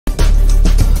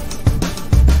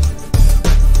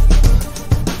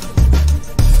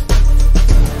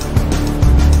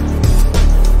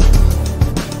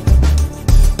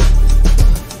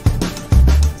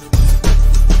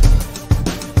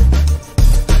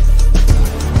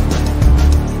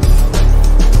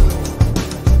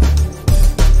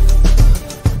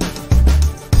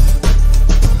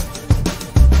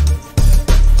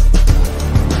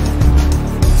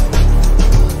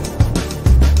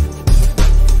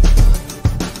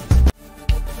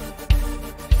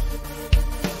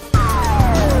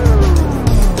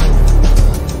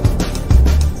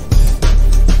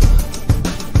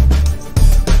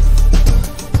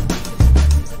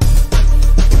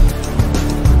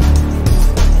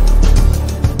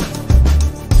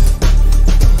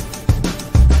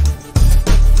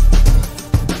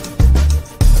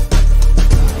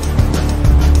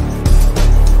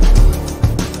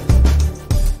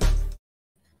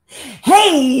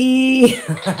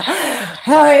everybody.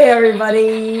 Hi,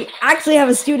 everybody. Actually, have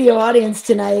a studio audience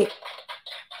tonight.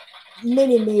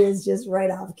 Mini-Me is just right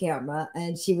off camera,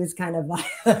 and she was kind of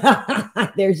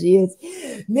there she is.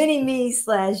 Mini-Me /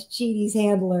 Cheaty's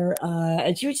handler,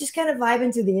 and she was just kind of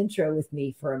vibing to the intro with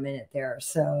me for a minute there.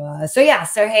 So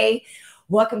hey,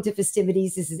 welcome to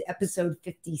Fistivities. This is episode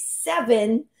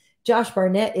 57. Josh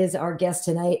Barnett is our guest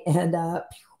tonight, and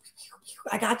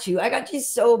I got you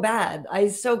so bad. I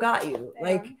so got you.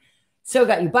 So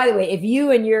got you. By the way, if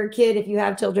you and your kid, if you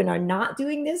have children, are not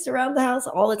doing this around the house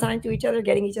all the time to each other,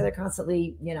 getting each other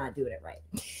constantly, you're not doing it right.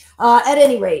 At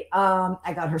any rate,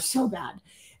 I got her so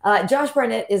bad. Josh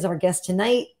Barnett is our guest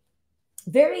tonight.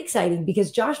 Very exciting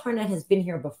because Josh Barnett has been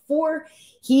here before.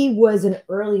 He was an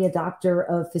early adopter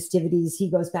of Fistivities. He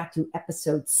goes back to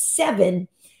episode 7.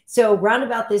 So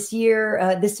roundabout this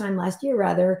year, this time last year,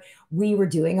 rather, we were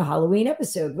doing a Halloween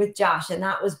episode with Josh. And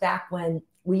that was back when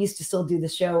we used to still do the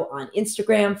show on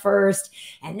Instagram first.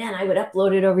 And then I would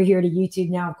upload it over here to YouTube.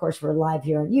 Now, of course, we're live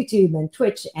here on YouTube and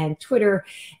Twitch and Twitter.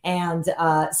 And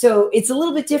so it's a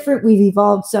little bit different. We've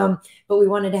evolved some, but we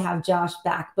wanted to have Josh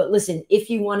back. But listen,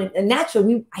 if you wanted, and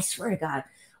naturally, I swear to God,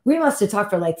 we must have talked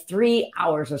for like 3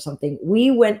 hours or something. We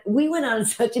went on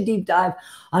such a deep dive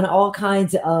on all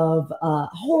kinds of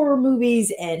horror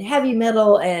movies and heavy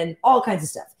metal and all kinds of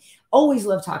stuff. Always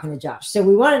love talking to Josh. So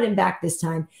we wanted him back this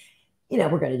time. You know,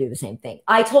 we're going to do the same thing.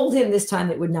 I told him this time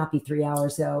it would not be 3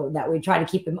 hours, so that we'd try to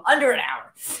keep him under an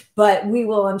hour. But we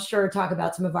will, I'm sure, talk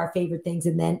about some of our favorite things.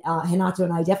 And then Renato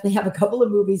and I definitely have a couple of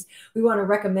movies we want to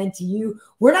recommend to you.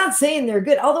 We're not saying they're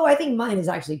good, although I think mine is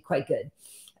actually quite good.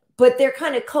 But they're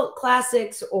kind of cult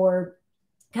classics or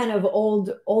kind of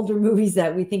older movies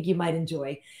that we think you might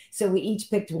enjoy. So we each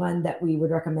picked one that we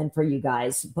would recommend for you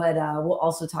guys. But we'll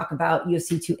also talk about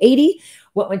UFC 280,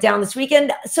 what went down this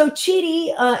weekend. So Cheaty,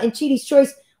 in Cheaty's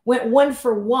choice, went 1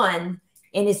 for 1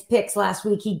 in his picks last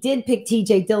week. He did pick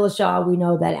TJ Dillashaw. We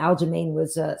know that Aljamain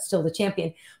was still the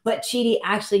champion. But Cheaty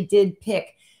actually did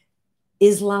pick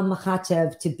Islam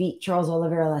Makhachev to beat Charles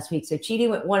Oliveira last week. So Cheaty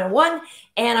went 1-1,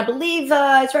 and I believe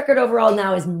his record overall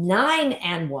now is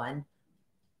 9-1.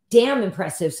 Damn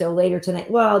impressive. So later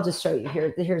tonight, well, I'll just show you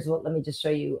here. Here's what. Let me just show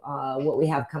you what we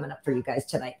have coming up for you guys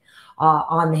tonight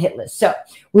on the hit list. So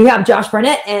we have Josh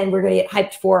Barnett, and we're going to get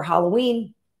hyped for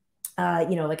Halloween.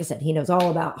 You know, like I said, he knows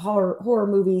all about horror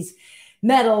movies,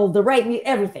 metal, the right,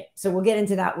 everything. So we'll get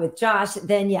into that with Josh.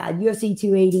 Then, yeah, UFC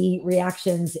 280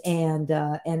 reactions and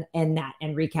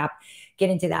recap. Get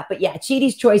into that. But yeah,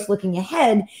 Cheaty's choice looking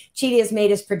ahead. Cheaty has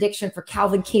made his prediction for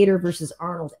Calvin Kattar versus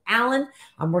Arnold Allen.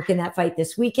 I'm working that fight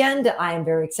this weekend. I am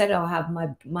very excited. I'll have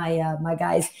my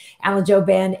guys, Alan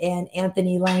Joban and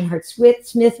Anthony Lionheart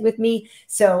Smith with me.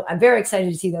 So I'm very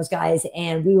excited to see those guys.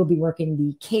 And we will be working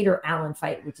the Kattar Allen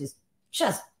fight, which is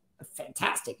just a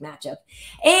fantastic matchup.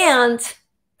 And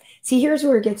see, here's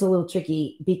where it gets a little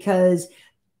tricky because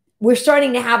we're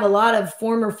starting to have a lot of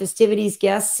former Fistivities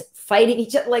guests fighting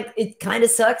each other. Like, it kind of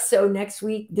sucks. So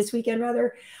this weekend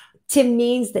rather, Tim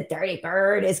Means, the Dirty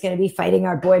Bird, is going to be fighting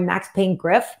our boy Max Payne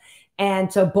Griff.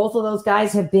 And so both of those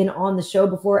guys have been on the show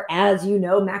before. As you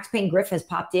know, Max Payne Griff has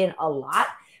popped in a lot.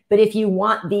 But if you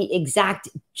want the exact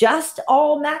just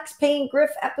all Max Payne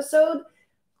Griff episode,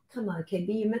 come on, KB,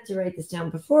 you meant to write this down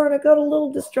before, and I got a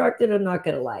little distracted. I'm not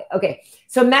going to lie. Okay,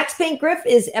 so Max Payne Griff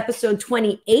is episode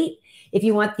 28. If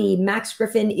you want the Max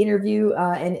Griffin interview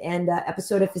and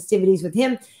episode of Fistivities with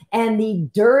him, and the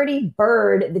Dirty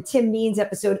Bird, the Tim Means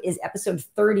episode is episode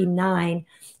 39,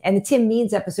 and the Tim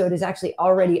Means episode is actually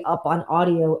already up on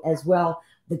audio as well.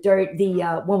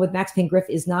 The one with Max Payne Griff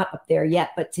is not up there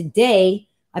yet, but today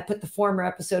I put the former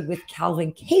episode with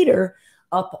Calvin Kattar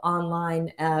up online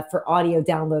for audio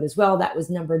download as well. That was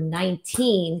number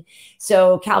 19.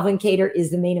 So Calvin Kattar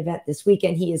is the main event this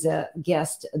weekend. He is a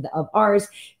guest of ours.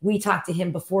 We talked to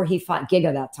him before he fought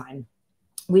Giga that time.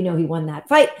 We know he won that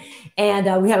fight,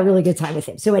 and we had a really good time with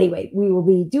him. So anyway, we will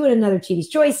be doing another Cheaty's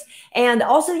Choice. And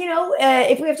also, you know,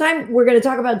 if we have time, we're going to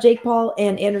talk about Jake Paul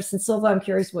and Anderson Silva. I'm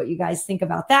curious what you guys think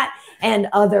about that and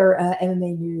other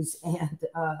MMA news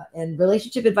and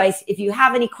relationship advice. If you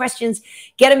have any questions,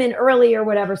 get them in early or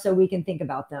whatever so we can think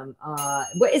about them.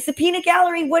 What is the peanut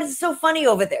gallery? What is so funny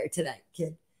over there tonight,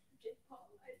 kid?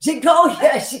 Jake Paul?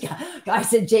 Yeah, I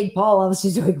said Jake Paul. I was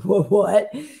just like, what?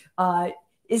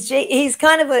 Is Jay? He's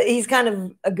kind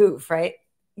of a goof, right?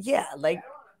 Yeah, like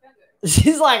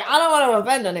she's like, I don't want to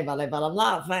offend anybody, but I'm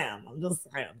not a fan. I'm just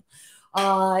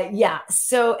saying. Yeah.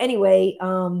 So anyway,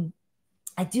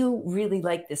 I do really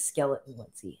like this skeleton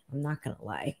onesie. I'm not gonna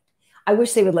lie. I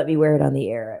wish they would let me wear it on the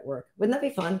air at work. Wouldn't that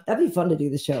be fun? That'd be fun to do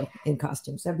the show in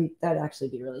costumes. That'd actually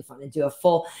be really fun to do a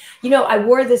full, I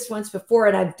wore this once before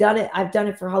and I've done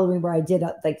it for Halloween where I did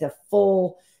like the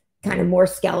full kind of more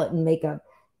skeleton makeup,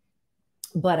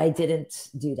 but I didn't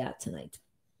do that tonight.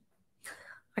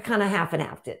 I kind of half and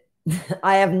halved it.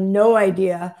 I have no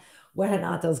idea what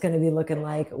Renato's going to be looking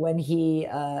like when he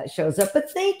shows up. But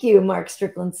thank you, Mark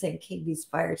Strickland, saying KB's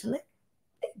fire tonight.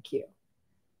 Thank you.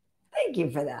 Thank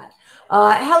you for that.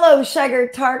 Hello,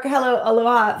 Shiger Tark. Hello,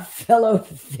 aloha, fellow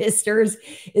fisters.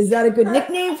 Is that a good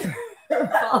nickname for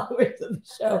followers of the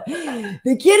show?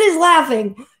 The kid is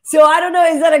laughing. So I don't know,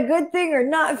 is that a good thing or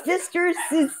not? Fisters,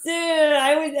 I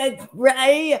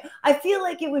feel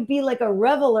like it would be like a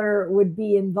reveler would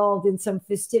be involved in some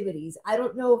festivities. I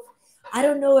don't know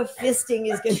if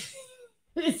fisting is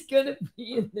gonna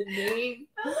be in the name.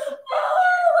 Oh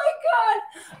my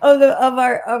God,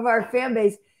 of our fan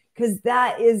base, because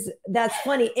that's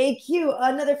funny. AQ,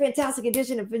 another fantastic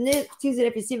edition of Tuesday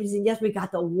Night Festivities, and yes, we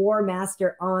got the War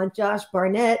Master on, Josh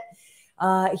Barnett.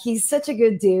 He's such a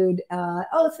good dude.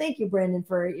 Thank you, Brandon,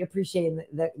 for appreciating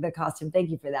the costume.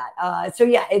 Thank you for that. So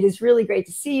yeah, it is really great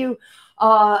to see you.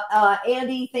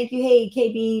 Andy, thank you. Hey,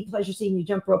 KB, pleasure seeing you.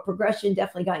 Jump rope progression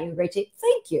definitely got you in great shape.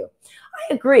 Thank you.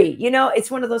 I agree.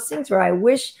 It's one of those things where I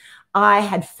wish I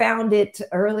had found it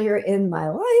earlier in my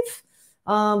life.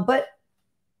 But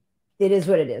it is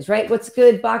what it is, right? What's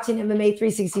good? Boxing, MMA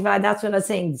 365. That's what I was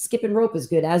saying. Skipping rope is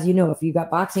good. As you know, if you got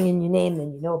boxing in your name,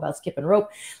 then you know about skipping rope.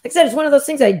 Like I said, it's one of those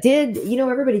things I did.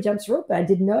 Everybody jumps rope, but I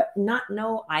did not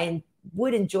know I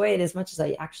would enjoy it as much as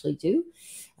I actually do.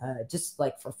 Just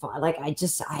like for fun. Like I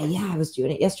was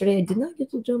doing it yesterday. I did not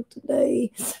get to jump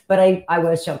today, but I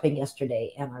was jumping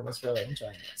yesterday and I was really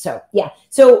enjoying it. So yeah.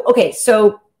 So, okay.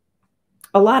 So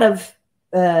a lot of,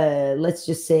 let's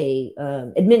just say,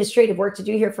 administrative work to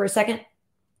do here for a second.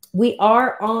 We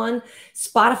are on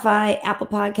Spotify, Apple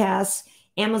Podcasts,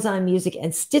 Amazon Music,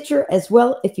 and Stitcher as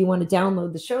well if you want to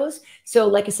download the shows. So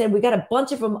like I said, we got a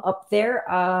bunch of them up there.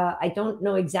 I don't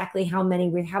know exactly how many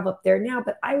we have up there now,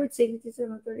 but I would say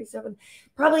 57, 37,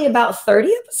 probably about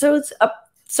 30 episodes up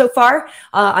so far.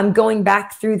 I'm going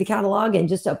back through the catalog and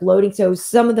just uploading. So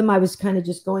some of them I was kind of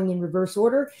just going in reverse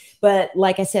order. But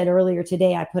like I said earlier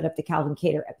today, I put up the Calvin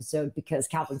Kattar episode because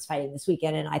Calvin's fighting this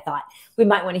weekend and I thought we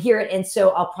might want to hear it. And so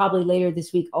I'll probably later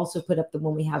this week also put up the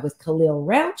one we have with Khalil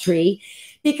Roundtree,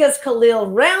 because Khalil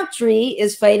Roundtree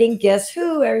is fighting, guess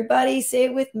who? Everybody say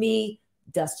it with me,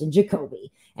 Dustin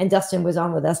Jacoby. And Dustin was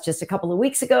on with us just a couple of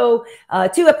weeks ago.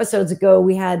 2 episodes ago,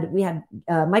 we had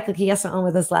Michael Chiesa on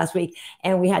with us last week,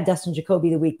 and we had Dustin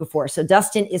Jacoby the week before. So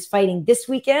Dustin is fighting this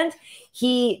weekend.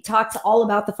 He talks all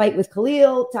about the fight with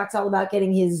Khalil, talks all about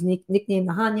getting his nickname,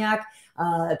 the Hanyak,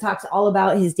 talks all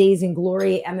about his days in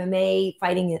glory, MMA,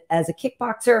 fighting as a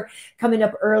kickboxer, coming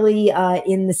up early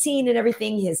in the scene and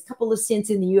everything, his couple of stints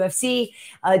in the UFC,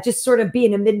 just sort of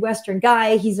being a Midwestern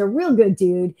guy. He's a real good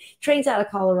dude, trains out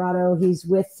of Colorado. He's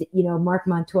with, Mark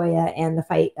Montoya and the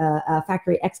Fight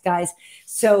Factory X guys.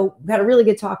 So we had a really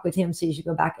good talk with him. So you should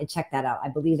go back and check that out. I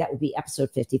believe that would be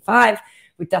episode 55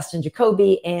 with Dustin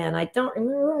Jacoby. And I don't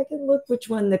remember, I can look which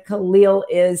one the Khalil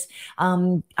is.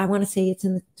 I want to say it's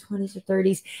in the 20s or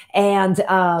 30s.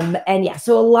 And yeah,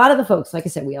 so a lot of the folks, like I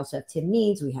said, we also have Tim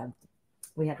Means, we have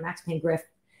Max Payne-Griff.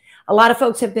 A lot of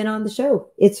folks have been on the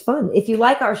show. It's fun. If you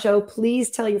like our show, please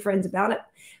tell your friends about it.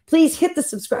 Please hit the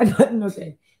subscribe button.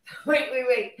 Okay.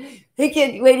 Wait. Hey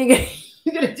kid, wait,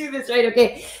 you're gonna do this, right?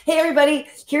 Okay. Hey everybody,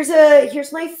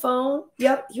 here's my phone.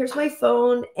 Yep, here's my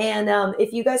phone. And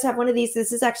if you guys have one of these,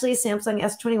 this is actually a Samsung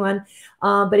S21.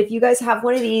 But if you guys have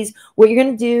one of these, what you're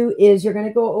gonna do is you're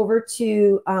gonna go over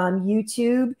to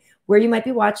YouTube where you might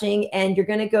be watching, and you're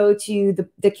gonna go to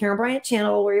the Karyn Bryant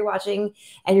channel where you're watching,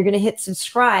 and you're gonna hit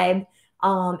subscribe.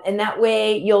 And that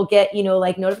way you'll get,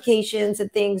 like notifications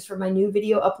and things for my new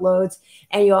video uploads,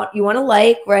 and you want to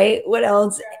like, right? What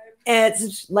else? And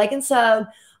like and sub,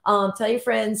 tell your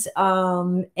friends.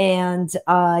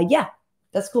 Yeah,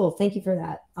 that's cool. Thank you for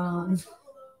that.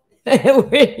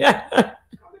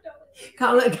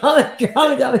 Comment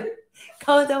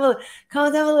down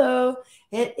below.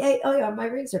 And, oh yeah, my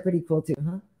rings are pretty cool too,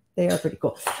 huh? They are pretty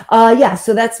cool. Yeah,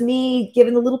 so that's me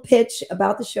giving a little pitch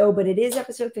about the show, but it is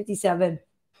episode 57.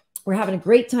 We're having a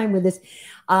great time with this.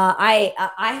 I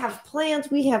have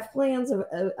plans. We have plans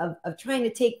of trying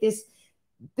to take this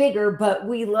bigger, but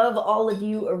we love all of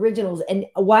you originals. And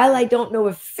while I don't know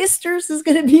if Fisters is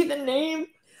going to be the name,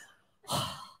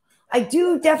 I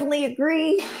do definitely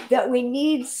agree that we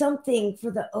need something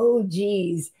for the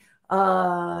OGs.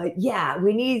 Yeah,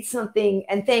 we need something.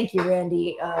 And thank you,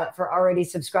 Randy, for already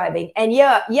subscribing. And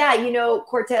yeah,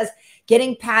 Cortez,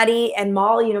 getting Patty and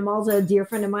Maul, Maul's a dear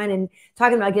friend of mine, and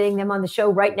talking about getting them on the show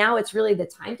right now. It's really the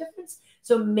time difference.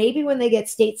 So maybe when they get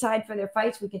stateside for their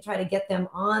fights, we can try to get them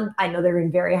on. I know they're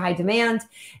in very high demand.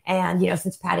 And,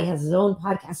 since Patty has his own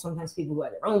podcast, sometimes people who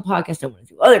have their own podcast don't want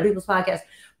to do other people's podcasts,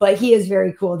 but he is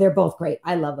very cool. They're both great.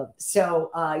 I love them.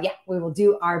 So yeah, we will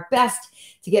do our best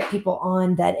to get people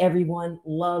on that everyone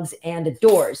loves and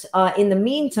adores. In the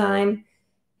meantime,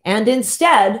 and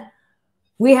instead,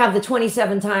 we have the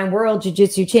 27-time world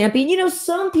jiu-jitsu champion.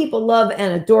 Some people love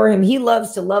and adore him. He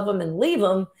loves to love them and leave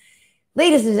them.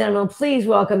 Ladies and gentlemen, please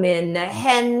welcome in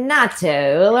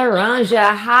Renato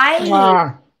Laranja.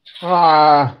 Hi.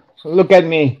 Look at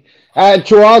me.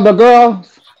 To all the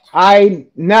girls I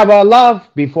never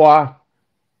loved before.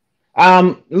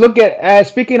 Look at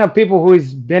speaking of people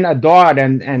who's been adored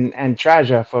and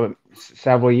treasured for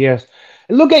several years.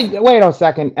 Wait a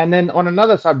second, and then on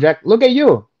another subject, look at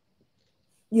you.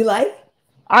 You like?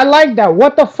 I like that.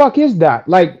 What the fuck is that?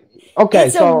 Like, okay,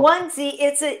 it's a onesie.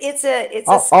 It's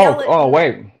a skeleton. Oh,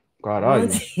 wait.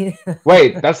 God,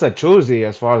 wait, that's a choosy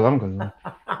as far as I'm concerned.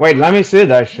 Wait, let me see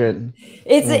that shit.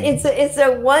 It's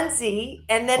a onesie,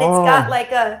 and then it's got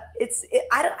like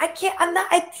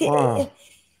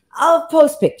I'll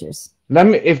post pictures.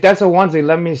 If that's a onesie,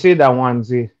 let me see that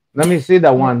onesie. Let me see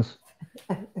that ones.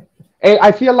 Hey,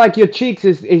 I feel like your cheeks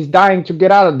is dying to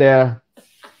get out of there,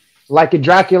 like a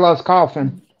Dracula's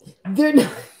coffin. They're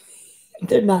not.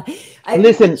 They're not.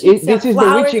 Listen, this is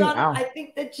the reaching out. I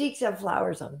think the cheeks have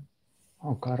flowers on them.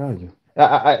 Oh God, are you?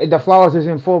 The flowers is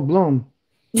in full bloom.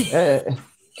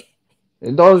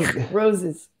 Those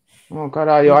roses. Oh God,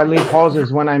 are you? I leave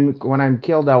poses when I'm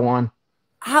killed that one.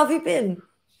 How have you been?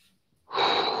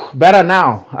 Better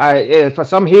now. For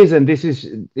some reason, this is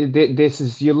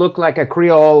you look like a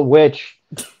Creole witch.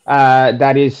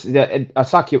 That is a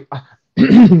succubus.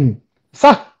 You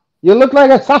look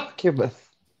like a succubus.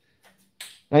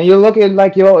 And you're looking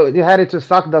like you had to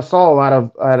suck the soul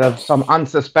out of some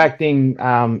unsuspecting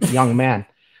young man.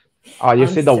 Oh, you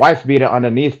see the wife beater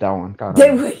underneath that one. God,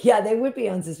 they would be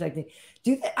unsuspecting.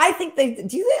 I think they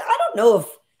do. I don't know if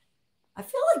I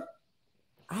feel like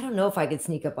I don't know if I could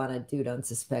sneak up on a dude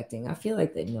unsuspecting. I feel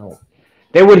like they know.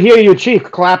 They would hear your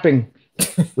cheek clapping,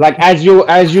 like as you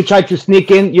try to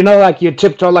sneak in. Like you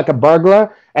tiptoe like a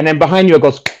burglar, and then behind you it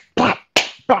goes.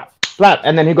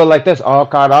 And then he go like this. Oh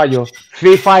God, are you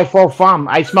 3, 5, 4 farm?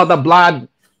 I smell the blood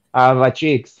of my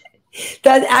cheeks.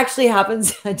 That actually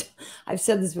happens. I've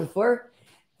said this before,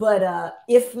 but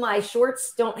if my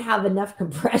shorts don't have enough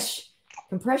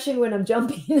compression when I'm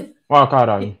jumping. Oh God,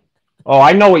 are you? Oh,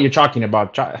 I know what you're talking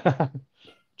about.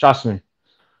 Trust me.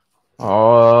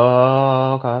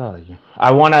 Oh God, are you?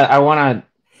 I wanna.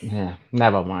 Yeah,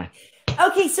 never mind.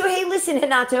 Okay, so hey, listen,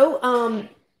 Renato.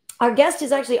 Our guest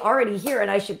is actually already here,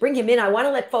 and I should bring him in. I want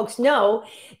to let folks know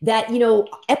that,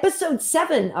 episode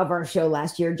 7 of our show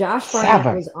last year, Josh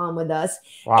Barnett was on with us.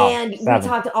 Wow, and 7. We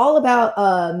talked all about,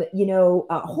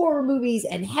 horror movies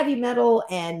and heavy metal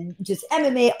and just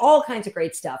MMA, all kinds of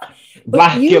great stuff. But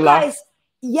Blackula.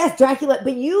 Yes, Dracula.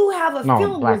 But you have a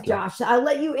film with Josh. So I'll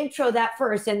let you intro that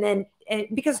first, and then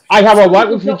because I have a what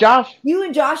with you, Josh? You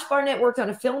and Josh Barnett worked on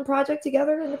a film project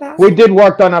together in the past. We did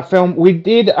work on a film. We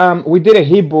did a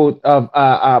reboot of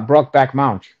Brokeback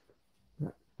Mountain.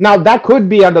 Now that could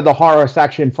be under the horror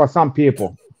section for some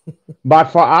people, but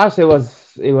for us it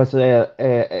was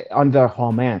under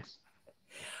romance.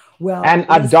 Well, and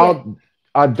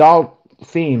adult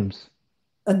themes.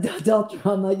 Adult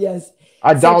drama, yes.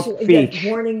 Adult feature.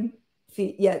 Warning,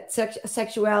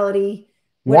 sexuality.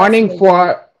 Warning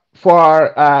for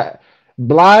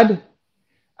blood,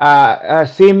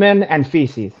 semen, and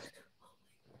feces.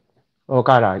 Oh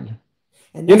God!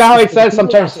 You know how it says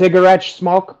sometimes cigarette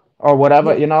smoke or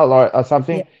whatever, or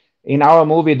something. Yeah. In our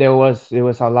movie, it was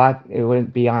a lot. It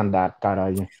went beyond that.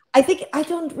 God, I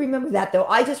don't remember that though.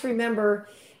 I just remember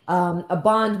a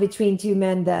bond between two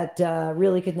men that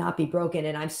really could not be broken,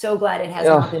 and I'm so glad it has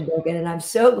not been broken. And I'm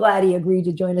so glad he agreed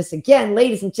to join us again,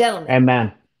 ladies and gentlemen.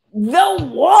 Amen. The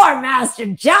War Master,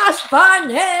 Josh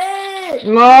Barnett.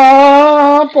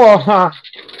 No, porra.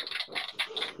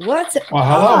 What's it? Well,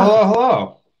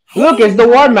 hello. Hey, look, it's the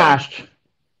War Master.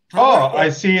 I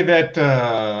see that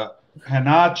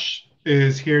Hanach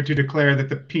is here to declare that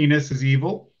the penis is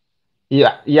evil.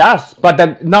 Yeah. Yes, but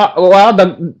the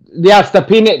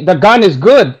penis. The gun is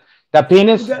good. The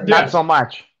penis, not so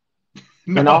much.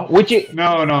 No.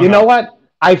 You know what?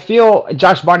 I feel,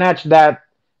 Josh Barnett, that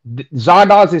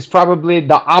Zardoz is probably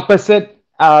the opposite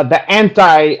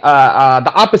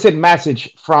the opposite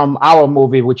message from our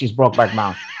movie, which is Brokeback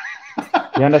Mountain.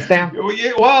 You understand?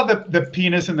 Well, the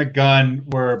penis and the gun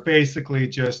were basically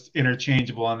just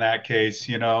interchangeable in that case.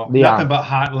 Nothing but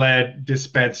hot lead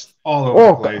dispensed all over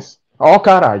the place. Oh,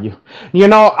 caralho!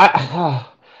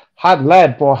 Hot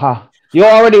lead, porra. You're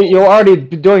already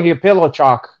doing your pillow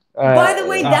chalk. By the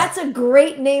way, that's a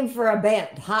great name for a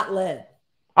band, Hot Lead.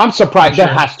 I'm surprised. There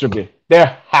has to be.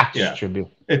 There has to be.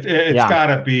 It's got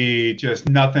to be just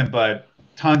nothing but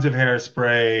tons of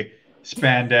hairspray,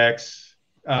 spandex,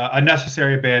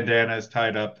 unnecessary bandanas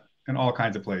tied up in all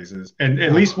kinds of places. And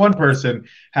at least one person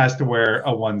has to wear a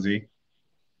onesie.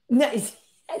 Nice.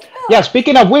 Yeah,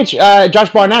 speaking of which,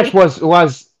 Josh Barnett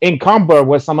was encumbered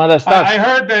with some other stuff. I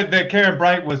heard that Karyn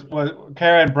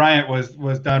Bryant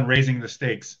was done raising the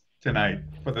stakes tonight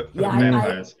for the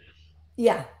vampires.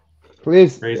 Yeah.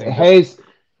 Please, Hayes.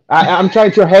 I'm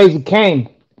trying to haze cane,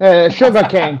 sugar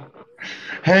cane.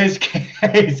 Haze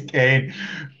cane.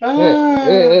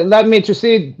 Let me to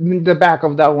see the back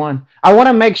of that one. I want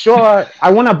to make sure.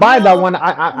 I want to buy that one.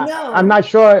 I'm not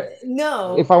sure.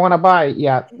 No. If I want to buy it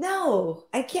yet. No,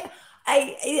 I can't.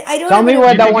 I don't. Tell me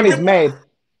where that one is made.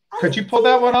 Could you pull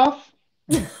that one off?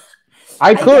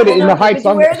 I could in the height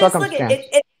circumstance.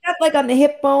 It's got like on the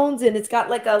hip bones, and it's got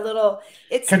like a little.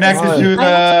 It's connected to the.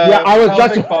 Yeah, I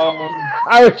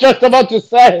was just about to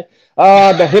say,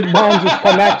 the hip bones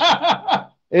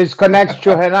is connected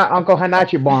to Uncle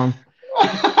Hanachi bone.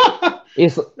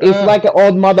 It's like an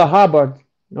old Mother Hubbard.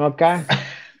 Okay,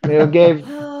 they gave.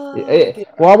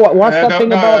 What's that thing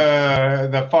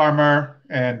about the farmer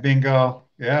and bingo?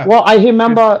 Yeah. Well, I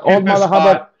remember old Mother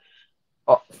Hubbard.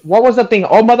 What was the thing?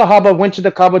 Old Mother Hubbard went to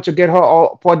the cupboard to get her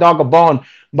poor dog a bone,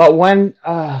 but when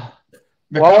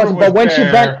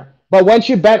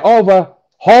she bent over,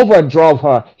 Hoover drove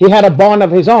her. He had a bone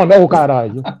of his own. Oh God, I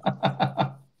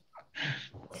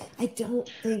don't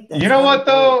think. You know what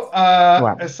though,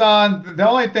 Hassan? The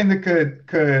only thing that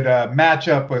could match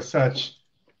up with such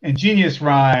ingenious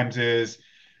rhymes is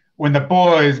when the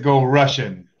boys go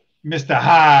Russian. Mr.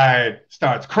 Hyde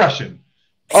starts crushing.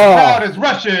 The crowd is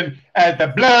rushing as the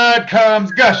blood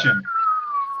comes gushing.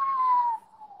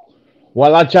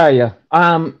 Well, I'll tell you.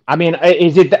 I mean,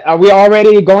 are we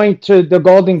already going to the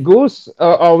Golden Goose,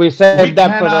 or we saved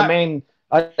that for the main?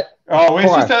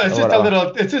 It's just a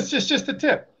little. It's just a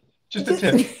tip. Just a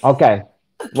tip. Okay.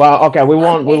 Well, okay. We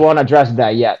won't address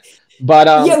that yet. But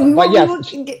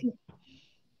yes,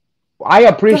 I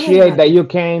appreciate that you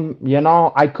came.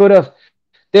 I could have.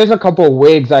 There's a couple of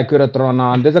wigs I could have thrown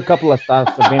on. There's a couple of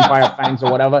stuff, the vampire fangs or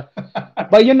whatever.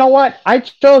 But you know what? I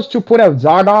chose to put out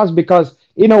Zardoz because,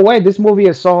 in a way, this movie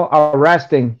is so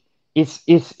arresting.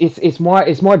 It's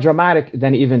more dramatic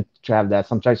than even to have that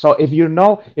sometimes. So if you don't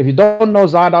know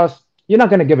Zardoz, you're not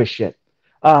gonna give a shit.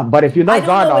 But if you know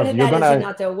Zardoz, you're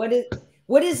gonna.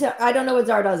 What is? I don't know what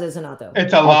Zardoz is, Renato.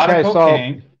 It's a lot of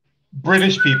cocaine,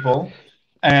 British people,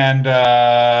 and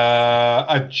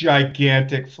a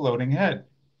gigantic floating head.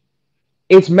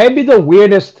 It's maybe the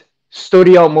weirdest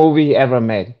studio movie ever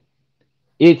made.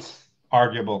 It's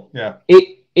arguable, yeah.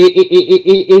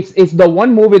 It's the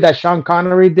one movie that Sean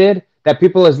Connery did that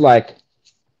people is like,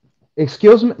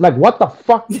 excuse me, like what the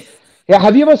fuck? Yeah,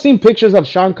 have you ever seen pictures of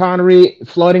Sean Connery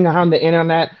floating around the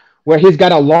internet where he's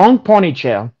got a long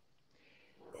ponytail,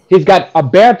 he's got a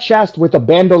bare chest with a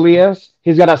bandoliers,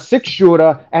 he's got a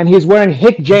 6-shooter, and he's wearing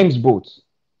Hick James boots.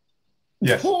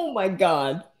 Yes. Oh my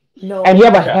God. No. And he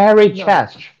have a hairy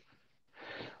chest.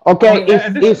 Okay,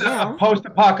 this is a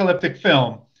post-apocalyptic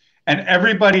film, and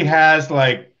everybody has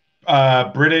like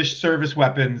British service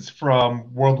weapons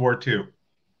from World War II.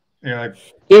 You're like,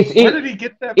 where did he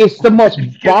get that? It's the most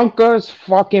bonkers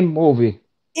fucking movie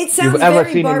it sounds you've ever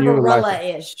very seen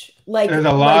Barbarella-ish. Like there's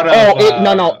a lot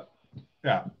of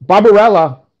yeah.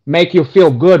 Barbarella make you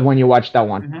feel good when you watch that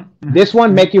one. Mm-hmm. This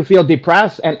one make you feel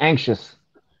depressed and anxious.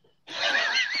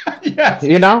 Yes,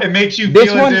 it makes you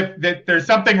feel as if that there's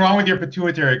something wrong with your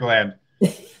pituitary gland.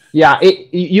 Yeah,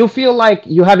 you feel like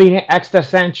you're having an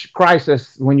existential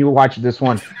crisis when you watch this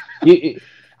one.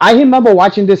 I remember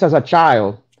watching this as a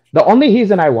child. The only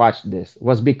reason I watched this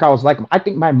was because, like, I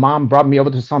think my mom brought me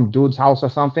over to some dude's house or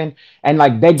something, and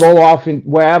like they go off in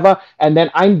wherever, and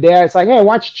then I'm there. It's like, hey,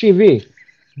 watch TV.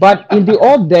 But in the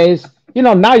old days,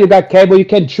 now you got cable, you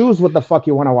can choose what the fuck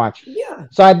you want to watch. Yeah.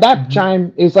 So at that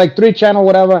time, it's like 3 channel,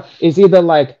 whatever. It's either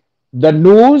like the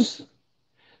news,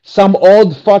 some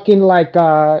old fucking like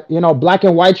black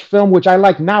and white film, which I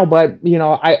like now, but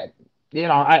I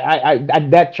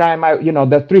at that time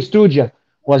the Three Stooges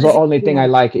was the only thing I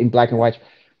like in black and white.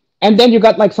 And then you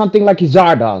got like something like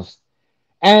Zardoz.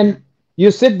 And You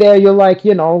sit there, you're like,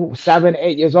 7,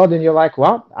 8 years old, and you're like,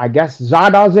 well, I guess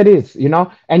Zardoz it is,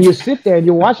 and you sit there and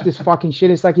you watch this fucking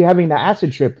shit. It's like you're having the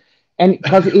acid trip. And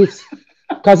because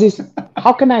it's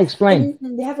how can I explain?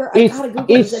 I gotta Google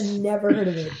this. I've never heard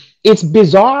of it. It's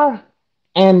bizarre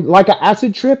and like an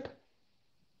acid trip,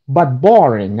 but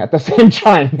boring at the same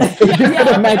time.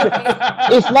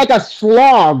 It's like a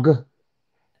slog,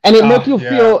 and it make you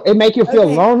feel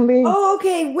lonely. Oh,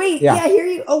 okay. Wait. Yeah. Here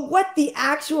you. Oh, what the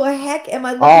actual heck am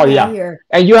I looking at here?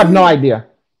 And you have no idea.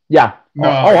 Yeah.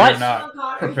 No, you're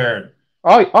not prepared.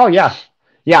 Oh yeah.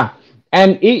 Yeah.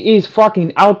 And it is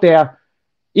fucking out there,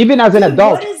 even as an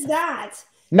adult. What is that?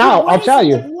 Now I'll tell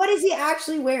you. What is he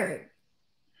actually wearing?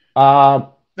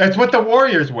 That's what the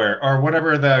Warriors wear, or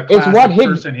whatever the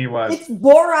person he was. It's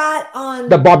Borat on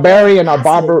the Barbarian or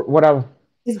Barber, whatever.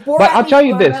 But I'll tell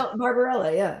you this.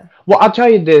 Barbarella, yeah. Well, I'll tell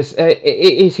you this.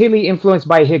 It's heavily influenced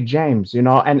by Hick James,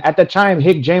 and at the time,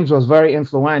 Hick James was very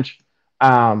influential.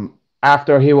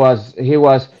 After he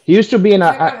used to be in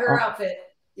her outfit.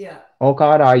 Yeah. Oh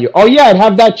God, are you? Oh yeah, I'd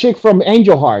have that chick from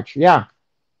Angel Heart. Yeah.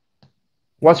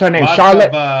 What's her name?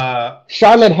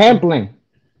 Charlotte Hampling.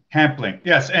 Hampling,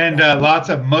 yes, and lots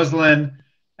of muslin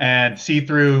and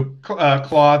see-through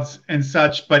cloths and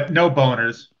such, but no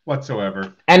boners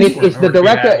whatsoever. And it's the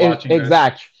director is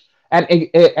exact,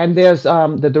 and there's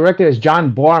the director is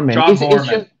John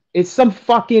Borman. It's some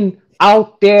fucking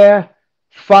out there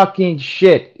fucking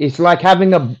shit. It's like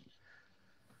having a.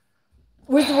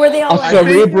 Were they all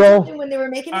cerebral when they were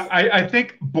making it? I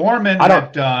think Borman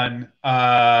had done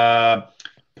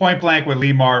Point Blank with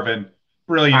Lee Marvin.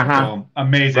 Brilliant film,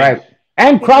 amazing, right?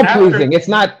 And crowd pleasing. It's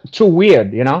not too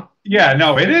weird, Yeah,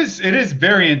 no, it is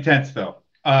very intense though.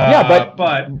 But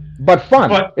fun.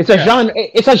 But it's a genre.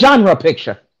 It's a genre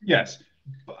picture. Yes,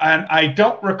 and I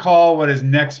don't recall what his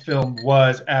next film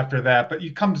was after that. But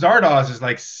Zardoz is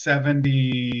like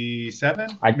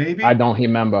 77, maybe. I don't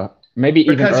remember. Maybe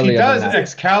even earlier. Because he does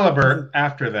Excalibur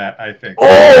after that, I think.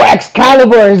 Oh,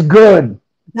 Excalibur is good.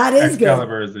 That is good.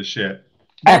 Excalibur is the shit.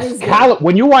 Excalibur.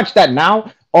 When you watch that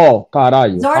now, oh God, are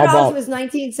you? Zardoz was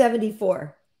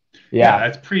 1974. Yeah,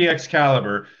 that's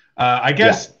pre-Excalibur. I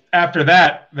guess after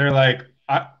that, they're like,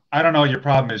 I don't know what your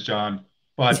problem is, John,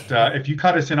 but if you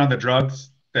cut us in on the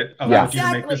drugs that allowed you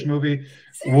to make this movie,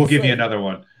 we'll give you another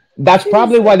one. That's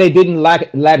probably why they didn't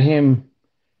let him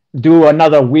do a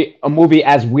movie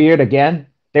as weird again.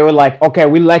 They were like, okay,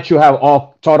 we let you have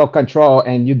all total control,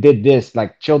 and you did this.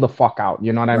 Like, chill the fuck out.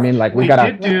 You know what I mean? Like, we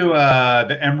did do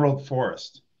the Emerald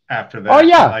Forest after that. Oh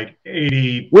yeah, like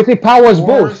 80 with the Powers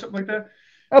Booth, something like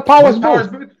that. Powers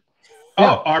Booth.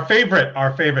 Oh, our favorite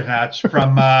hatch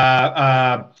from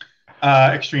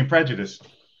Extreme Prejudice.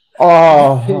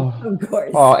 Oh, of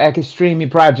course. Oh, Extreme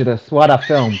Prejudice. What a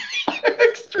film.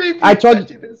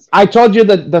 Prejudice. I told you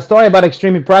the story about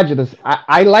Extreme Prejudice.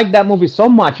 I liked that movie so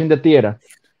much in the theater.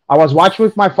 I was watching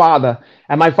with my father,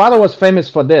 and my father was famous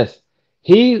for this.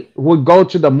 He would go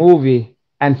to the movie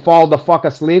and fall the fuck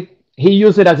asleep. He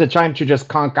used it as a time to just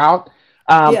conk out.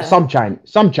 Some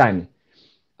Chinese.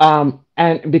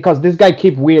 And because this guy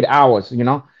keep weird hours,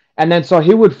 and then so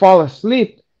he would fall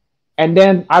asleep. And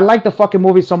then I liked the fucking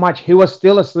movie so much. He was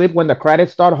still asleep when the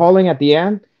credits start rolling at the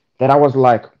end that I was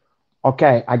like,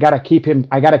 okay, I gotta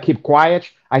keep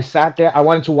quiet. I sat there. I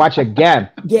wanted to watch again.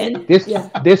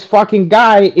 This fucking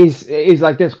guy is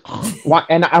like this,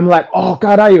 and I'm like, oh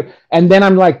God, are you? And then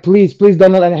I'm like, please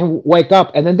don't let him wake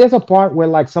up. And then there's a part where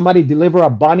like somebody deliver a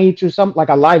bunny to like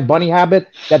a live bunny habit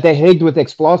that they hit with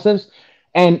explosives.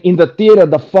 And in the theater,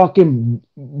 the fucking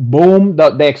boom,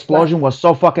 the explosion was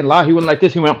so fucking loud. He went like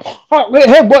this. He went, oh,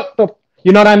 hey, what the?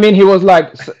 You know what I mean? He was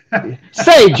like,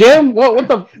 say, Jim, what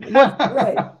the? What?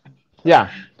 Right. Yeah.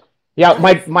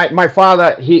 My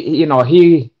father, he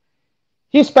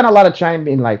spent a lot of time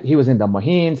in like he was in the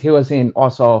Marines. He was in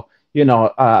also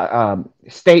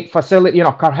state facility,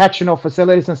 correctional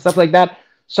facilities and stuff like that.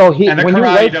 So he and the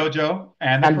karate dojo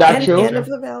and that too.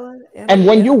 And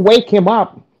when you wake him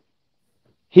up,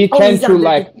 he tends to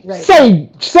like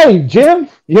say Jim.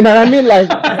 You know what I mean?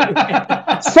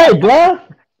 Like say bro.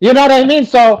 You know what I mean?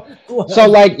 So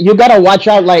like you gotta watch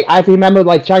out. Like I remember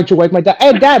like trying to wake my dad.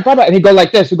 Hey dad, brother, and he go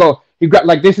like this. He got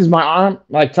like this is my arm,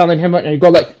 like telling him, and he go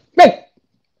like, hey,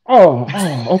 oh,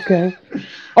 okay,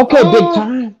 big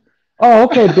time. Oh,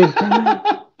 okay, big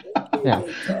time. Yeah.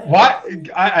 What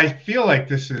I feel like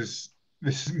this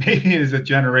maybe is a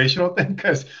generational thing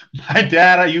because my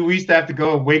dad, we used to have to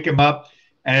go and wake him up,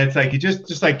 and it's like you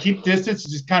just like keep distance,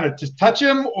 just kind of just touch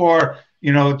him or. Do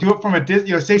it from a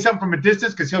distance. Say something from a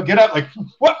distance because he'll get up like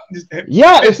what?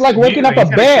 Yeah, it's like waking up a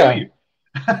bear.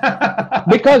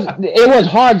 Because it was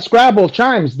hard Scrabble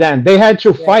chimes then. They had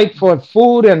to fight for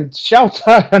food and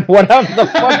shelter and whatever the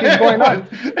fuck is going on.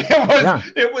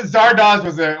 It was Zardoz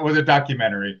was a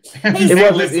documentary. Hey,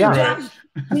 it was, Josh,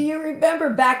 do you remember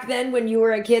back then when you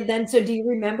were a kid then? So do you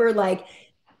remember, like,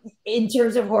 in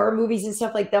terms of horror movies and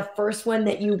stuff, like the first one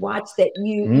that you watched that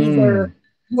you either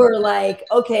were like,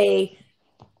 okay,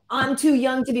 I'm too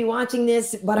young to be watching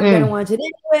this, but I'm going to watch it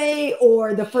anyway,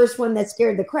 or the first one that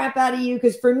scared the crap out of you?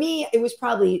 Because for me, it was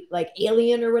probably like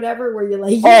Alien or whatever, where you're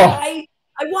like, I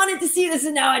wanted to see this,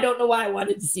 and now I don't know why I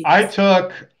wanted to see this. I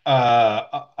took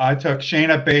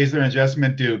Shayna Baszler and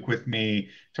Jessamine Duke with me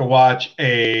to watch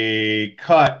a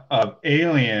cut of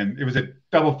Alien. It was a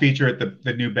double feature at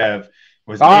the New Bev. It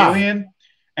was Alien,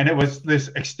 and it was this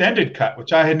extended cut,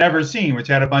 which I had never seen, which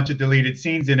had a bunch of deleted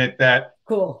scenes in it that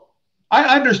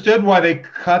I understood why they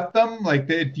cut them. Like,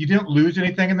 you didn't lose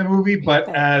anything in the movie, but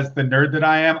as the nerd that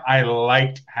I am, I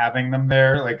liked having them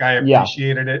there. Like, I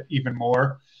appreciated it even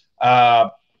more.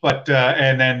 And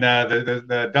then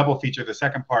the double feature, the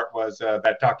second part was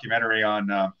that documentary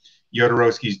on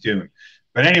Jodorowsky's Dune.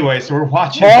 But anyway, so we're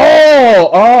watching.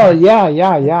 Yeah.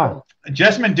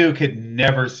 Jessamine Duke had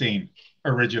never seen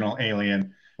original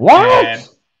Alien. What? And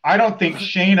I don't think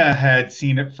Shayna had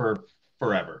seen it for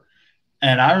forever.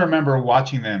 And I remember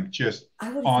watching them just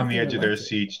on the edge of their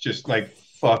seats, just like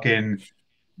fucking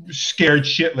scared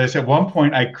shitless. At one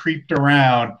point, I creeped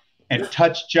around and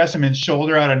touched Jessamine's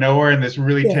shoulder out of nowhere in this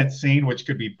really tense scene, which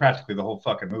could be practically the whole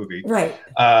fucking movie. Right.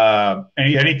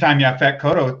 Anytime Yaphet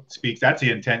Kotto speaks, that's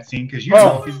the intense scene, because you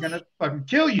know he's going to fucking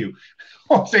kill you.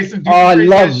 Or say some I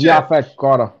love Yaphet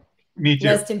Kotto. Me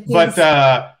too.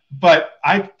 But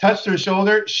I touched her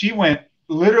shoulder. She went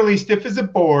literally stiff as a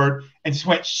board and just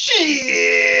went,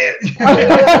 shit!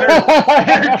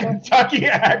 her Kentucky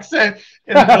accent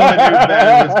in the middle of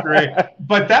it was great.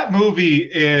 But that movie,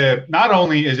 not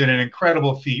only is it an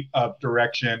incredible feat of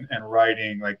direction and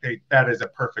writing, like that is a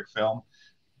perfect film.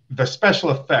 The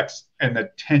special effects and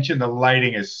the tension, the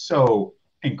lighting is so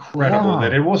incredible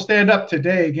that it will stand up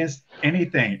today against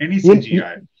anything, any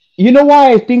CGI. You know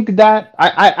why I think that?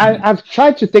 I've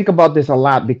tried to think about this a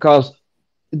lot, because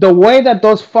the way that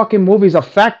those fucking movies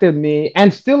affected me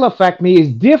and still affect me is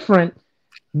different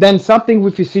than something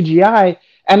with the CGI.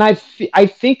 And I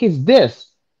think it's this.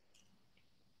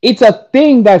 It's a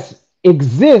thing that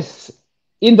exists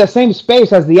in the same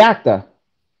space as the actor.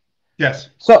 Yes.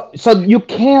 So you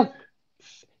can't,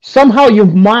 somehow your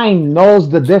mind knows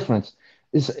the difference.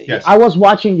 Yes. I was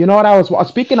watching, you know what I was,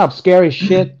 speaking of scary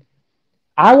shit,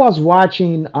 I was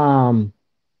watching,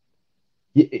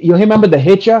 you remember The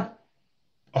Hitcher?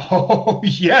 Oh,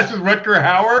 yes, with Rutger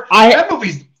Hauer. That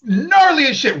movie's gnarly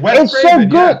as shit. It's so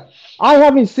good. Yeah. I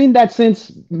haven't seen that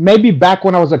since maybe back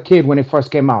when I was a kid, when it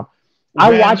first came out.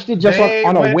 I watched it just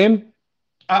on a whim.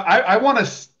 I'm going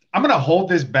to hold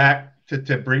this back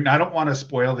to bring, I don't want to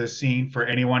spoil this scene for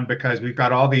anyone, because we've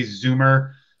got all these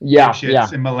Zoomer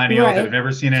shits and millennials that have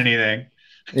never seen anything.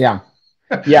 Yeah.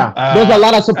 There's a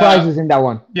lot of surprises in that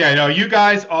one. Yeah, no, you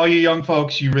guys, all you young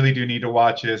folks, you really do need to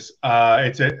watch this.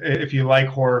 If you like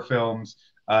horror films,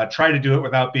 try to do it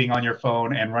without being on your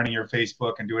phone and running your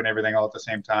Facebook and doing everything all at the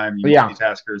same time. You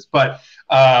multitaskers. But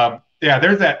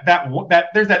there's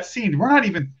there's that scene. We're not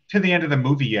even to the end of the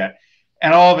movie yet,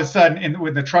 and all of a sudden,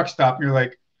 when the truck stopped, you're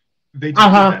like, they just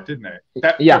did that, didn't they?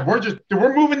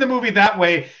 We're moving the movie that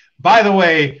way. By the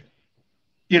way,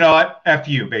 you know what? F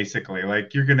you, basically.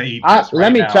 Like, you're gonna eat this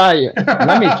let me tell you.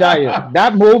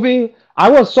 That movie, I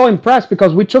was so impressed,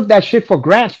 because we took that shit for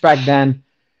granted back then.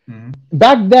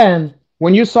 Back then,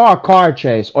 when you saw a car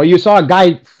chase, or you saw a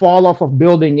guy fall off a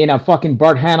building in a fucking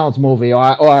Burt Reynolds movie,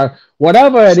 or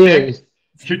whatever it is.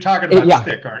 You're talking about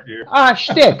Stick, aren't you?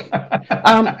 Stick.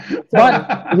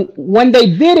 But when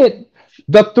they did it,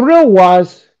 the thrill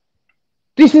was,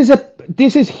 this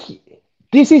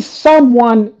is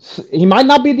someone, he might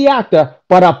not be the actor,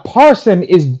 but a person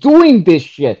is doing this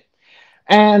shit.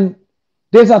 And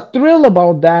there's a thrill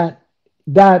about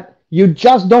that you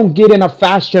just don't get in a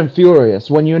Fast and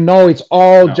Furious, when you know it's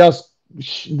all just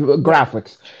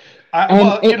graphics.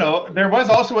 There was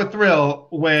also a thrill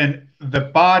when the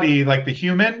body, like the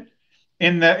human,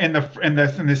 in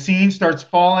the scene starts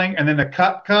falling, and then the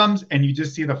cut comes, and you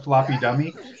just see the floppy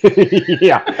dummy.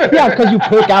 Because you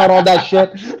pick out all that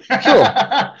shit. Sure,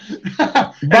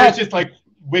 but it's just like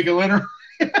wiggling around.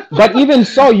 But even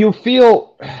so, you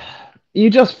feel,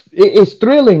 it's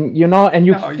thrilling, you know, and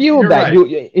you feel that you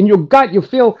in your gut, you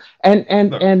feel, and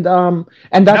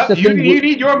that's the thing. You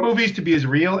need your movies to be as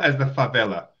real as the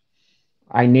favela.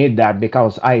 I need that,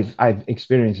 because I've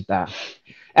experienced that.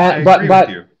 I agree with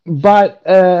you. But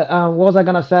what was I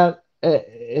gonna say?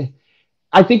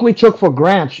 I think we took for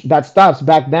granted that stuff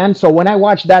back then. So when I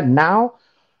watch that now,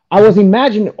 I was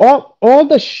imagining all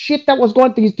the shit that was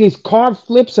going through these card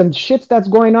flips and shit that's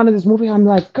going on in this movie. I'm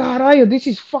like, God, this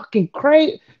is fucking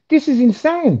crazy. This is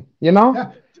insane. You know?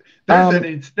 Yeah.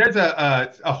 There's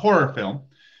a horror film,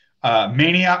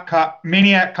 Maniac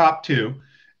Cop 2,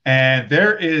 and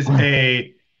there is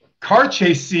a car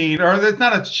chase scene, or it's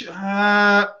not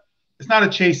a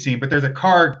chase scene, but there's a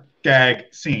car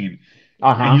gag scene.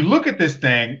 And you look at this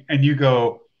thing and you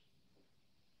go,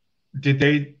 did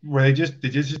they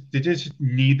just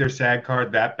need their SAG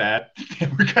card that bad? They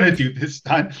were gonna do this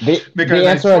stunt? The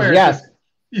answer is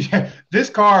yes. This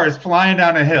car is flying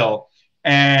down a hill,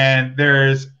 and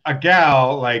there's a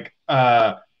gal like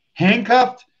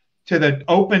handcuffed to the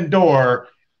open door,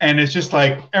 and it's just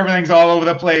like everything's all over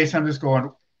the place. I'm just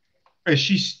going, is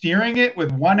she steering it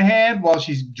with one hand while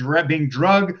she's being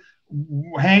drugged,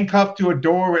 handcuffed to a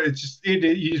door? It's just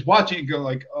you just watch it and go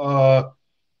like,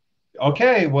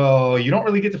 okay, well, you don't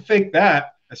really get to fake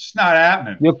that. It's just not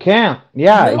happening. You can't.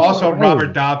 Yeah. Also,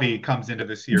 Robert Davi comes into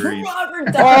the series.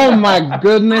 Oh my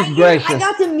goodness gracious! I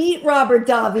got to meet Robert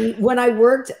Davi when I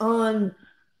worked on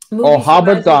movies.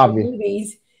 Robert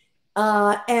Davi.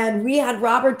 And we had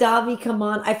Robert Davi come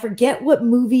on. I forget what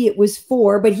movie it was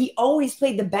for, but he always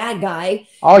played the bad guy.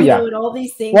 Oh, yeah. And all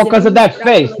these things. Well, because of that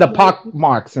face, the pock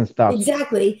marks and stuff.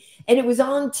 Exactly. And it was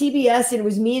on TBS, and it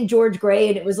was me and George Gray.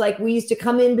 And it was like, we used to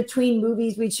come in between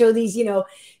movies. We'd show these,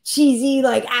 cheesy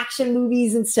like action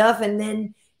movies and stuff. And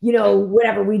then,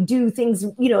 whatever, we do things, a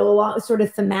lot sort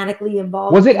of thematically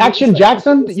involved. Was it Action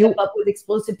Jackson? You up with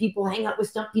explosive people, hang out with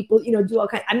stunt people, do all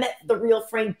kinds. I met the real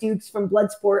Frank Dukes from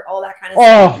Bloodsport, all that kind of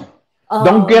stuff.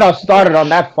 Don't get us started on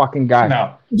that fucking guy.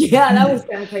 No. Yeah, that was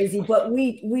kind of crazy. But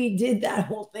we did that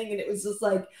whole thing, and it was just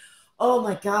like, oh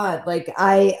my God. Like we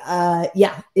had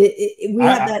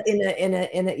that in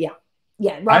a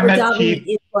Robert Davi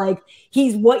is like,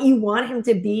 he's what you want him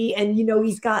to be. And,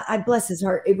 he's got, I bless his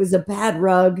heart. It was a bad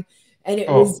rug. And it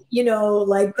was,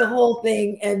 like the whole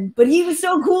thing. But he was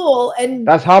so cool. And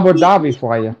that's Robert Davi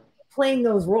for you. Playing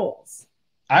those roles.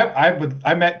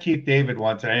 I met Keith David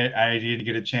once, and I needed to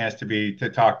get a chance to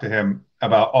talk to him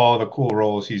about all the cool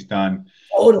roles he's done.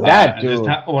 Totally.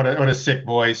 What a sick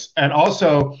voice. And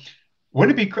also,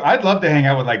 wouldn't it be, I'd love to hang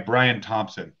out with like Brian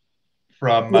Thompson.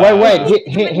 From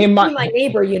he might my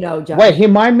neighbor, Josh. Wait, he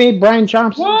might meet Brian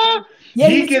Thompson. What? Yeah,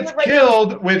 he gets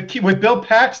killed with Bill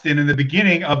Paxton in the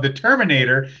beginning of the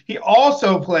Terminator. He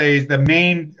also plays the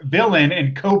main villain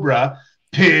in Cobra,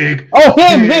 Pig. Oh,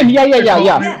 him, yeah.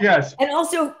 Yes. And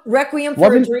also Requiem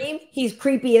for a Dream. He's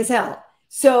creepy as hell.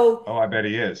 So. Oh, I bet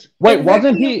he is. Wait,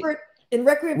 wasn't he? In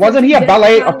Requiem, wasn't he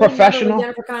a professional?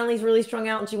 Jennifer Connelly's really strung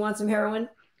out and she wants some heroin.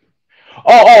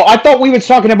 Oh, I thought we were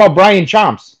talking about Brian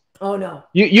Chomps. Oh no.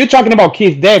 You're talking about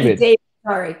Keith David.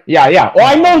 Sorry. Yeah. Well,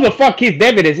 I know the fuck Keith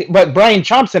David is, but Brian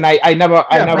Thompson, I never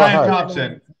Brian heard.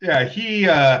 Thompson. Yeah, he.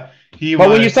 But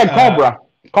when you said Cobra,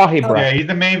 call him Cobra. Yeah, he's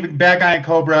the main bad guy in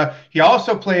Cobra. He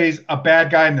also plays a bad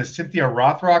guy in the Cynthia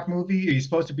Rothrock movie. He's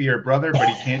supposed to be her brother, but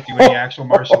he can't do any actual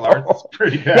martial arts. It's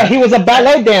pretty bad. Yeah, he was a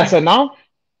ballet dancer, no?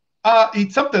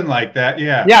 He's something like that.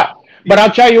 Yeah. Yeah. But I'll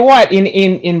tell you what,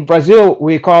 in Brazil,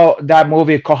 we call that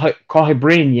movie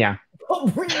Correbrinha.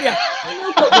 Cobrinha. I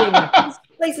know Cobrinha. This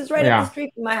place is right up the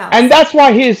street from my house. And that's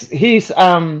why he's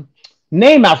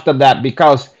named after that,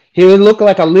 because he would look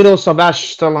like a little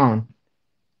Sylvester Stallone.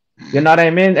 You know what I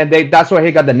mean? And that's why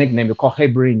he got the nickname,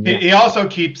 Correbrinha. He also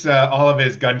keeps all of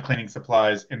his gun cleaning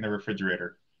supplies in the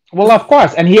refrigerator. Well, of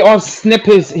course. And he also snip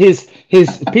his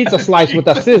pizza slice with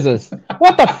the scissors.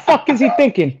 What the fuck is he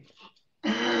thinking?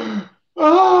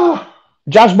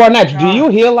 Josh Barnett, do you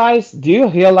realize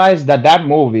that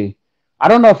movie? I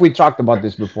don't know if we talked about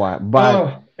this before,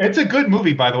 but it's a good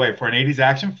movie, by the way, for an 80s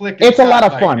action flick. It's a lot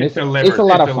of fun. It's a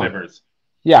lot of fun.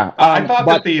 Yeah, I thought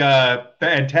that the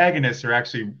antagonists are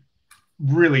actually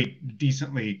really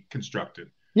decently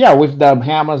constructed. Yeah, with the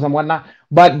hammers and whatnot.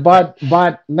 But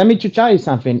let me tell you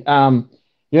something.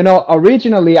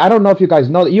 Originally, I don't know if you guys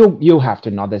know. You have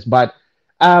to know this, but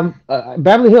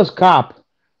Beverly Hills Cop,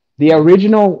 the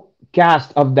original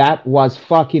cast of that was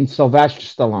fucking Sylvester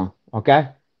Stallone. Okay.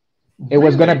 It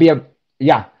was going to be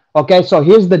okay, so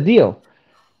here's the deal.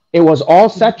 It was all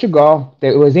set to go.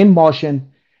 It was in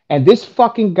motion. And this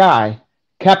fucking guy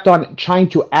kept on trying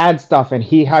to add stuff, and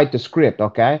he had the script,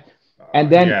 okay?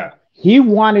 And then he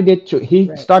wanted it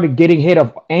to, started getting rid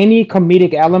of any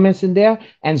comedic elements in there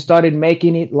and started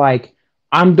making it like,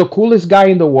 I'm the coolest guy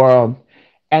in the world.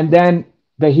 And then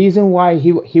the reason why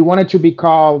he wanted to be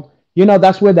called,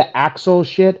 that's where the Axel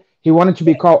shit, he wanted to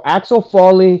be called Axel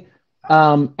Foley.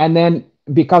 And then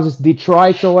because it's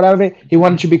Detroit or whatever, he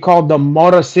wanted to be called the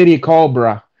Motor City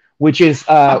Cobra, which is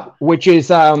oh, that's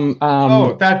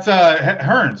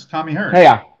Hearns, Tommy Hearns.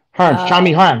 Yeah, Hearns,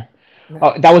 Tommy Hearns.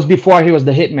 Right. That was before he was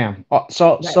the Hitman.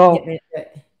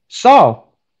 So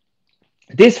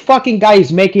this fucking guy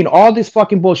is making all this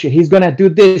fucking bullshit. He's gonna do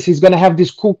this. He's gonna have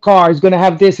this cool car. He's gonna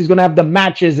have this. He's gonna have the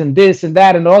matches and this and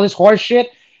that and all this horse shit.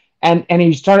 And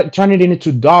he started turning it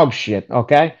into dog shit.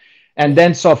 Okay. And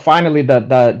then so finally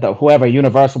the whoever,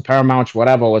 Universal, Paramount,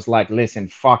 whatever, was like, listen,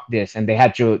 fuck this, and they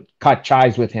had to cut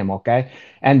ties with him. Okay.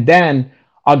 And then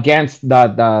against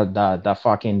the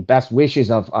fucking best wishes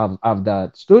of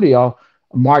the studio,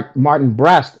 Martin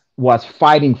Brest was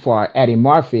fighting for Eddie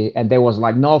Murphy, and they was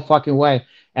like, no fucking way.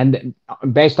 And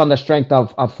based on the strength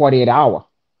of 48 Hour.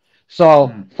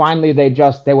 So finally they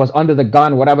was under the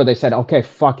gun, whatever. They said, okay,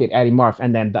 fuck it, Eddie Murphy.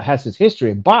 And then the has his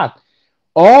history. But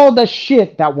all the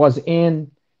shit that was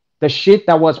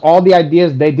all the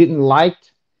ideas they didn't like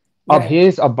of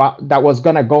his about that was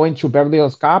gonna go into Beverly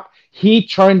Hills Cop, he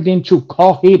turned into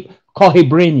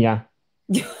Cohibrinia.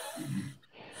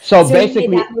 So basically, he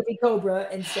made that movie Cobra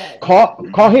instead.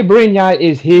 Cohibrinia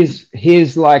is his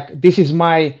like, this is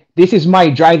my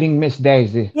driving Miss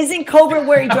Daisy. Isn't Cobra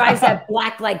where he drives that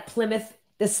black like Plymouth,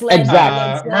 the sled?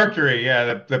 Exactly. Mercury,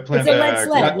 yeah, the Plymouth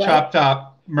sled, chop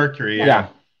top Mercury, yeah.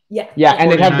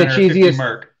 And it have the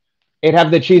cheesiest. It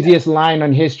have the cheesiest line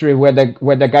on history where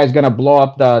the guy's gonna blow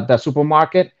up the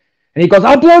supermarket, and he goes,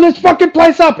 "I'll blow this fucking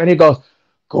place up," and he goes,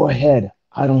 "Go ahead,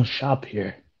 I don't shop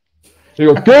here." He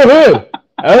goes, "Go ahead,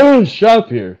 I don't shop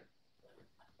here."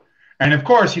 And of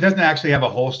course, he doesn't actually have a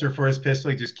holster for his pistol.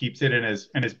 He just keeps it in his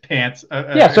pants.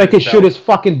 So he can shoot his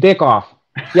fucking dick off.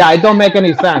 Yeah, it don't make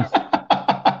any sense.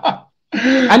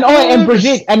 And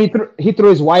Brigitte, and he threw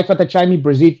his wife at the Chinese,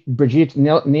 Brigitte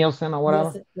Nielsen or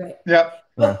whatever. Right.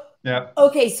 Yeah.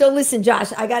 Okay, so listen,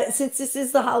 Josh, since this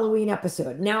is the Halloween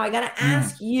episode, now I gotta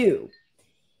ask you,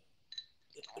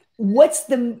 I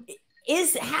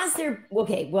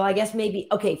guess maybe,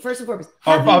 first and foremost.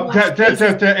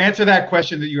 To answer that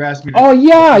question that you asked me. We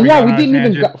didn't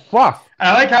even fuck.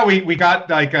 I like how we got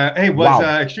like,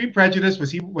 Extreme Prejudice,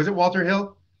 was it Walter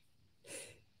Hill?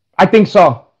 I think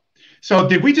so. So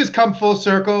did we just come full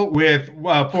circle with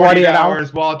 48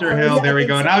 Hours, Walter Hill? Yeah, there we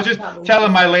go. And I was just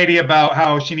telling my lady about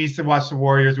how she needs to watch The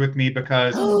Warriors with me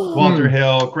because Walter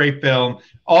Hill, great film.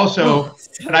 Also,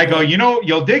 and I go,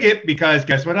 you'll dig it because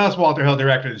guess what else Walter Hill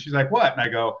directed? And she's like, what? And I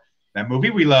go, that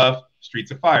movie we love, Streets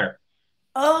of Fire.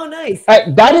 Oh, nice.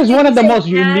 That is one of the most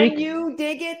unique. Can you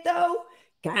dig it though?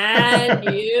 Can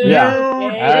you?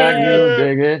 Can you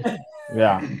dig it?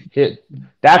 Yeah.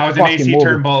 I was an AC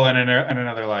Turnbull in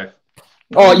another life.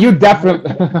 Oh, you definitely.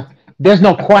 There's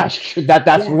no question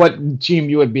that's what team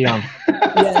you would be on.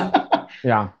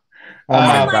 Yeah. Oh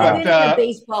I might have been in the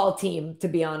baseball team, to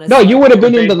be honest. No, you would have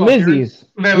been in the Lizzies.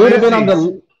 You would have been on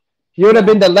the. You would have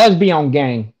been the lesbian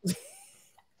gang.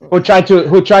 Who tried to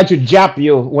jap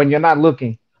you when you're not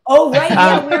looking. Oh right,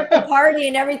 yeah, we're at the party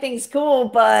and everything's cool,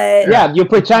 but you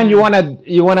pretend you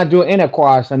wanna do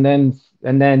intercourse and then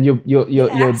you put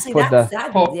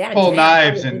pull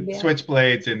knives and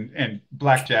switchblades and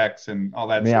blackjacks and all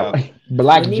that stuff.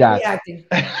 Blackjack.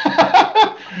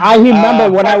 I remember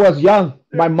when I was young,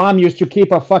 my mom used to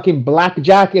keep a fucking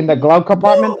blackjack in the glove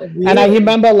compartment, and I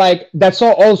remember like that's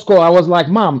so old school. I was like,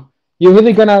 Mom, you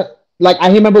really gonna like?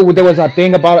 I remember there was a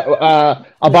thing about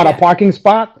a parking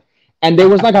spot. And there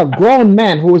was like a grown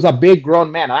man who was a big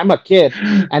grown man. I'm a kid.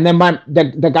 And then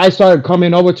the guy started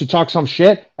coming over to talk some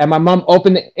shit. And my mom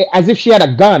opened it as if she had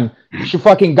a gun. She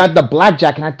fucking got the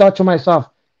blackjack. And I thought to myself,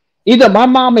 either my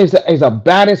mom is a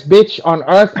baddest bitch on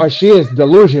earth or she is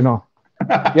delusional.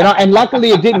 And luckily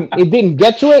it didn't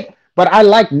get to it.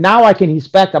 But now I can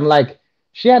respect. I'm like,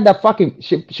 she had that fucking,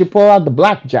 she pulled out the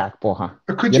blackjack for her.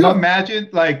 Could you imagine,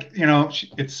 like,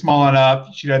 it's small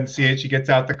enough. She doesn't see it. She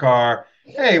gets out the car.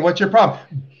 Hey, what's your problem?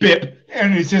 Bip.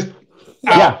 And he's just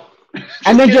out.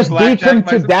 And then just beat him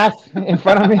to death in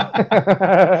front of me.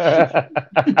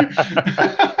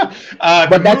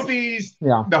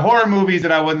 The horror movies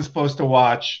that I wasn't supposed to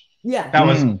watch. Yeah. That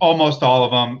was almost all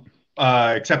of them.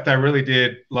 Except I really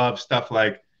did love stuff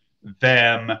like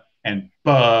Them and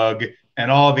Bug and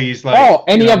all these like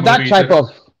any of that type of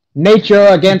Nature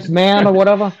Against Man or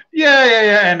whatever.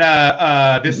 Yeah. And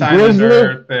This Island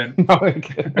Earth and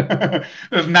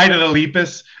Night of the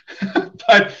Lepus.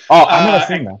 But I've never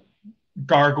seen that.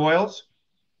 Gargoyles.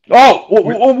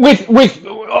 With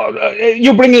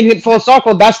you bringing it full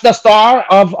circle. That's the star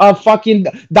of fucking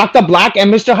Dr. Black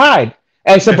and Mr. Hyde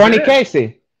and Bernie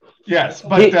Casey. Yes,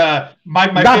 but my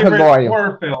favorite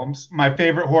horror films. My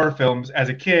favorite horror films as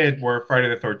a kid were Friday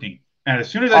the 13th. And as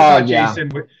soon as I saw Jason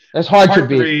with that's hard part to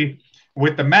beat. 3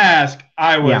 with the mask,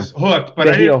 I was hooked. But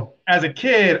as a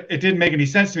kid, it didn't make any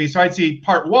sense to me. So I'd see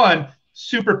part 1,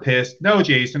 super pissed, no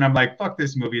Jason. I'm like, fuck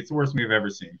this movie. It's the worst movie I've ever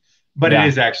seen. But it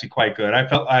is actually quite good. I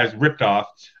felt I was ripped off.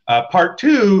 Part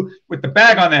 2 with the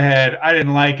bag on the head, I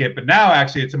didn't like it, but now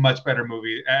actually it's a much better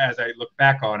movie as I look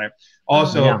back on it.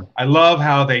 Also, I love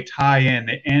how they tie in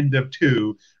the end of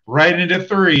 2 right into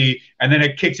 3, and then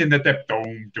it kicks in that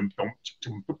and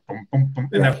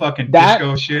that fucking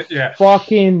disco shit. Yeah,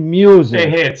 fucking music. It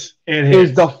hits. It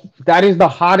hits. That is the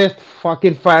hottest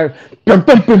fucking fire.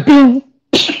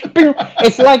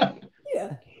 It's like.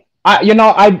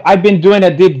 I've been doing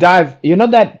a deep dive. You know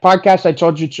that podcast I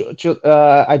told you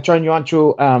I turned you on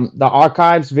to the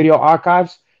archives, video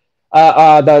archives.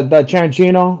 The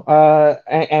Tarantino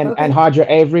and Roger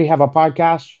Avery have a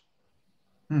podcast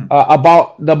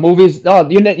about the movies. Oh,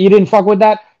 you didn't fuck with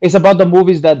that? It's about the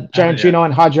movies that Tarantino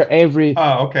and Roger Avery.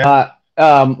 Oh, okay.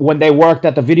 When they worked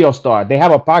at the video store, they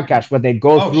have a podcast where they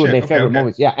go through their favorite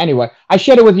movies. Yeah. Anyway, I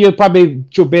shared it with you. Probably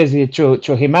too busy to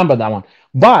remember that one,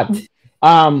 but.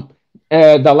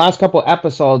 The last couple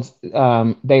episodes,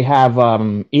 they have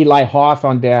Eli Roth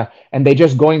on there, and they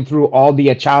just going through all the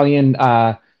Italian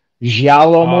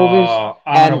giallo movies.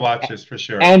 I'm gonna watch this for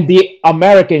sure. And the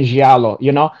American giallo,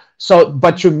 So,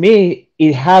 but to me,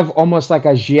 it have almost like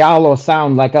a giallo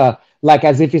sound, like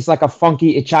as if it's like a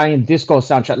funky Italian disco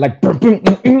soundtrack, like that.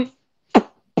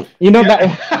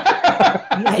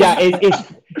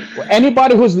 It's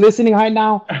anybody who's listening right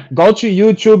now, go to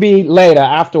YouTube later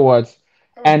afterwards.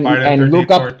 And look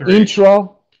up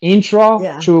intro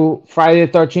to Friday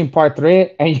the 13th Part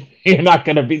 3, and you're not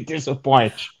gonna be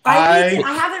disappointed. I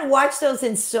haven't watched those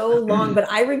in so long, but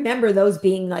I remember those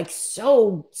being like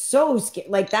so scary.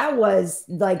 Like that was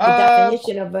like the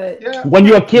definition of a when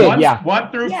you're a kid.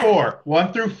 1 through 4.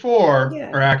 1 through 4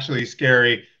 are actually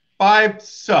scary. 5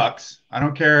 sucks. I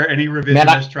don't care. Any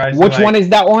revisionist tries. Which one is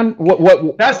that one?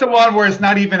 What? That's the one where it's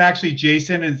not even actually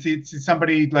Jason, and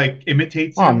somebody like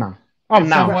imitates him. Oh no. In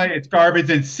some way, it's garbage.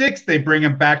 In 6, they bring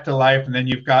him back to life, and then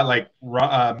you've got like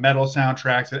metal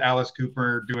soundtracks at Alice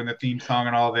Cooper doing the theme song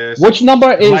and all this. Which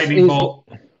number is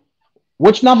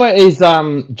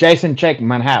Jason Check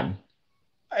Manhattan?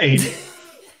 8.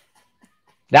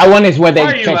 That one is where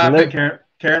they check.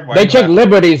 Karyn, they check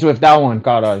liberties with that one,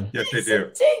 Carter. Yes, they do.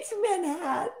 Takes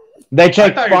Manhattan. They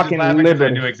check fucking liberties. I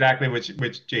knew exactly which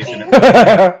Jason it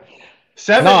was.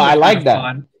 7. No, I like that.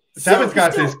 Fun. 7's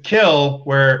got this kill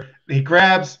where he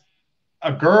grabs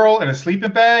a girl in a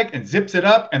sleeping bag and zips it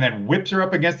up and then whips her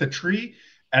up against a tree.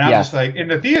 And I'm just like, in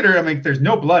the theater, I mean, there's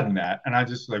no blood in that. And I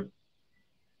just like,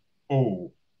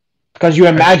 oh. Because you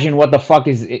imagine what the fuck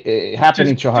is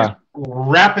happening to her. Just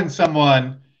wrapping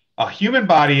someone, a human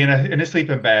body in a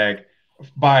sleeping bag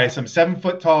by some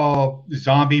 7-foot-tall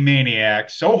zombie maniac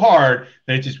so hard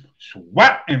that it just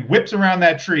swat and whips around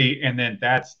that tree. And then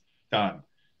that's done.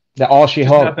 That all she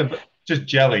hoped. Just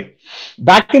jelly.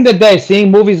 Back in the day,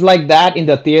 seeing movies like that in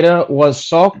the theater was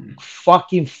so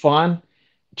fucking fun.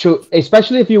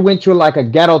 Especially if you went to like a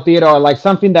ghetto theater or like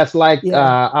something that's like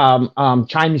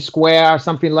Chinese Square or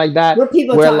something like that,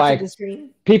 where like to the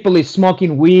screen. People is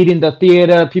smoking weed in the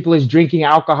theater, people is drinking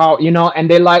alcohol, and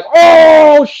they're like,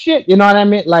 oh shit, you know what I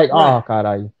mean? Like, oh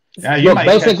god, you might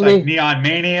basically catch like Neon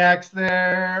Maniacs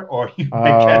there, or you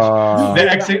might catch the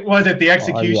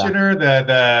Executioner,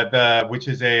 the which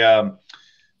is a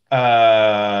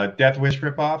Death Wish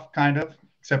ripoff, kind of.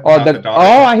 Except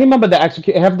I remember the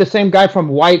Executioner. Have the same guy from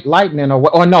White Lightning,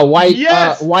 or no, White.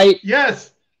 Yes, White.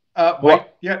 Yes, White.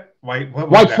 Yeah, White.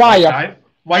 White Fire.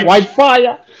 White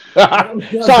Fire.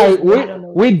 Sorry,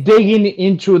 we're digging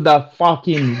into the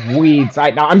fucking weeds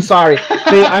right now. I'm sorry.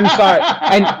 I'm sorry.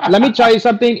 And let me tell you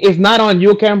something. It's not on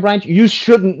you, Karyn Bryant. You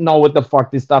shouldn't know what the fuck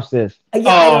this stuff is.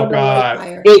 Oh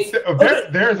god.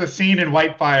 There's a scene in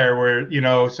White Fire where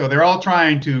so they're all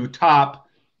trying to top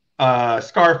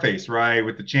Scarface, right,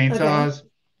 with the chainsaws. Okay.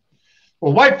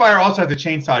 Well, White Fire also has a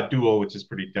chainsaw duel, which is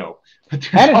pretty dope. And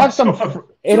it has some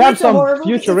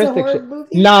futuristic shit.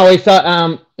 No, it's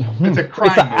a crime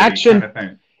it's an action kind of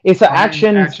thing. It's an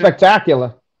action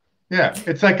spectacular. Yeah,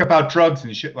 it's like about drugs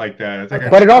and shit like that. It's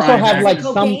like but it also has like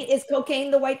Is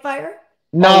cocaine the White Fire?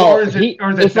 No, or is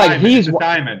it like he's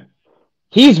diamond.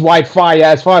 He's White Fire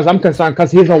as far as I'm concerned,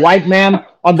 because he's a white man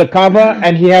on the cover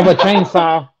and he have a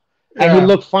chainsaw and he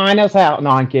looked fine as hell.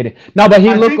 No, I'm kidding. No, but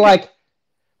he looked like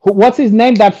what's his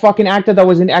name? That fucking actor that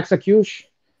was in Execution.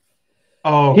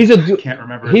 Oh, he's a dude. Can't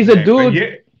remember. He's a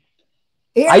dude.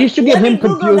 I used to get him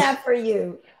confused. That for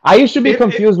you. I used to be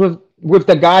confused with with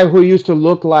the guy who used to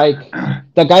look like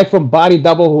the guy from Body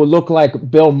Double who looked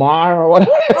like Bill Maher or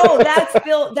whatever? Oh, that's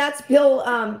Bill. That's Bill.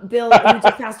 Bill who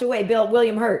just passed away.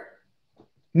 William Hurt.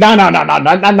 No,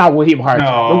 not William Hurt.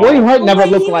 No. William Hurt never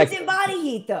looked he like. was in Body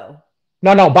Heat though.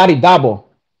 No, Body Double.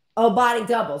 Oh, Body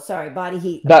Double. Sorry, Body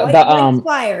Heat. Um,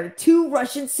 Fire. Two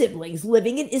Russian siblings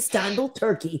living in Istanbul,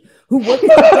 Turkey, who work in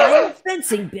the diamond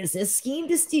fencing business, scheme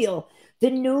to steal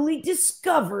the newly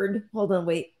discovered. Hold on,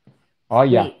 wait. Oh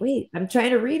yeah. Wait. I'm trying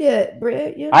to read it.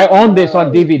 I own this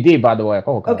on DVD, by the way.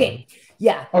 Oh, God. Okay.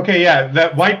 Yeah. Okay. Yeah.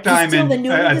 That white diamond. The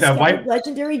newly discovered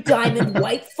legendary diamond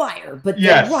White Fire, but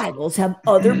their rivals have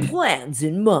other plans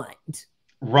in mind.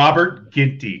 Robert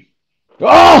Ginty.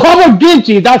 Oh, Robert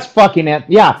Ginty. That's fucking it.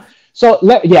 Yeah. So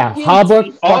Robert.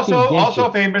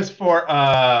 Also famous for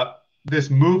this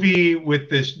movie with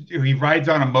this. He rides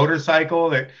on a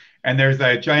motorcycle and there's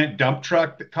a giant dump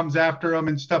truck that comes after him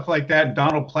and stuff like that. And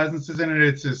Donald Pleasance is in it.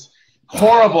 It's this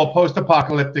horrible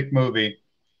post-apocalyptic movie.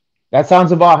 That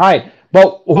sounds about right.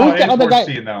 But who's the other guy?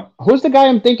 Who's the guy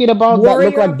I'm thinking about that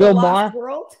looked like Bill Maher?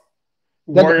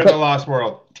 Warrior of the Lost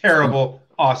World. Terrible,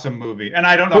 awesome movie. And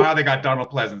I don't know how they got Donald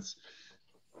Pleasance.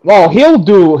 Well, he'll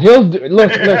do.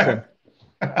 Listen.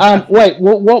 Wait.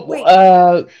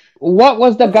 What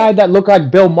was the guy that looked like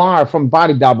Bill Maher from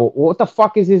Body Double? What the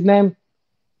fuck is his name?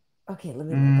 Okay, let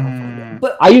me find it.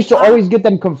 But I used to always get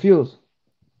them confused.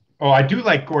 Oh, I do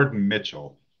like Gordon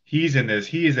Mitchell. He's in this.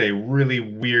 He is a really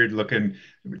weird-looking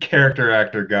character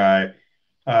actor guy.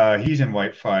 He's in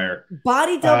White Fire.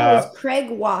 Body Double is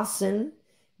Craig Wasson,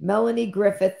 Melanie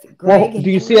Griffith, Greg. Do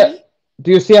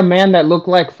you see a man that looked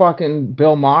like fucking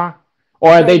Bill Maher,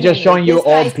 or are they just showing you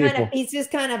old people? He's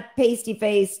just kind of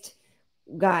pasty-faced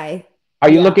guy. Are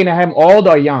you looking at him old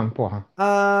or young, porra?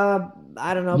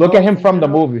 I don't know. Look at him from the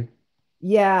movie.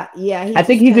 Yeah. I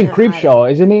think he's in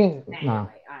Creepshow, isn't he? No.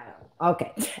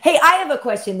 Okay. Hey, I have a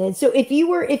question then. So if you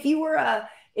were a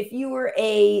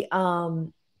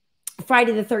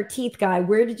Friday the 13th guy,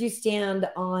 where did you stand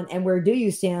on, and where do you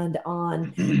stand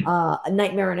on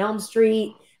Nightmare on Elm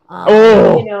Street?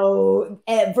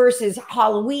 Versus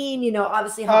Halloween.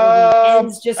 Obviously Halloween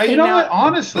ends just came out. What?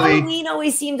 Honestly, Halloween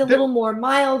always seemed a little more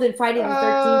mild, and Friday the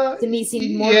 13th to me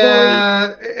seemed more gory.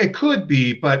 Yeah, it could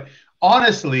be, but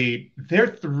honestly, they're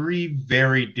three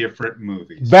very different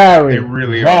movies. They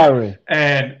really are.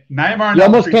 And Nightmare on Elm Street. You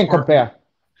almost can't compare.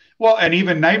 Well, and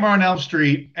even Nightmare on Elm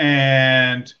Street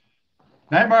and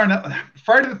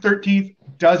Friday the 13th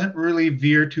doesn't really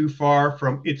veer too far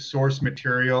from its source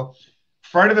material.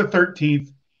 Friday the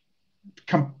 13th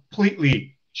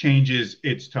completely changes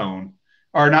its tone.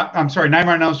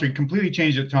 Nightmare on Elm Street completely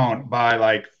changed its tone by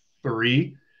like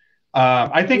 3.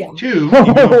 I think 2.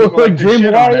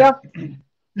 Dream Warrior.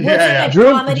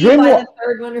 Dream the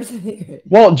third one or something.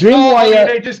 Well, Dream Warrior.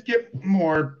 They just get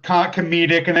more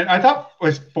comedic, and then I thought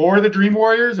was 4 the Dream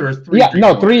Warriors or is 3? Yeah,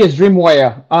 no, 3 is Dream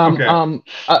Warrior.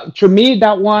 To me,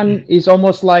 that one is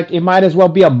almost like it might as well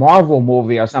be a Marvel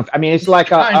movie or something. I mean, it's like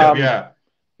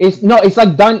It's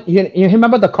like you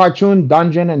remember the cartoon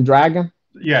Dungeon and Dragon?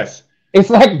 Yes. It's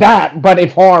like that, but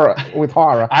it's horror with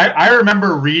horror. I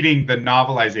remember reading the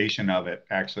novelization of it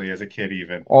actually as a kid,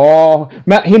 even. Oh,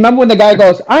 he remember when the guy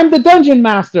goes, "I'm the dungeon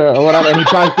master" or whatever, and he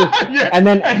tries to, and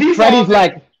then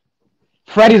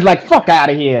Freddy's like, "Fuck out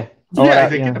of here!"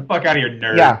 Get the fuck out of here,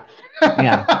 nerd. Yeah.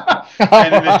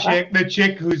 And then the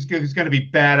chick who's going to be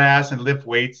badass and lift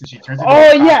weights, and she turns into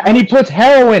and he puts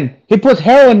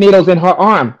heroin needles in her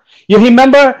arm. You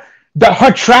remember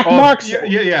her track marks?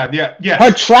 Yeah.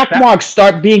 Her track marks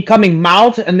start becoming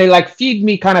mouths, and they like feed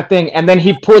me kind of thing. And then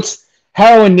he puts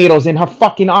heroin needles in her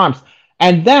fucking arms.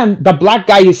 And then the black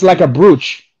guy is like a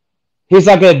brooch. He's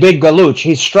like a big galooch.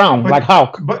 He's strong, like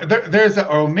Hulk. But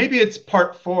maybe it's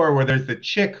part 4 where there's the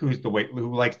chick who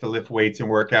likes to lift weights and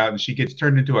work out, and she gets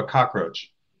turned into a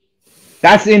cockroach.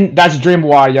 That's Dream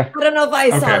Warrior. I don't know if I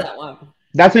saw that one.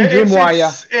 That's in Dream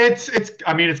Warrior. It's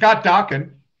got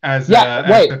Dokken as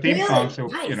the theme song, so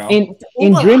nice.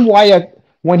 In Dream Warrior,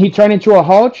 when he turned into a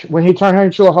Hulk,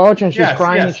 and she's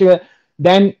crying,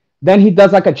 and then he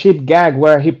does like a cheap gag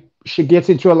where she gets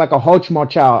into like a Hulk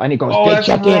motel, and he goes, "They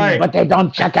check in, but they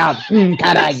don't check out."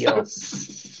 Carajo.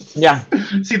 Yeah.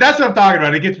 See, that's what I'm talking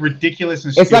about. It gets ridiculous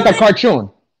and it's like a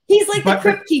cartoon. He's like the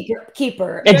crypt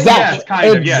keeper.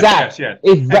 Exactly. Yes.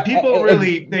 And people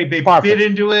really they fit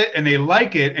into it and they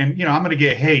like it. And I'm gonna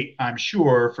get hate, I'm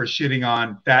sure, for shitting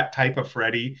on that type of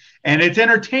Freddy. And it's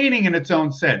entertaining in its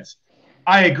own sense.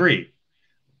 I agree.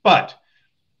 But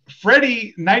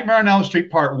Freddy Nightmare on Elm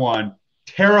Street Part 1,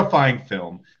 terrifying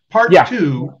film. Part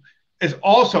 2 is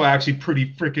also actually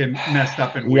pretty freaking messed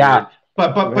up and weird.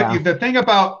 But the thing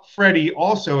about Freddy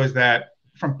also is that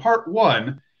from part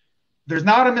one, there's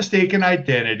not a mistaken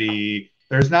identity.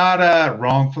 There's not a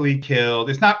wrongfully killed.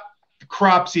 It's not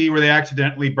Cropsy where they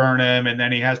accidentally burn him and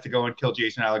then he has to go and kill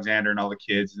Jason Alexander and all the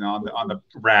kids and on the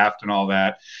raft and all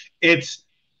that. It's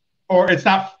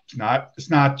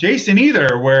not Jason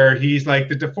either, where he's like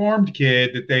the deformed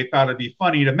kid that they thought it'd be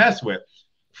funny to mess with.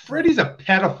 Freddy's a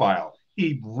pedophile.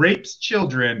 He rapes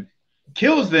children,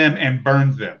 kills them, and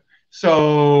burns them.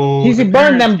 So he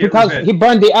burned them because he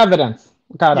burned the evidence.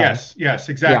 Yes,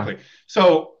 exactly. Yeah.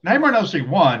 So Nightmare on Elm Street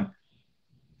 1,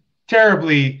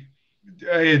 terribly,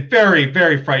 a very,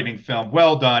 very frightening film.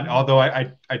 Well done. Although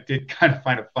I did kind of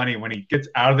find it funny when he gets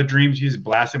out of the dreams, you just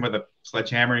blast him with a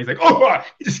sledgehammer. And he's like, oh,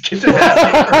 he just gets his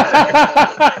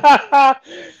ass.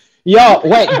 Yo,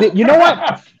 wait, you know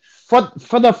what?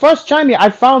 For the first time, I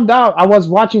found out, I was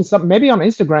watching something, maybe on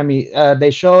Instagram,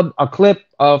 they showed a clip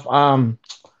of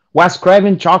Wes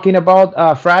Craven talking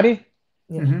about Freddy.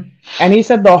 Mm-hmm. And he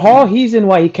said the whole reason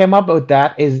why he came up with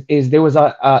that is there was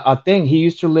a thing. He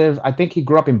used to live, I think he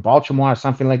grew up in Baltimore or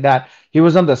something like that. He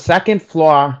was on the second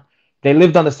floor. They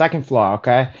lived on the second floor,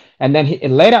 okay? And then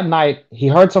late at night, he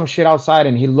heard some shit outside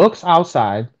and he looks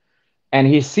outside and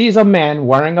he sees a man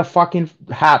wearing a fucking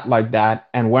hat like that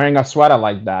and wearing a sweater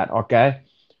like that, okay?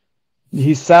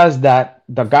 He says that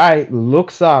the guy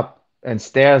looks up and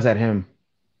stares at him.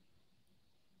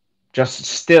 Just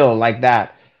still like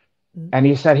that. And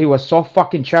he said he was so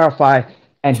fucking terrified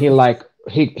and he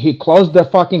closed the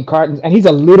fucking curtains and he's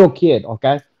a little kid,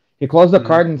 okay? He closed the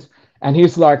curtains and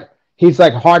he's like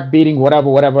heart beating,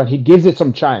 whatever. And he gives it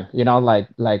some time,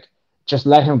 like just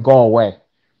let him go away.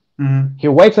 Mm-hmm. He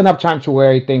waits enough time to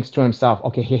where he thinks to himself,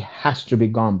 okay, he has to be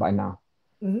gone by now.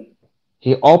 Mm-hmm.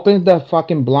 He opens the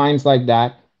fucking blinds like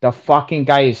that. The fucking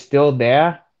guy is still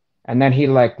there. And then he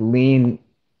lean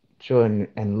to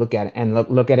and look at it and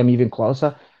look at him even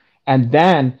closer. And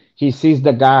then he sees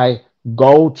the guy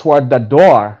go toward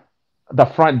the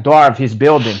front door of his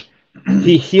building.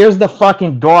 He hears the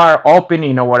fucking door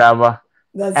opening or whatever.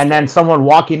 Then someone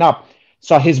walking up.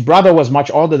 So his brother was much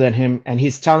older than him. And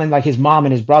he's telling his mom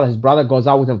and his brother. His brother goes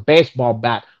out with a baseball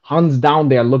bat, hunts down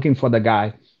there looking for the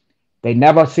guy. They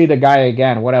never see the guy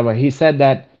again, whatever. He said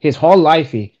that his whole life,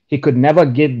 he could never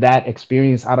get that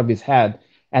experience out of his head.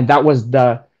 And that was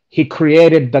he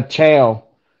created the tale.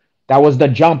 That was the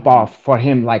jump off for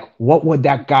him. What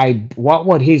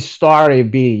would his story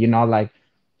be? And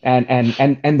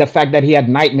the fact that he had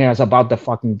nightmares about the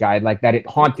fucking guy, that it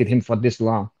haunted him for this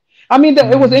long. I mean,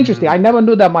 it was interesting. I never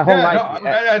knew that my whole life.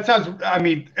 No, that sounds,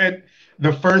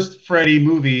 the first Freddy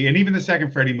movie and even the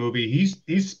second Freddy movie,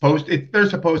 they're supposed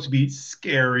to be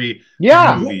scary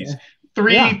movies.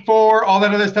 3, 4, all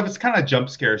that other stuff. It's kind of jump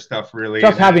scare stuff, really.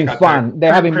 Just having fun.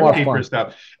 They're having more fun.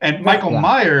 Stuff. And Michael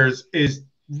Myers is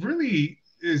really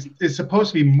is supposed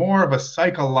to be more of a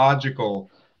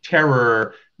psychological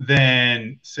terror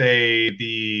than, say,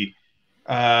 the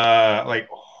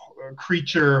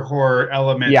creature horror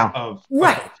elements of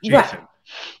Jason.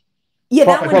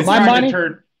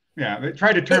 Yeah, they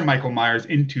tried to turn Michael Myers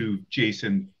into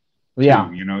Jason.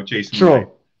 Jason.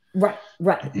 True. Right.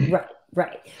 Did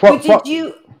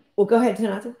you? Well, go ahead,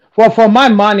 Renato. Well, for my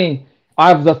money,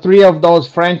 out of the three of those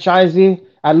franchises,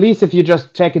 at least if you're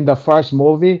just taking the first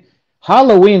movie,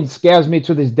 Halloween scares me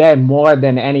to this day more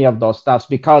than any of those stuffs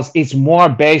because it's more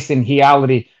based in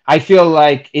reality. I feel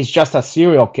like it's just a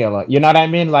serial killer. You know what I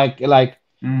mean?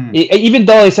 Even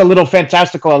though it's a little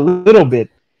fantastical, a little bit,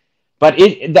 but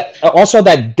also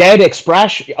that dead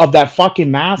expression of that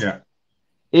fucking mask. Yeah.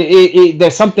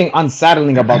 There's something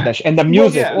unsettling about that, and the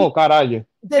music. Oh God, are you?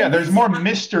 Yeah, there's more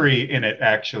mystery in it.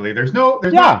 Actually, there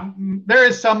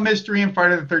is some mystery in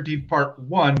Friday the 13th Part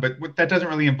 1, but that doesn't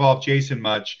really involve Jason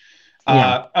much.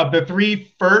 Of the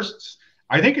three firsts,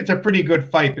 I think it's a pretty good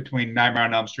fight between Nightmare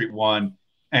on Elm Street 1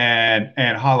 and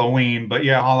Halloween. But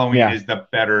Halloween is the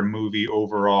better movie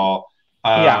overall.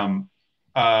 Friday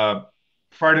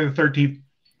the 13th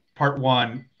Part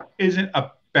 1 isn't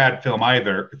a bad film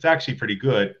either. It's actually pretty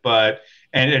good, and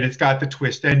it's got the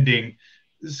twist ending,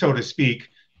 so to speak,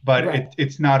 but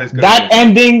it's not as good. That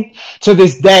ending to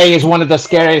this day is one of the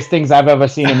scariest things I've ever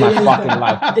seen in my fucking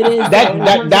life. It is.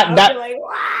 That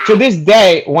to this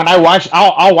day, when I'll watch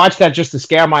that just to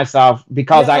scare myself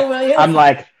because I'm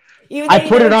like, I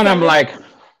put it on, I'm like,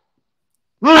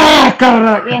 but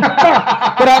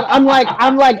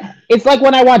I'm like, it's like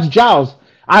when I watch Jaws.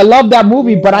 I love that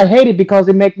movie, but I hate it because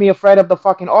it makes me afraid of the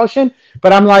fucking ocean.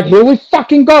 But I'm like, here we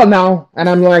fucking go now. And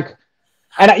I'm like,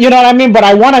 you know what I mean? But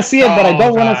I want to see it, but I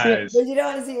don't want to see it. But you don't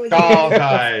want to see it. Doll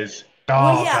ties.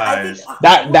 I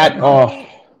think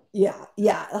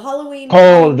Yeah, Halloween.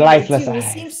 Cold, lifeless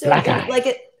eyes. Seems so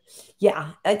good.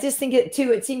 Yeah, I just think it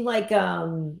too. It seemed like, yeah,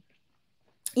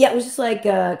 it was just like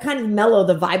kind of mellow,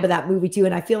 the vibe of that movie too.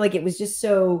 And I feel like it was just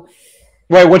so.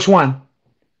 Wait, which one?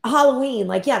 Halloween,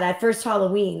 like, yeah, that first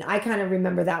Halloween, I kind of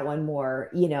remember that one more,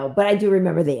 you know, but I do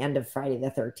remember the end of Friday the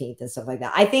 13th and stuff like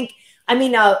that. I think, I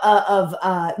mean, yeah,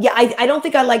 I don't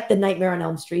think I liked the Nightmare on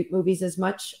Elm Street movies as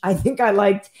much. I think I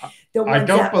liked the ones I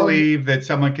don't believe that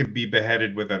someone could be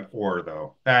beheaded with an oar,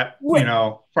 though. That, you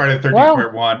know, Friday the 13th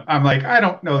part one, I'm like, I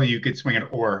don't know that you could swing an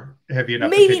oar heavy enough.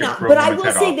 Maybe not, but I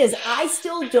will say this. I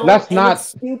still don't, that's not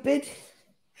stupid.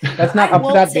 That's not I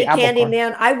won't say the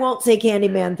Candyman. I won't say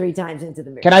Candyman 3 times into the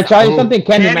mirror. Can I tell you something?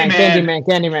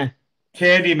 Candyman.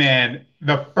 Candyman.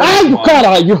 The first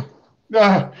one. You.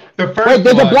 The first Wait,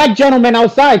 there's a black gentleman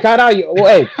outside.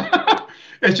 Wait.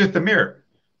 It's just a mirror.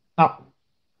 Oh.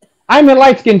 I'm a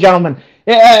light-skinned gentleman.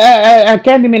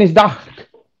 Candyman is dark.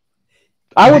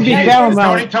 I would be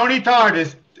paranoid. Tony Todd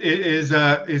is he's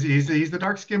the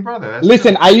dark-skinned brother. That's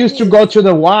Listen, true. I used to go to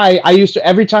the Y. I used to,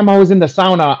 every time I was in the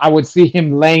sauna, I would see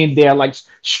him laying there, like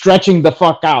stretching the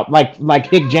fuck out, like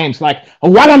Hick James, like,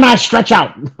 why don't I stretch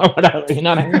out? Or whatever, you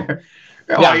know what I mean?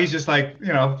 Yeah, he's just like,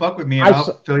 you know, fuck with me and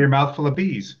I'll fill your mouth full of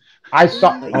bees. I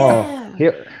saw. Now,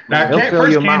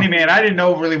 first Candyman, I didn't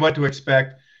know really what to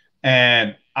expect,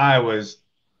 and I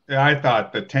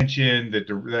thought the tension,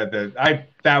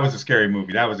 that was a scary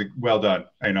movie. That was well done.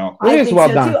 I know. I think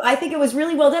well done. Too. I think it was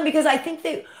really well done because I think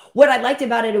that what I liked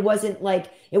about it, it wasn't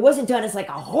done as like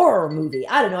a horror movie.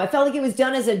 I don't know. I felt like it was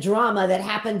done as a drama that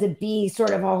happened to be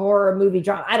sort of a horror movie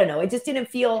drama. I don't know. It just didn't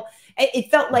feel.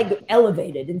 It felt like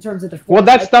elevated in terms of the form. Well,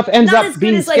 that stuff ends up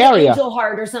being as, like, scarier. Angel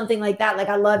Heart or something like that. Like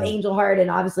I love Angel Heart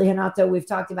and obviously Renato. We've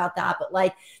talked about that, but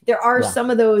like there are some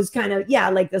of those kind of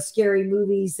like the scary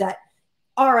movies that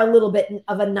are a little bit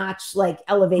of a notch like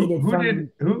elevated.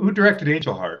 Who directed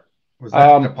Angel Heart? Was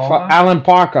that Alan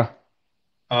Parker?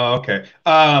 Oh, okay.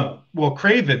 Well,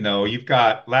 Craven though, you've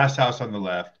got Last House on the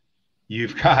Left.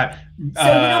 You've got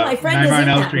my friend is in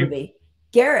that movie.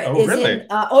 Garrett is in.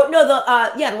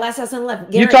 The Last House on the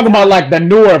Left. Garrett, you're talking about like the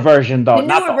newer version, though. The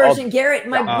newer version. Garrett,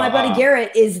 my buddy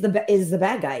Garrett is the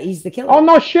bad guy. He's the killer. Oh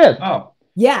no shit. Oh.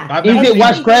 Yeah. Is it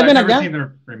Wes Craven again? Seen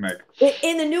the remake.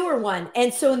 In the newer one.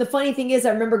 And so the funny thing is,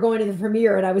 I remember going to the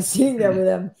premiere and I was sitting there with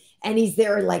him and he's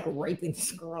there like raping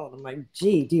this girl. And I'm like,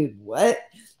 gee, dude, what?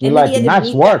 And then he had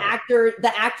to meet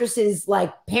the actress's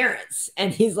like parents.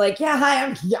 And he's like, yeah,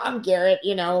 hi, I'm Garrett,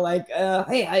 you know, like,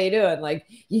 hey, how you doing? Like,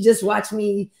 you just watched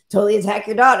me totally attack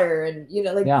your daughter. And, you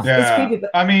know, like, it's creepy.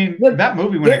 But, I mean, that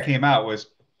movie when it came out was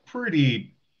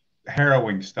pretty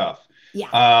harrowing stuff.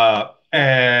 Yeah.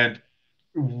 And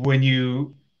when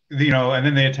you know, and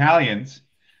then the Italians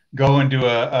go and do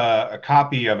a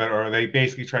copy of it, or they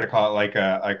basically try to call it like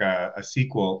a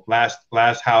sequel,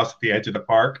 Last House at the Edge of the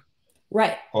Park.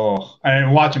 Right. Oh,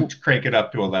 and watch them crank it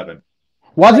up to 11.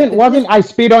 Wasn't I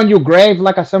Spit on Your Grave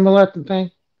like a similar thing?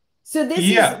 So this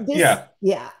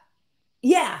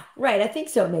right. I think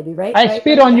so, maybe, right? I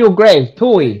Spit on Your Grave,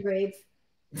 Tui.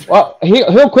 Well,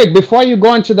 real quick, before you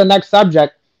go into the next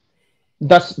subject,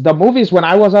 the movies when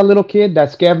I was a little kid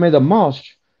that scared me the most,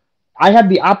 I had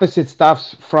the opposite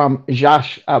stuff from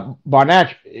Josh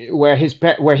Barnett, where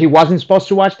he wasn't supposed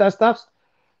to watch that stuff.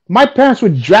 My parents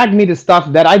would drag me to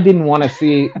stuff that I didn't want to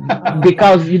see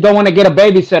because you don't want to get a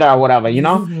babysitter or whatever, you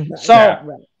know?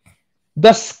 So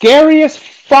the scariest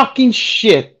fucking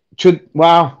shit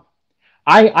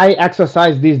I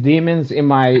exercised these demons in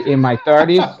my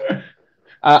 30s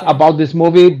about this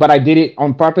movie, but I did it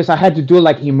on purpose. I had to do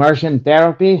like immersion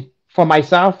therapy for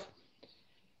myself.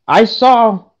 I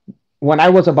saw when I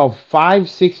was about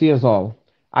 5-6 years old,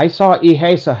 I saw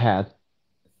Eraserhead.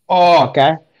 Oh,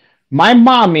 okay. My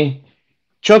mommy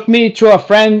took me to a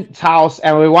friend's house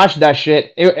and we watched that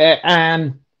shit.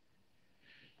 And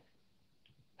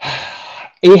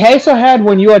Eraserhead,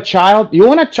 when you're a child, you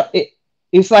want to.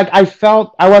 It's like I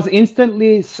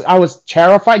was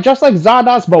terrified, just like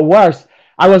Zardoz, but worse.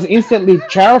 I was instantly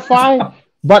terrified,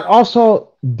 but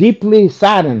also deeply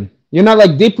saddened. You know,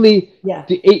 like deeply. Yeah.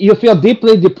 You feel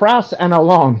deeply depressed and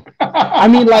alone. I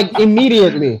mean, like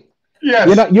immediately. Yes.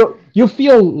 You know, you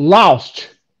feel lost.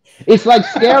 It's like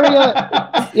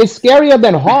scarier. It's scarier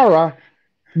than horror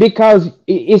because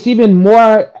it's even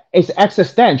more. It's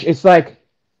existential. It's like,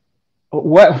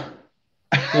 where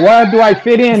do I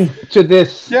fit in to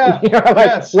this? Yeah. You know,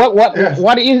 like,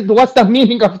 what's the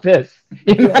meaning of this?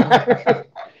 You know?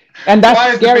 And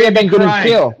that's scarier than getting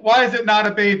killed. Why is it not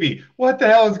a baby? What the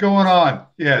hell is going on?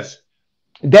 Yes.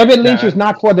 David Lynch is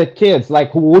not for the kids,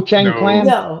 like Wu-Chang Clan.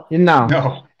 No.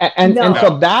 And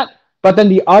so that. But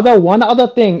then one other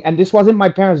thing, and this wasn't my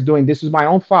parents doing, this was my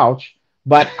own fault,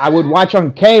 but I would watch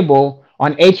on cable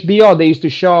on HBO they used to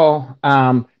show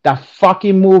that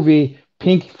fucking movie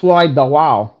Pink Floyd The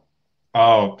Wall.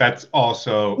 Oh, that's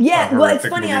also well, it's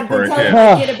funny. I've been telling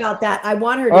my kid about that. I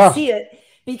want her to see it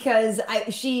because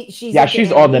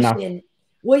she's old enough.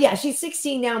 Well, yeah, she's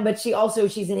 16 now, but she's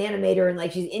an animator and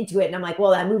like she's into it. And I'm like,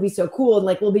 well, that movie's so cool. And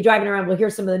like we'll be driving around, we'll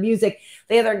hear some of the music.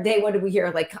 The other day, what did we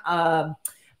hear? Like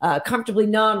Comfortably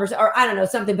Numb or I don't know,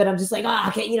 something, but I'm just like,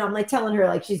 okay, I'm like telling her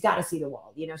like she's got to see The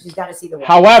Wall, she's got to see The Wall.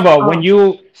 However, when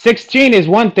you 16 is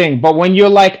one thing, but when you're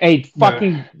like a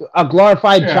fucking a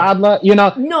glorified toddler, no,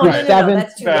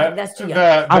 that's too young. That's too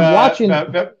young. I'm watching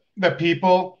the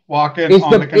people walking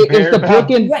on the conveyor belt.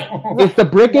 It's the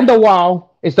brick in the wall.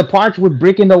 It's the parts with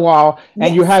brick in the wall,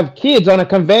 and you have kids on a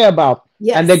conveyor belt,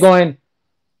 and they're going,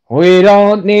 we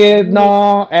don't need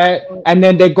no, and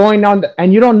then they're going on,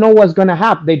 and you don't know what's gonna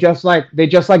happen. They just like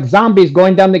zombies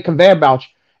going down the conveyor belt,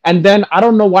 and then I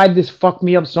don't know why this fucked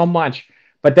me up so much,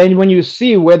 but then when you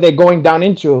see where they're going down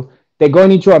into, they're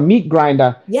going into a meat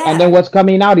grinder, and then what's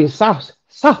coming out is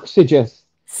sausages,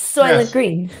 Soylent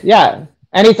Green,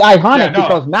 and it's ironic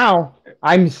because now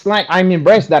I'm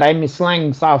embraced that I'm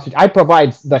slang sausage. I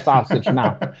provide the sausage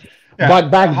now, but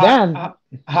back then,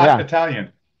 hot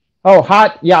Italian. Oh,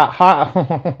 hot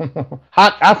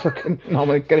African. No,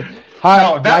 my God.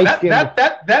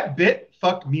 That bit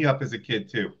fucked me up as a kid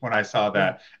too when I saw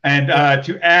that. And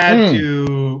to add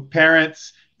to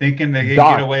parents thinking they can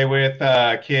get away with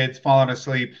kids falling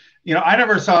asleep. I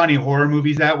never saw any horror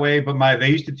movies that way, but they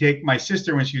used to take my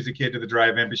sister when she was a kid to the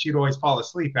drive-in, but she'd always fall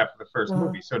asleep after the first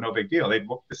movie, so no big deal.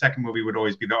 The second movie would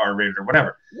always be the R-rated or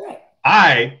whatever. Right.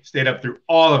 I stayed up through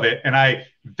all of it, and I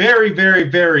very, very,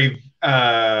 very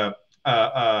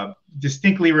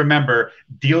distinctly remember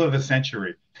Deal of the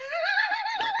Century.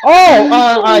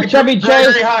 Chevy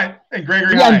Chase and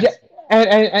Gregory Hines.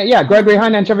 Gregory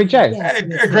Hines and Chevy Chase.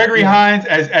 Gregory Hines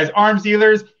as arms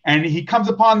dealers, and he comes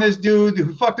upon this dude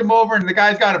who fucked him over, and the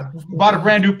guy's bought a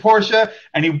brand new Porsche,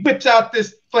 and he whips out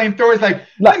this flamethrower. He's like,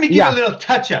 let me give a little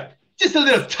touch up, just a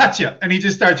little touch up, and he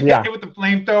just starts hitting it with the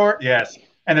flamethrower. Yes.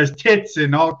 And there's tits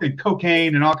and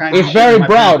cocaine and all kinds of shit. It's very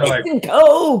broad. It's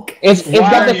coke. It's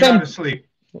got the same.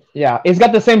 Yeah, it's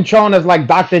got the same tone as like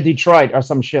Dr. Detroit or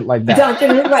some shit like that.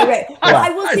 Right. Well, I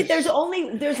will say there's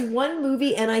one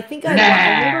movie, and I think I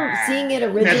remember seeing it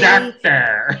originally. The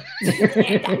Doctor.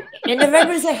 And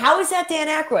everybody's like, "How is that Dan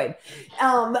Aykroyd?"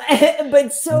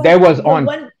 But so there was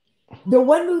the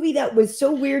one movie that was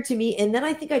so weird to me, and then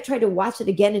I think I tried to watch it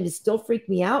again, and it still freaked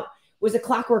me out. Was A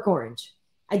Clockwork Orange.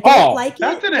 I don't like it.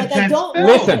 That's an intense film.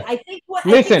 Listen, I think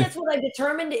that's what I've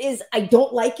determined is I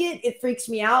don't like it. It freaks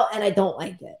me out, and I don't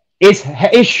like it.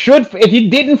 It should. If it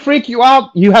didn't freak you out,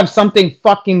 you have something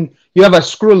fucking. You have a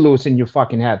screw loose in your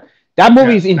fucking head. That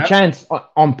movie is intense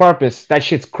on purpose. That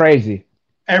shit's crazy.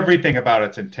 Everything about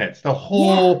it's intense. The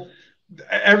whole,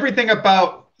 everything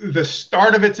about the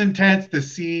start of it's intense. To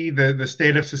see the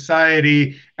state of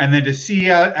society, and then to see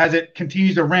as it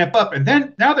continues to ramp up, and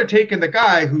then now they're taking the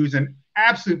guy who's an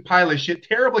absolute pile of shit,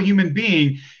 terrible human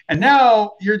being, and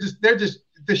now they're just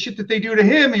the shit that they do to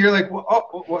him, and you're like,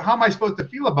 well, how am I supposed to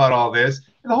feel about all this?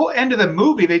 And the whole end of the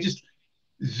movie, they just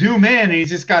zoom in, and he's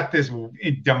just got this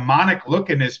demonic look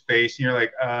in his face, and you're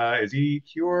like, is he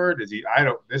cured? This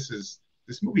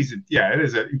movie's it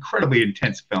is an incredibly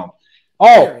intense film.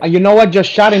 Oh, you know what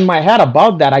just shot in my head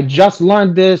about that? I just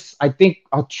learned this, I think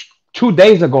 2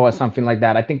 days ago or something like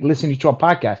that. I think listening to a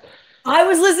podcast. I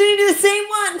was listening to the same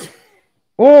one.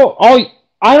 Oh,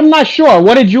 I'm not sure.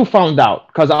 What did you find out?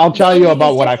 Because I'll tell you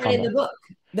about what I found out. In the book.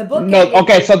 The book. No,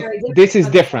 okay, so this is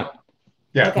different.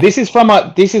 Yeah. Okay. This is from I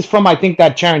think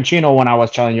that Tarantino one I was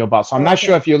telling you about. So I'm not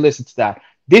sure if you listen to that.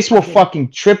 This will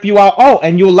fucking trip you out. Oh,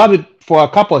 and you'll love it for a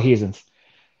couple of reasons.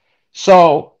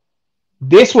 So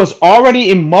this was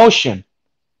already in motion.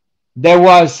 There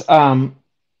was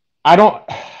I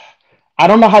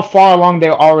don't know how far along they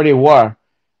already were,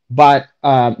 but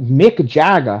Mick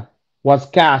Jagger was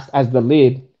cast as the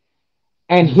lead,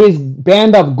 and his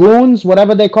band of goons,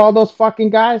 whatever they call those fucking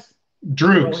guys,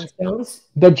 Droogs.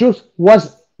 The Droogs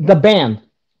was the band,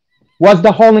 was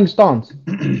the Rolling Stones.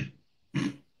 And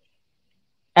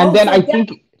then I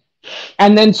think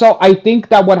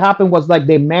that what happened was like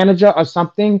their manager or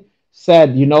something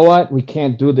said, you know what, we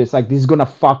can't do this. Like, this is gonna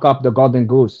fuck up the Golden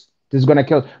Goose. This is gonna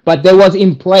kill. But there was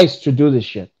in place to do this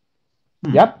shit.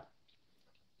 Yep.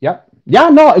 Yeah,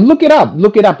 no, look it up.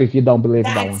 Look it up if you don't believe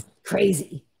that one. That's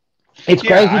crazy. It's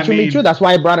crazy to me too. That's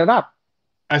why I brought it up.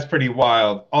 That's pretty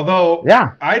wild. Although,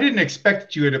 I didn't expect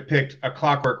that you would have picked A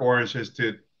Clockwork Orange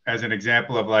as an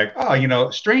example of like,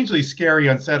 strangely scary,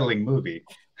 unsettling movie.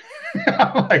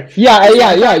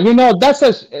 Yeah. You know,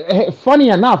 that's funny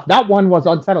enough. That one was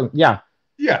unsettling. Yeah.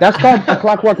 Yeah, that's called A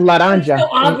Clockwork Laranja. So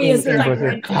obvious, in like Brazil.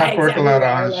 red flags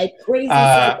everywhere, like crazy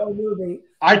psycho movie.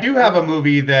 I do have a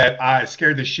movie that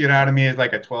scared the shit out of me as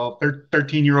like a 12,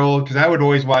 13-year-old, because I would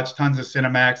always watch tons of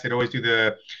Cinemax. They'd always do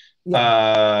the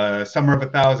Summer of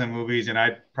 1,000 movies, and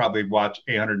I'd probably watch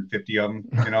 850 of them,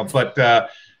 you know. But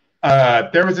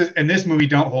there was and this movie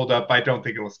don't hold up. I don't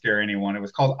think it will scare anyone. It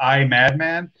was called I,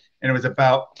 Madman, and it was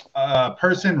about a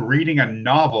person reading a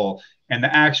novel, and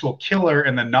the actual killer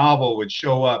in the novel would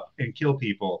show up and kill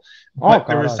people. But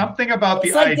there was something about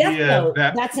the idea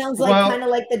that sounds like kind of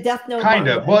like the Death Note. Kind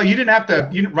of. Well, you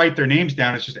didn't write their names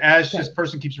down. It's just as this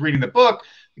person keeps reading the book,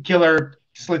 the killer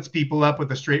slits people up with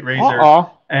a straight razor.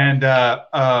 And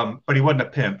but he wasn't a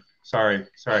pimp. Sorry,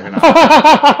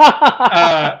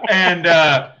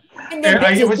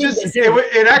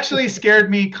 it actually scared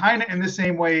me kind of in the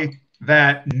same way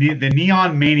that the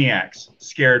Neon Maniacs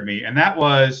scared me, and that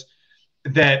was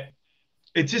that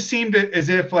it just seemed as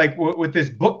if, like, with this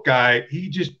book guy,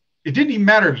 it didn't even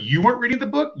matter if you weren't reading the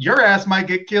book, your ass might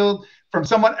get killed from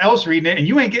someone else reading it, and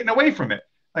you ain't getting away from it.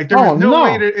 Like, there was no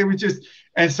way it was just,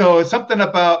 and so it's something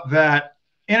about that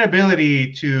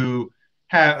inability to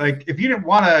have, like, if you didn't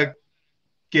want to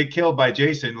get killed by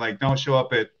Jason, like, don't show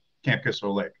up at Camp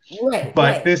Crystal Lake. Right.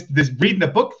 But this reading the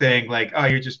book thing, like, oh,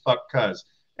 you're just fucked cuz.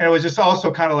 And it was just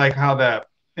also kind of like how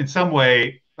in some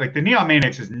way, like, the Neon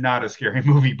Maniacs is not a scary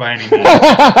movie by any means.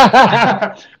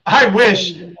 I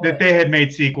wish that they had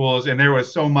made sequels, and there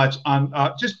was so much on.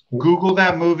 Just Google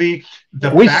that movie.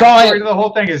 We saw it. The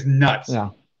whole thing is nuts. Yeah,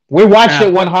 we watched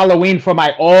it one Halloween for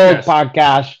my old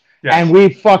podcast, and we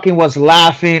fucking was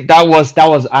laughing. That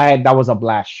was a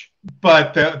blast.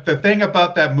 But the thing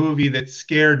about that movie that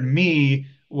scared me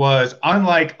was,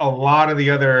 unlike a lot of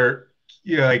the other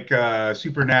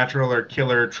supernatural or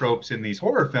killer tropes in these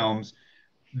horror films,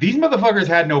 these motherfuckers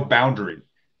had no boundary,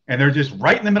 and they're just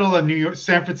right in the middle of New York,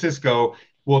 San Francisco.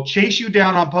 Will chase you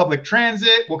down on public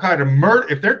transit. Will kind of murder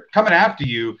if they're coming after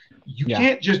you. You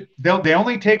can't just. They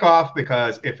only take off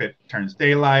because if it turns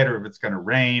daylight or if it's going to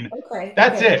rain. Okay.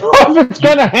 That's it. If it's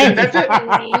going to rain. That's it.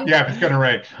 Yeah, if it's going to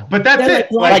rain. But that's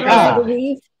it. Like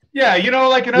yeah, you know,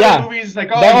 like in other movies, like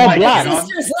they're all black.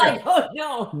 Sisters, like, oh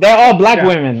no, they're all black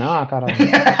women. No, they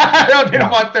don't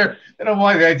want their. They don't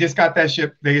want. They just got that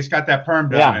shit. They just got that perm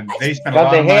done, and they spent a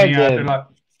lot of money on it. Got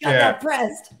that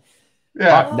pressed.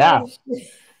 Yeah. Fuck that.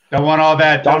 Don't want all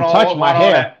that. Don't touch my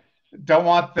hair. Don't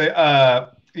want the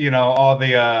all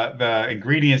the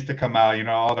ingredients to come out. You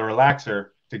know, all the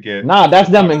relaxer to get. Nah, that's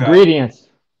them ingredients.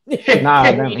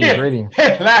 Them ingredients.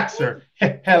 Relaxer.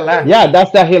 Yeah,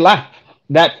 that's the hila.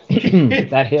 That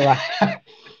hila.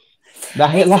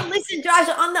 Listen, Josh.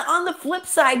 On the flip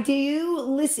side, do you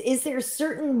listen? Is there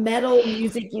certain metal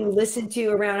music you listen to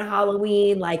around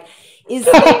Halloween? Like, is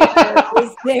there?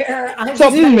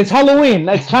 It's Halloween.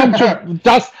 It's time to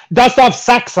dust off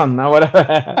Saxon or whatever.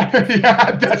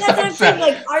 Yeah, that's what I'm saying.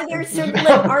 Like, are there certain?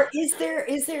 Like, is there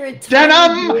a time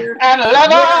denim and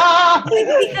leather? Bring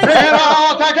it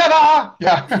all together.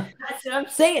 Yeah, that's what I'm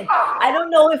saying. I don't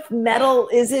know if metal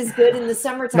is as good in the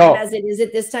summertime as it is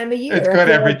at this time of year. It's good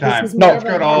every time. No, it's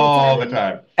good all the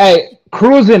time. Hey,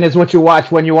 cruising is what you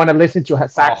watch when you want to listen to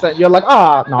Saxon. You're like,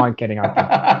 no, I'm kidding.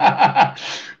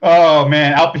 Oh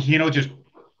man, Al Pacino just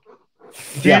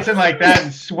dancing like that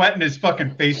and sweating his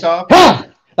fucking face off.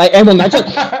 Like Emil Nigel.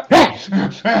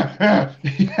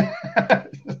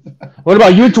 What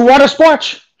about you to water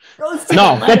sports?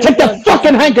 No, they take the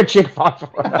fucking handkerchief off.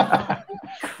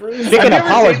 Speaking of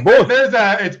powers, both.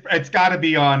 It's got to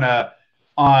be on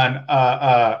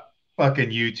fucking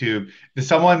YouTube.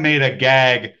 Someone made a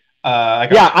gag.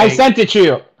 I sent it to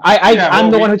you.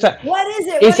 I'm the one who said. What is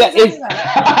it?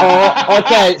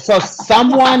 Okay, so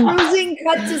someone cruising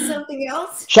cut to something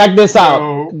else. Check this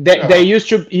out. They used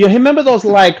to. You remember those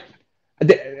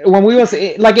when we was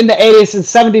like in the 80s and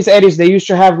 70s, 80s, they used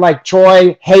to have like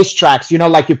Troy Hayes tracks. You know,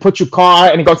 like you put your car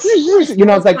and it goes. You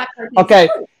know, it's like okay.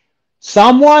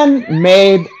 Someone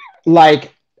made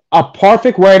like a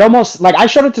perfect where it almost like I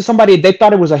showed it to somebody. They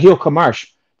thought it was a heel commercial.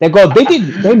 They go,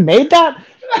 they made that.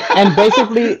 And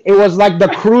basically, it was like the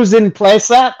cruising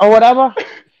playset or whatever,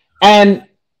 and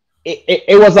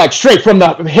it was like straight from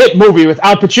the hit movie with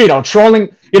Al Pacino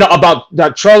trolling, about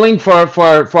the trolling for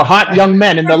hot young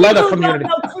men in the leather community.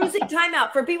 Cruising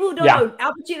timeout for people who don't know.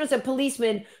 Al Pacino's a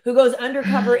policeman who goes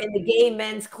undercover in the gay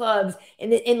men's clubs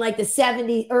in like the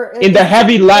 70s or in the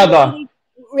heavy leather.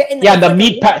 The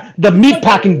meat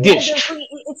packing dish.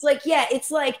 It's like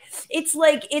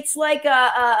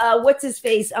what's his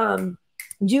face?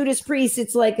 Judas Priest.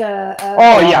 It's like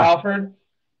Halford.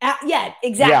 Yeah,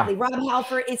 exactly. Yeah. Rob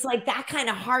Halford. It's like that kind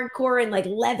of hardcore and like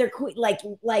leather, like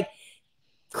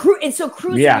And so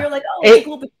cruising, you're like, oh, it's a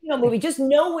cool Pacino movie. Just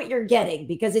know what you're getting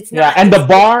because it's not. Yeah, and the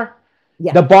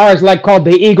bar is like called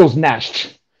the Eagle's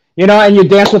Nest. You know, and you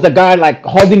dance with the guy like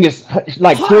holding his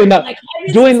like doing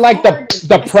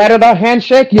the Predator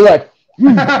handshake. You're like,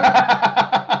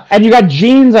 and you got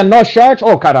jeans and no shirts.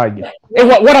 Oh, caralho!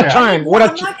 What a time! What a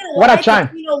time!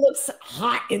 Pacino looks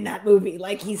hot in that movie.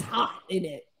 Like he's hot in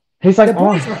it. He's like, the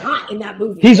boys were hot in that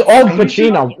movie. He's old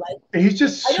Pacino. He's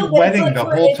just sweating the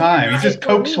whole time. He's just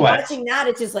coke sweat. Watching that,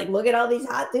 it's just like, look at all these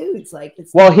hot dudes. Like,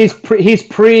 it's he's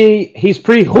pre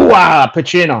hooah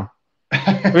Pacino.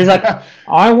 He's like,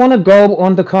 I want to go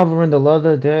undercover in the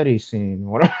Leather Daddy scene.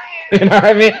 What, you know what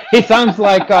I mean? He sounds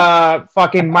like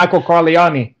fucking Michael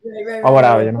Corleone or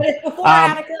whatever. You know. But it's before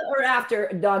Attica or after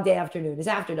Dog Day Afternoon? It's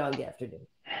after Dog Day Afternoon.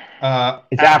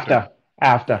 It's after.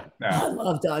 No. I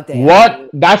love Dog Day. What?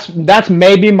 That's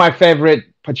maybe my favorite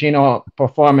Pacino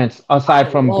performance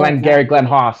aside from Glenn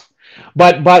Hoss.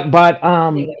 But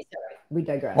we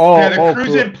digress. The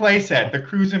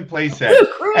cruising playset.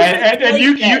 And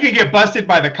you can get busted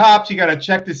by the cops. You got to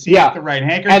check to see if the right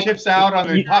handkerchief's out on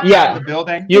the top side of the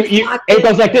building. It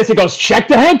goes like this. It goes, check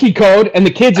the hanky code, and the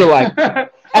kids are like,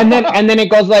 and then it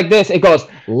goes like this. It goes,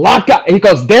 lock up. It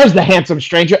goes, there's the handsome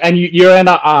stranger, and you're in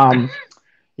a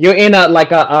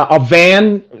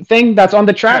van thing that's on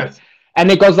the track. Yes.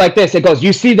 And it goes like this. It goes,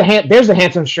 you see there's a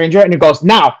handsome stranger, and it goes,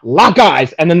 now lock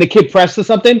eyes, and then the kid presses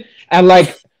something, and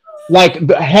like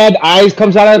the head eyes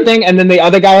comes out of the thing, and then the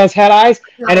other guy has head eyes,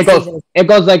 and it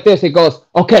goes like this. It goes,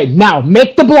 okay, now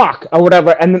make the block or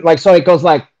whatever, and then, so it goes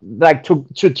like to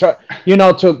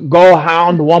go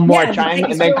hound one more time,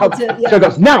 and then so it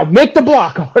goes, now make the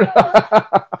block.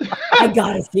 I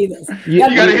gotta see this. You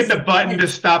gotta hit the button to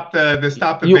stop the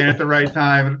van at the right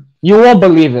time. You won't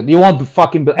believe it. You won't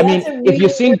fucking believe. I mean, if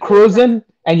you've seen Cruising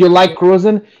and you like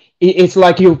Cruising, it's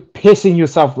like you're pissing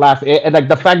yourself laughing. Like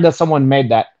the fact that someone made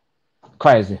that.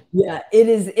 Crazy. Yeah, it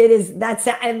is. That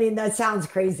sounds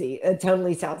crazy. It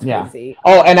totally sounds crazy.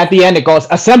 Oh, and at the end it goes,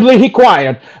 assembly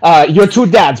required. Your two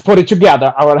dads put it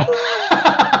together.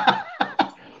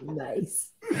 Nice.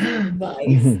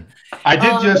 I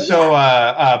did just show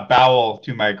Bowel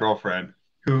to my girlfriend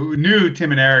who knew Tim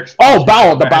and Eric's. Oh,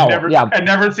 Bowel, the Bowel. I'd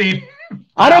never seen.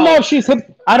 I don't know if she's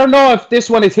hip. I don't know if this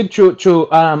one is hip to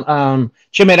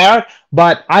Tim and Eric,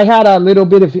 but I had a little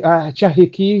bit of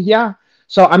chahikia.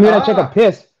 So I'm going to take a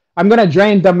piss. I'm going to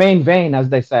drain the main vein, as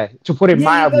they say, to put it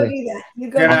mildly.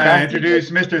 Can I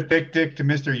introduce Mr. Thick Dick to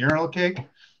Mr. Urinal Cake?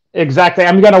 Exactly.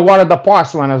 I'm going to water the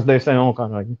porcelain, as they say.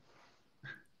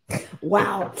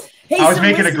 Wow. Hey, I was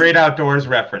making a Great Outdoors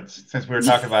reference since we were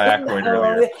talking about Aykroyd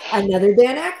earlier. Another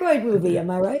Dan Aykroyd movie, am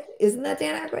I right? Isn't that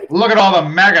Dan Aykroyd? Look at all the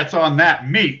maggots on that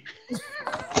meat.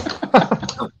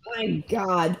 Oh my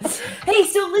God. Hey,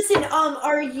 so listen,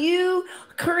 are you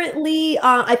currently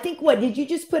I think did you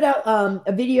just put out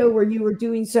a video where you were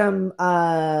doing some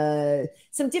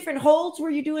different holds? Were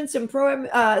you doing some pro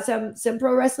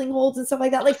wrestling holds and stuff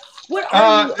like that? Like, what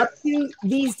are you up to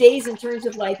these days in terms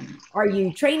of, like, are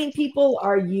you training people?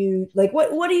 Are you like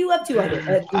what are you up to?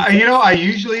 I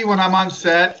usually, when I'm on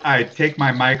set, I take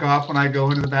my mic off when I go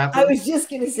into the bathroom. I was just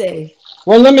gonna say.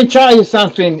 Well, let me tell you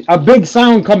something. A big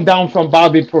sound come down from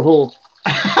Bobby Perhul.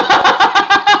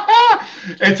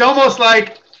 It's almost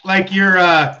like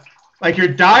you're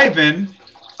diving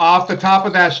off the top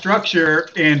of that structure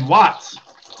in Watts.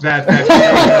 That's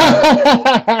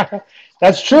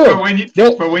true.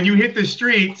 But when you hit the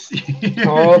streets, me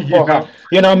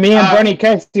and Bernie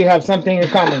Casey have something in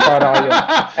common,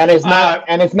 and it's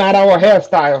not our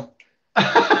hairstyle.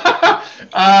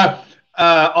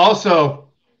 Also,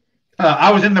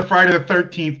 I was in the Friday the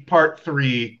 13th Part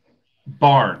 3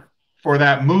 barn for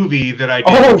that movie that I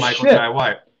did with Michael Jai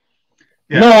White.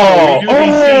 Yeah. No.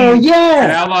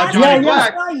 Outlaw Johnny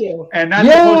Black. And that's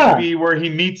supposed to be where he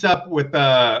meets up with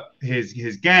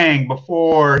his gang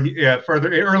before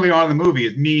early on in the movie.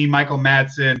 It's me, Michael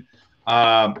Madsen.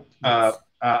 I'm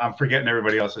forgetting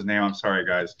everybody else's name. I'm sorry,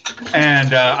 guys.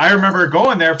 And I remember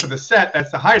going there for the set. That's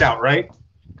the hideout, right?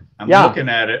 I'm looking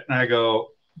at it and I go,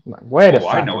 wait a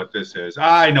second. I know what this is.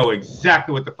 I know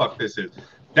exactly what the fuck this is.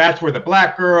 That's where the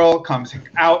black girl comes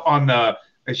out on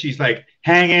she's like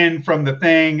hanging from the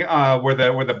thing where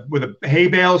the hay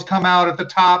bales come out at the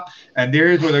top, and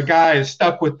there's where the guy is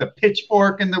stuck with the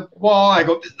pitchfork in the wall. I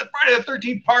go, this is the Friday the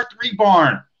 13th Part 3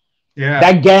 barn. Yeah,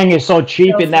 that gang is so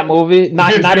cheap in that movie.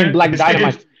 Not in Black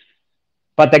Dynamite,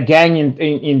 but the gang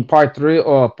in Part 3.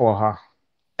 Oh, porra.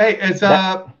 Hey, it's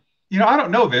I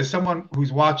don't know this. Someone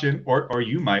who's watching, or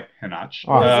you might, Hanach,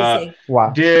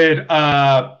 did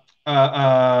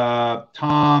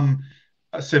Tom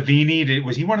Savini?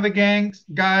 Was he one of the gang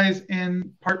guys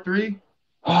in Part 3?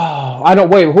 Oh, I don't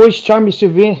wait. Who is Charmy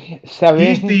Savin?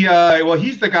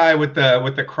 He's the guy with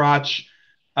the crotch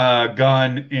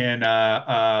gun in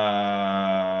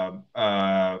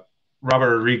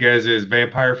Robert Rodriguez's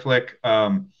vampire flick.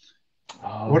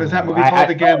 What is that movie called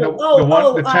again?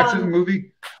 The Texas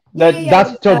movie.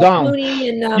 That's Till Dawn.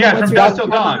 From Dusk Till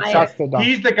Dawn.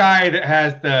 He's the guy that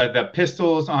has the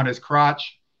pistols on his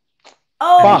crotch.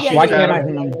 Oh, why can't I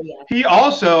remember? He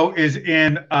also is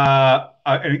in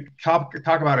talk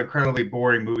about incredibly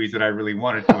boring movies that I really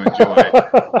wanted to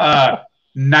enjoy.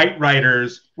 Night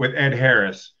Riders with Ed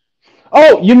Harris.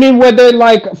 Oh, you mean where they're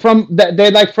like from don't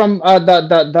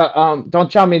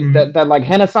tell me the like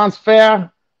Renaissance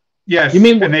fair? Yes. You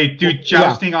mean and they do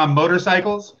jousting on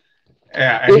motorcycles?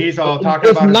 Yeah, and he's all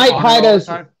talking about Night Hiders.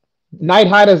 Night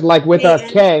Hiders like with a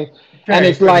K, and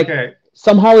it's like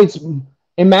somehow it's.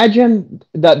 Imagine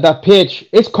the pitch.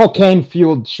 It's cocaine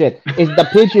fueled shit. The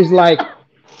pitch is like,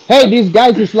 hey, these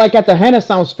guys is like at the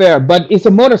Renaissance fair, but it's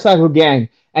a motorcycle gang,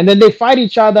 and then they fight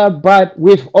each other, but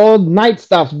with old night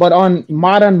stuff, but on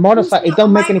modern motorcycle. It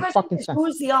don't make any fucking sense.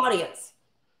 Who's the audience?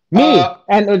 Me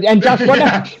and Josh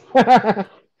Barnett.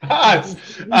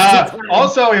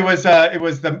 Also, it was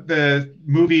the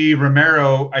movie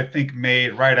Romero, I think,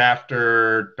 made right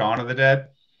after Dawn of the Dead.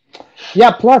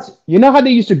 Yeah, plus, you know how they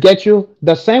used to get you?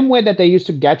 The same way that they used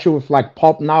to get you with like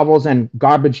pulp novels and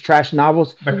garbage trash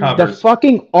novels. The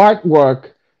fucking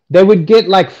artwork, they would get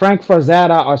like Frank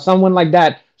Frazetta or someone like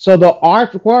that. So the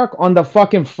artwork on the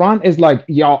fucking front is like,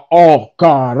 yo, oh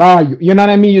god, you know what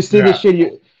I mean? You see this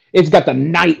shit, it's got the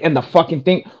night and the fucking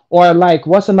thing. Or like,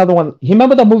 what's another one? You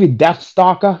remember the movie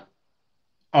Deathstalker?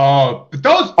 Oh, but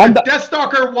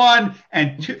Deathstalker 1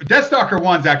 and 2, Deathstalker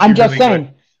 1's actually I'm just saying.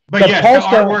 Good. But yes,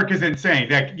 the artwork is insane.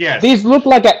 Yes. These look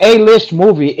like an A-list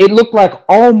movie. It looked like,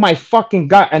 oh my fucking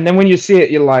god. And then when you see it,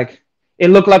 you're like, it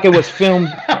looked like it was filmed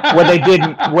where they did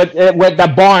with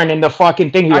the barn and the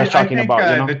fucking thing he was talking about.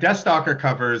 You know? The Deathstalker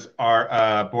covers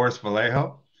are Boris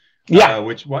Vallejo. Yeah.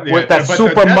 With that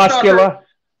super muscular.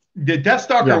 The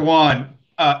Deathstalker 1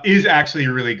 is actually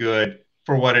really good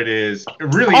for what it is.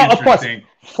 Really interesting.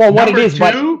 For what it is,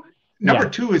 Number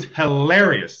 2 is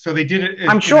hilarious. So they did it in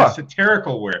a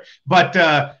satirical way.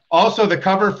 But also the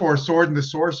cover for Sword and the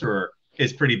Sorcerer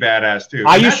is pretty badass too.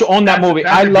 I used to own that movie.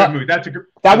 I love movie.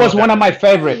 That was one of my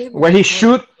favorite. Where he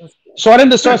shoot Sword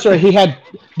and the Sorcerer. He had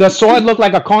the sword looked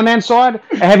like a Conan sword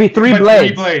and have 3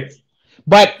 blades.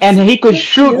 And he could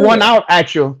shoot one out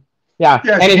at you. Yeah.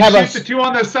 And he had the 2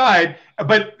 on the side,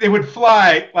 but it would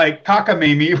fly like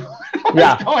cockamamie.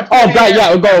 Yeah. Oh god, yeah,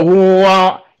 it would go.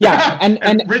 Whoa. Yeah.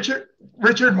 And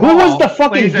Richard Mall, who was the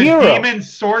fucking hero? Demon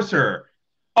sorcerer.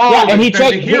 Oh, yeah, and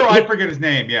the hero, I forget his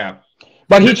name. Yeah,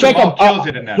 but he kills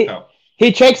it in that though.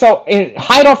 He checks out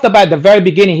height off the bat. At the very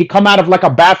beginning, he come out of like a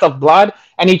bath of blood,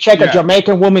 and he check a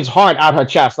Jamaican woman's heart out her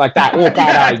chest like that. Oh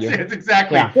god, it's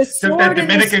exactly the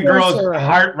Dominican girl's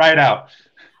heart right out.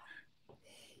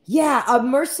 Yeah, a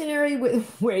mercenary with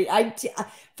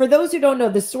for those who don't know,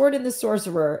 the Sword and the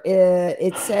Sorcerer.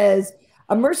 It says.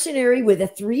 A mercenary with a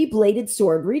 3-bladed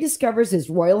sword rediscovers his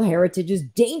royal heritage's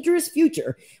dangerous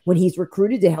future when he's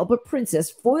recruited to help a princess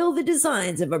foil the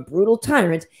designs of a brutal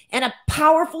tyrant and a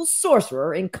powerful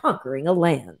sorcerer in conquering a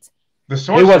land. The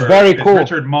sorcerer was very cool.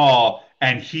 Richard Mall,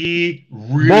 and he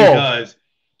really does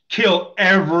kill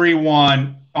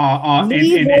everyone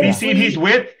in any scene he's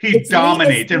with. He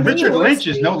dominates. And Richard Lynch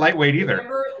is no lightweight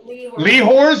either. Lee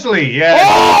Horsley, yeah.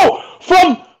 Oh,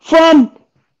 from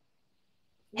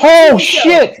oh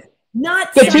shit!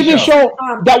 Not the TV show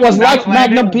that was like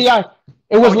Magnum PI.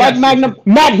 It was like Magnum.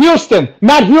 Matt Houston.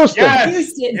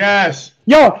 Yes.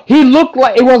 Yo, he looked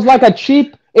like it was like a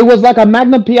cheap. It was like a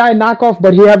Magnum PI knockoff,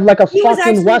 but he had like a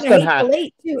fucking Western hat.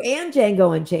 Too, and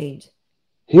Django Unchained.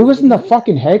 He was in the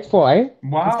fucking Hateful Eight.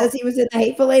 Wow. It says he was in the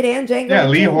Hateful Eight and Django. Yeah,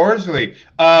 Lee Horsley.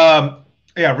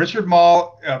 Richard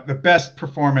Mall, the best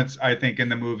performance, I think, in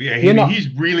the movie.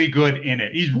 He's really good in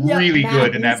it. He's really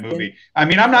good in that movie. I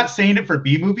mean, I'm not saying it for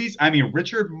B movies. I mean,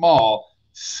 Richard Mall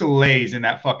slays in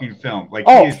that fucking film. Like,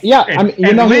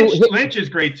 Lynch is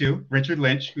great too. Richard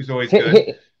Lynch, who's always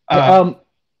good.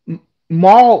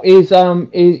 Mall is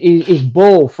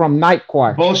Bull from Night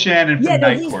Court. Bull Shannon from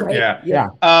Night Court.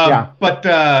 But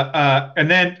and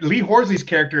then Lee Horsley's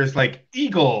character is like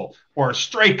Eagle or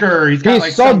Striker.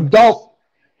 He's so dope.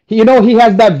 You know, he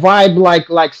has that vibe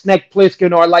like Snake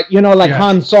Plissken or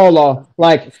Han Solo.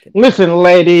 Like, listen,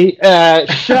 lady,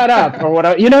 shut up or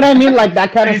whatever. You know what I mean? Like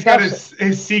that kind of stuff. He's got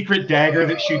his secret dagger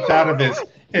that shoots out of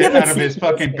his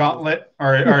fucking gauntlet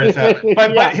or his.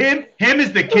 But him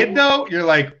as the kid though, you're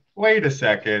like, wait a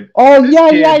second. Oh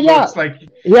yeah. Like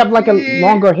he have like a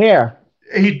longer hair.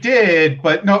 He did,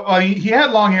 but no, he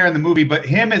had long hair in the movie, but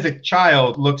him as a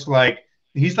child looks like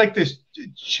he's like this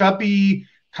chubby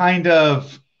kind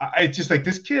of. It's just like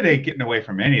this kid ain't getting away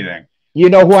from anything. You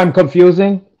know who I'm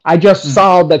confusing? I just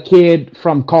saw the kid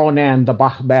from Conan the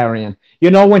Barbarian. You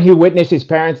know when he witnessed his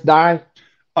parents die?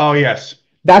 Oh yes.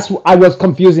 I was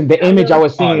confusing. The image I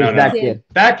was seeing is that kid.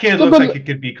 That kid looks like it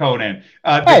could be Conan.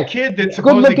 The kid that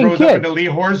supposedly grows up into Lee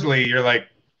Horsley, you're like,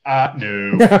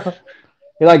 no.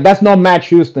 You're like, that's no Matt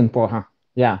Houston for her.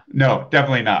 Yeah. No,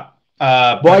 definitely not.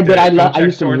 Boy, did I love. I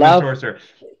used to love that.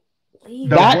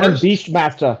 And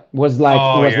Beastmaster was like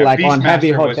on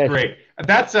heavy was great.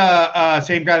 That's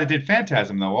same guy that did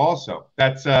Phantasm though. Also,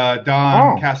 that's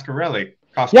Don Coscarelli.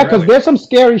 Yeah, because there's some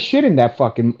scary shit in that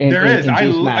fucking. There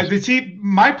is. See,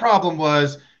 my problem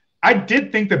was I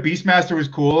did think the Beastmaster was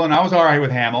cool, and I was all right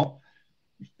with Hamill.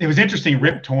 It was interesting,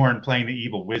 Rip Torn playing the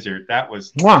evil wizard. That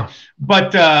was.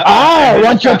 But I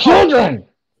want your children.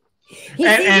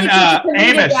 And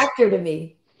Amos actor to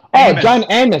me. Oh, John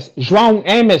Amos. Joan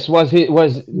Amos was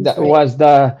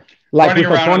the like running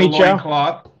with a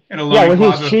ponytail.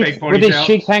 With his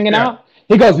cheeks hanging out.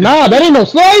 He goes, "Nah, that ain't no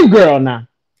slave girl now."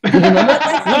 That's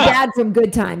the dad from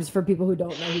Good Times for people who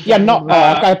don't know.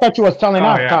 I thought you was telling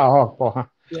us.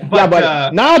 But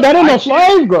that ain't no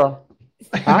slave girl.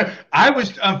 Huh? I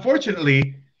was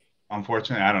unfortunately, I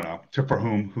don't know. For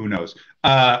who knows?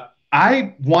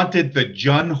 I wanted the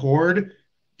Jun Horde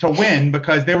to win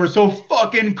because they were so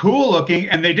fucking cool looking,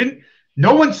 and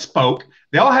no one spoke.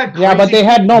 They all had but they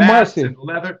had no mercy. And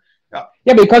leather.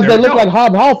 Because they looked like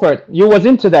Hob Halford. You was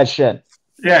into that shit.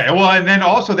 Yeah, well, and then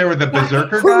also there were the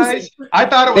Berserker guys. I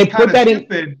thought it was kind of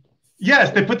stupid. Yes,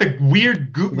 they put the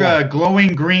weird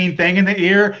glowing green thing in the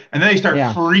ear, and then they start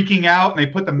freaking out, and they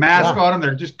put the mask on them.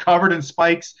 They're just covered in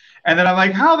spikes. And then I'm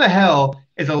like, how the hell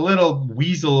is a little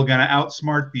weasel going to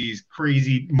outsmart these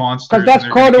crazy monsters? Because that's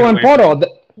Kodo and Poto.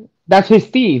 That's his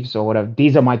thieves or whatever.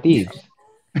 These are my thieves.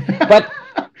 But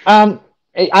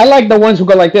I like the ones who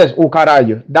go like this. Oh,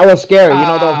 caralho. That was scary. You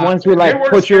know, those ones who like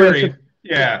put you into...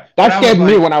 Yeah. That scared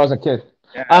me when I was a kid.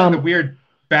 Yeah, the weird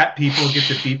bat people get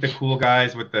to beat the cool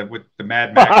guys with the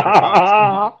Mad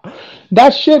Max. That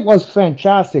shit was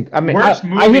fantastic. I mean, worst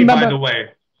movie, by the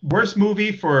way. Worst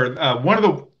movie for one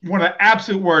of the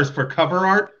absolute worst for cover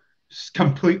art,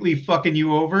 completely fucking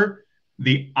you over.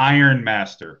 The Iron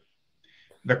Master.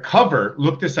 The cover.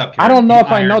 Look this up. Karen, I don't know if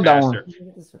I know that one.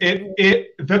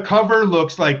 The cover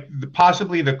looks like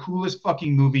possibly the coolest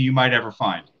fucking movie you might ever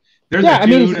find. There's a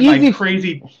dude in like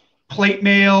crazy plate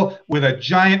mail with a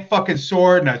giant fucking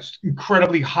sword and an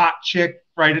incredibly hot chick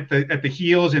right at the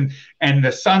heels, and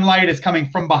the sunlight is coming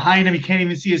from behind him. He can't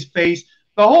even see his face.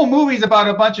 The whole movie's about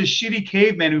a bunch of shitty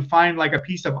cavemen who find like a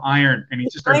piece of iron, and he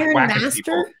just starts whacking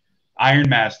people. Iron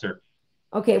Master.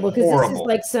 Okay, well, because this is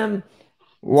like some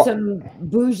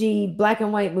bougie black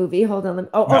and white movie. Hold on.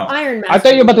 Iron Master. I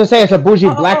thought you were about to say it's a bougie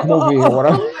black movie or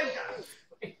whatever. Oh my God.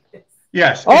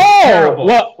 Yes. Oh,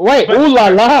 well, wait. Ooh la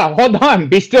la. Hold on.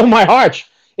 Be still my heart.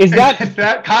 Is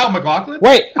that Kyle MacLachlan?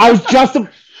 Wait,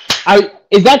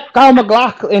 is that Kyle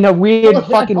MacLachlan in a weird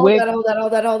fucking wig? Hold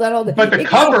on. But the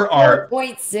cover art.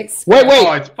 4.6. Wait.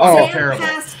 Oh, it's fucking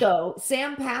terrible.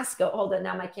 Sam Pasco. Hold on.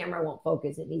 Now my camera won't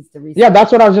focus. It needs to reset. Yeah,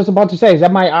 that's what I was just about to say. Is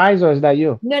that my eyes or is that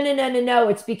you? No.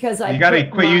 It's because you got to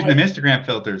quit using the Instagram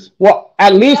filters. Well,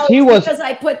 at least he was. Because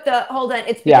I put the. Hold on.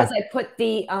 It's because I put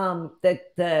the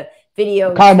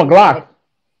video. Kyle MacLachlan.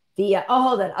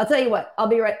 Hold on. I'll tell you what. I'll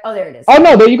be right. Oh, there it is. Oh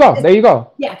no, there you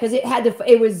go. Yeah, because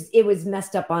it was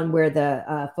messed up on where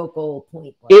the focal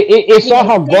point was. It saw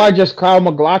how gorgeous Kyle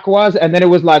MacLachlan was, and then it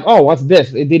was like, oh, what's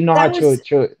this? It didn't know how to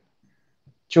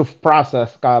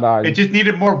process. It just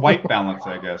needed more white balance,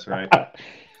 I guess, right?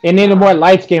 It needed more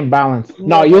light skin balance.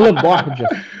 No, you look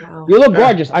gorgeous. Wow. You look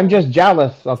gorgeous. I'm just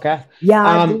jealous. Okay.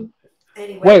 Yeah.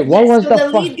 Anyway, wait, what was the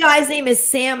lead guy's name is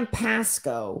Sam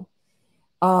Pasco.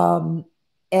 I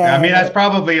mean, that's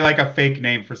probably like a fake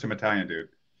name for some Italian dude.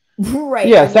 Right.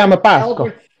 Yeah, Sam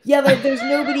Pasco. Yeah, like there's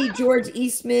nobody, George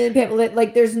Eastman,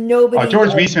 like there's nobody. Oh,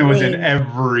 George Eastman was in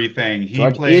everything. He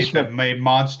played the main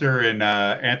monster in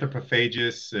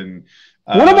Anthropophagus and.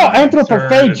 What about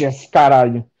Anthropophagus,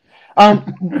 caralho?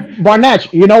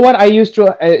 Barnett, you know what? I used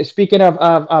to, speaking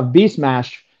of Beast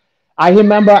Mash, I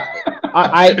remember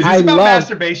is this about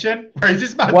masturbation? Or is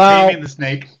this about taming the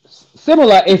snake?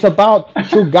 Similar. It's about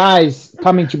two guys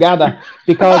coming together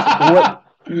because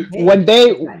when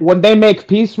they make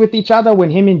peace with each other, when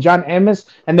him and John Amos,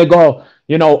 and they go,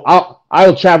 you know,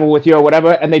 I'll travel with you or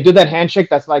whatever, and they do that handshake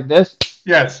that's like this.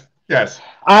 Yes.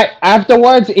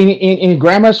 Afterwards in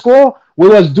grammar school, we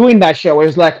was doing that shit where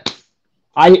it's like,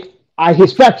 I I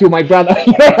respect you, my brother.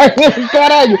 You know what I mean?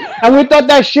 God at you. And we thought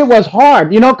that shit was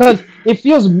hard, you know, because it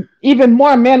feels even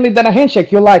more manly than a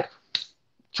handshake. You're like,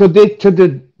 to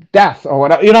the death or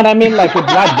whatever. You know what I mean? Like with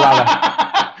blood, brother.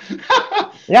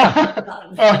 Yeah.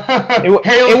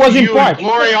 Hail to you and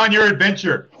glory on your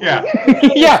adventure. Yeah.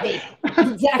 Yeah.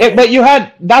 Exactly.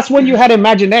 But that's when you had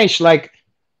imagination. Like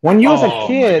when you was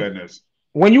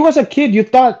a kid, you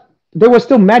thought there was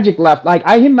still magic left. Like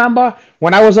I remember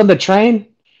when I was on the train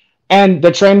and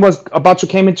the train was about to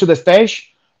came into the station,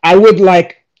 I would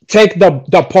like take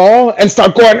the pole and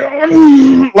start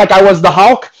going like I was the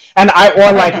Hulk. And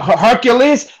or like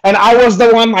Hercules, and I was the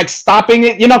one like stopping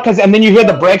it, you know, and then you hear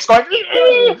the brakes going,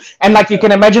 and like you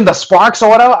can imagine the sparks or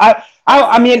whatever.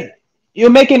 I mean, you're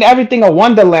making everything a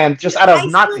wonderland just out of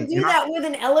nothing. I still do that with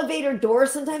an elevator door.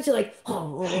 Sometimes you're like,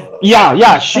 oh.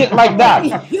 Yeah, shit like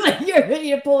that.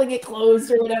 you're pulling it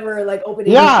closed or whatever, like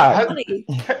opening. Yeah.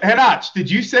 Henach, did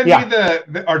you send me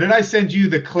or did I send you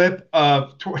the clip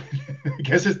of? I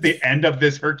guess it's the end of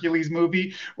this Hercules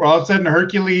movie, where all of a sudden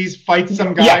Hercules fights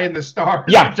some guy in the stars.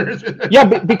 Yeah,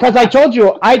 because I told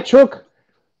you I took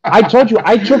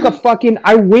a fucking.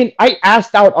 I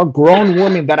asked out a grown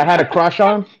woman that I had a crush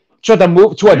on to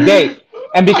a date,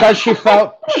 and because she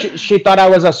thought I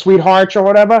was a sweetheart or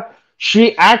whatever,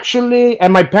 she actually,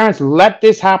 and my parents let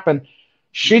this happen.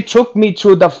 She took me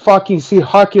to the fucking see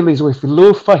Hercules with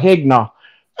Lou Ferrigno,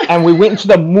 and we went into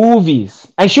the movies.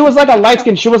 And she was like a light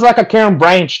skin. She was like a Karyn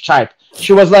Bryant type.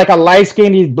 She was like a light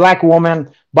skinned black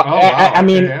woman, but I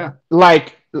mean,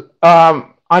 like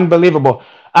unbelievable.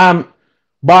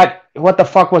 But what the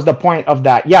fuck was the point of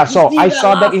that? Yeah, so I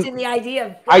saw that in the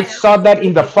idea. I saw that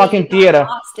in the fucking theater.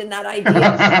 Lost in that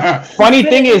idea. Funny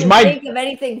thing is, think of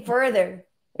anything further.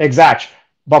 Exact.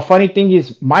 But funny thing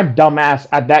is, my dumbass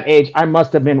at that age, I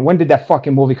must have been. When did that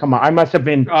fucking movie come out? I must have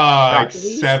been like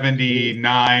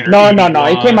 79. Or no.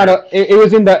 It came out. It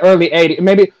was in the early 80s.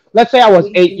 Maybe let's say I was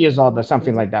 8 years old or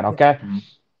something like that. Okay.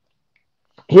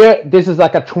 Here, this is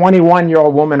like a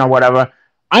 21-year-old woman or whatever.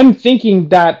 I'm thinking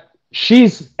that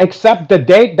she's accept the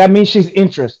date. That means she's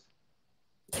interested.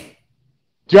 Do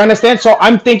you understand? So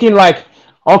I'm thinking like,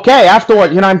 okay,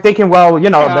 afterward, you know, I'm thinking, well, you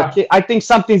know, I think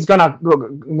something's gonna,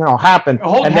 you know, happen.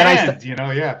 And then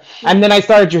and then I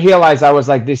started to realize I was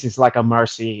like, this is like a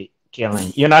mercy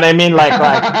killing. You know what I mean? Like,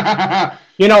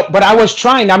 you know. But I was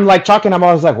trying. I'm like talking. I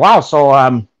was like, wow. So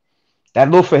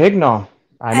that Lou Ferrigno.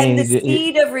 I mean, the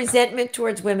seed of resentment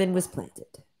towards women was planted.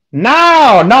 No,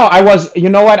 I was, you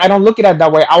know what? I don't look at it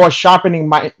that way. I was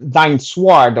sharpening thine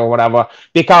sword or whatever,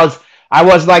 because I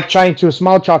was like trying to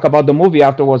small talk about the movie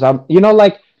afterwards. You know,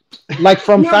 like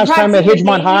from Fast Time at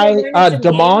Ridgemont High,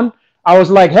 Damon. I was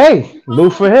like, hey, Lou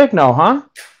Ferrigno, huh?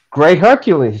 Great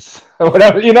Hercules or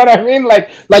whatever. You know what I mean?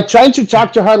 Like trying to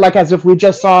talk to her like as if we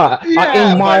just saw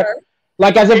Ingmar,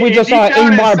 like as if we just saw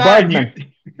Ingmar Bergman.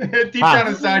 Deep down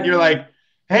inside, you're like,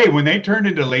 hey, when they turned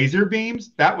into laser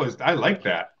beams, I like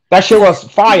that. That shit was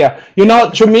fire. You know,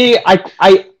 to me,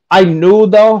 I knew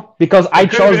though, because I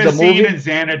chose the movie.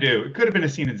 It could have been a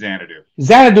scene in Xanadu.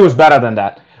 Xanadu is better than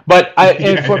that. But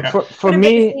for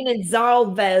me, in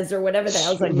Zalvez or whatever the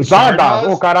hell's like. Zarda,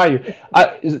 oh caralho.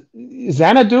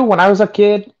 Xanadu, when I was a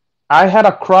kid, I had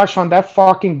a crush on that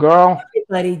fucking girl.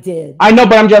 Everybody did. I know,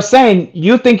 but I'm just saying,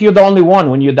 you think you're the only one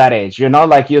when you're that age, you know?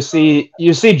 Like you see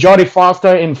Jodie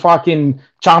Foster in fucking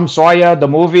Tom Sawyer, the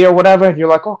movie or whatever, and you're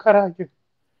like, oh caralho.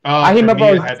 I remember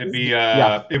it had to be.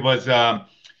 It was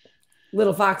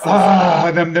Little Foxes.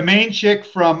 The main chick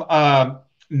from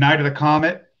Night of the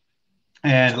Comet,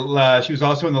 and she was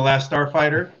also in The Last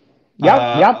Starfighter.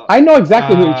 Yep. I know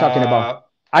exactly who you're talking about.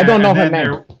 I don't know her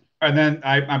name. And then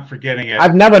I'm forgetting it.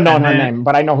 I've never known her name,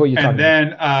 but I know who you're talking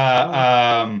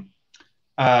about. And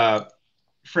then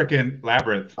frickin'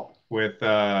 Labyrinth with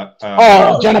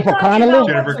Jennifer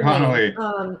Connelly.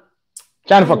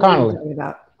 Jennifer Connelly.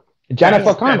 Yeah,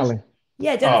 Jennifer Connelly.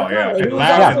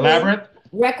 Labyrinth.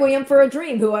 Requiem for a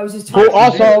Dream, who I was just talking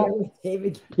about.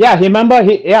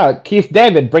 Keith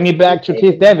David. Bring it back to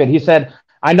Keith David. He said,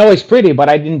 I know it's pretty, but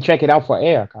I didn't check it out for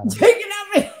air.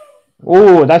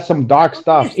 Oh, that's some dark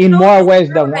stuff in more ways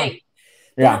than one.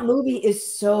 That movie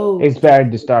is so... It's very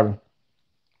disturbing.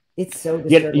 It's so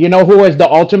disturbing. You know who was the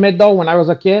ultimate, though, when I was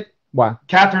a kid? What?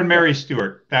 Catherine Mary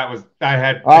Stewart. I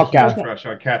had a crush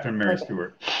on Catherine Mary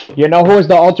Stewart. You know who is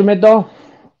the ultimate, though?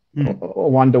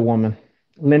 Wonder Woman.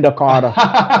 Linda Carter.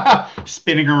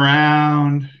 Spinning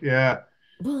around. Yeah.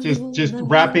 Just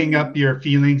wrapping up your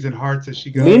feelings and hearts as she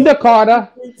goes. Linda Carter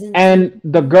and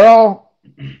the girl...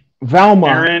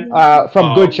 Velma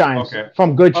from Good Shines. Okay.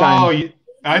 From Good Shines.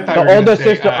 I thought the older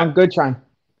sister on Good Shine.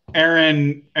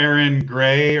 Erin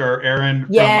Gray or Erin.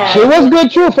 Yeah, she was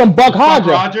good too from Buck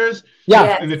Rogers.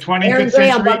 Yeah, in the 25th Erin Gray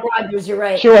century. on Buck Rogers, you're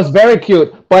right. She was very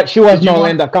cute, but she was no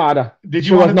Linda Carter.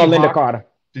 She was no Linda Carter.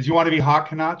 Did you want to be Hawk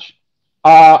Hanach?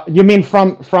 You mean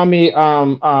from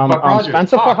the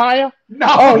Spencer for Hire?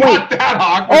 No, not that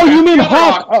Hawk. Oh, you mean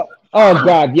Hawk? Oh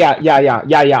God,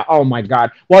 yeah. Oh my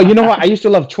God. Well, you know what? I used to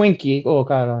love Twinkie. Oh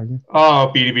God. Oh,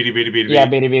 beady. Yeah,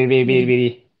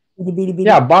 beady.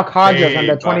 Yeah, Buck Hodges on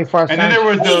the 21st century. And then there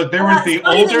was the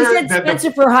older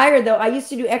Spencer for Hire though. I used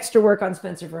to do extra work on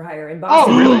Spencer for Hire in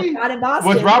Boston. Oh, really? Not in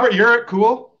Boston. Was Robert Urich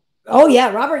cool? Oh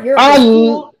yeah, Robert Urich was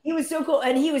cool. He was so cool,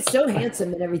 and he was so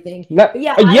handsome and everything. But he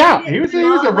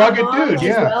was a rugged dude.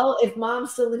 Yeah. Well, if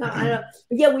mom's still in, I don't know.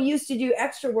 But yeah, we used to do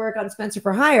extra work on Spencer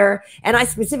for Hire, and I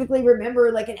specifically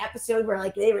remember like an episode where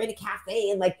like they were in a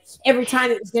cafe, and like every time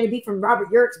it was going to be from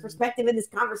Robert Urich's perspective in this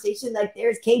conversation, like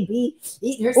there's KB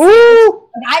eating her sandwich.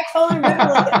 And I totally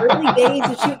remember like the early days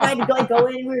of shoot night to go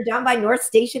in. We were down by North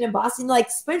Station in Boston. Like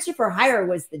Spencer for Hire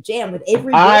was the jam with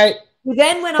Avery. Who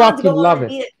then went on to go on to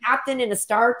be a captain in a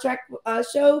Star Trek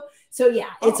show. So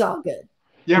yeah, it's all good.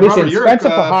 Yeah, Robert Urich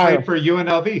played for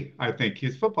UNLV. I think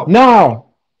he's football player.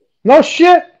 No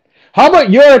shit. How about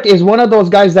Urich is one of those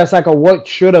guys that's like a what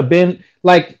should have been.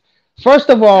 Like, first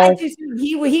of all,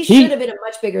 he should have been a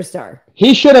much bigger star.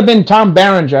 He should have been Tom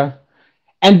Berenger,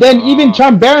 and then even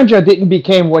Tom Berenger didn't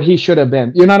become what he should have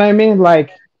been. You know what I mean?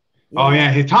 Like. Oh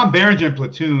yeah, Tom Berenger in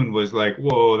Platoon was like,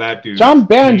 whoa, that dude. Tom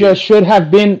Berenger should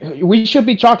have been. We should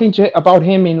be talking about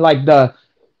him in like the.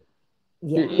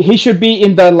 Yeah. He should be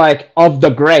in the like of the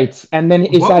greats, and then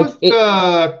it's what was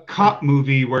the cop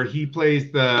movie where he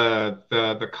plays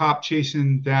the cop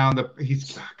chasing down the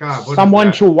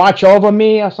someone to watch over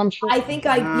me or some shit. I think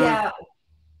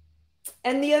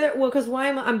And the other, because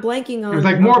I'm blanking on. It's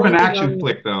like more of an action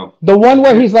flick, though. The one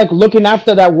where he's like looking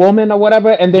after that woman or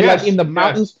whatever, and they're like in the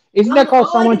mountains. Isn't that called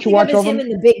Someone to Watch Over? Him in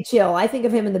The Big Chill. I think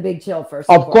of him in The Big Chill first.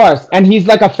 Of course, and he's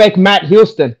like a fake Matt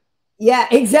Houston. Yeah,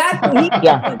 exactly.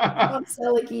 Yeah.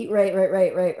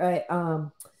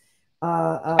 Right.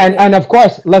 And of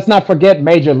course, let's not forget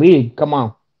Major League. Come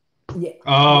on. Yeah.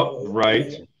 Oh,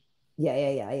 right.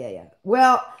 Yeah.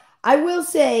 Well, I will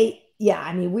say,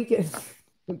 I mean, we could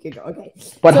go. Okay.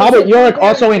 But how about Urich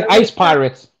also in Ice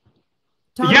Pirates?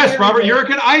 Yes, Robert Urich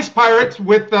in Ice Pirates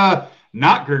with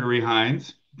not Gregory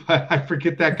Hines, but I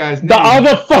forget that guy's name. The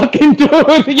other fucking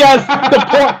dude. Yes,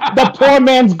 the poor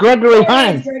man's Gregory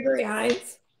Hines. Gregory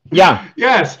Hines. Yeah.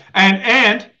 Yes,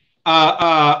 and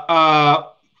the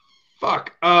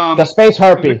space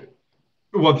harpy.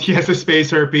 Well, yes, the space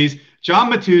herpes.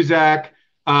 John Matuzak.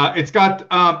 It's got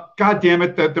God damn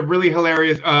it, the really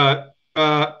hilarious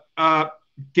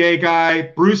gay guy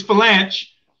Bruce Valanche.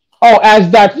 Oh, as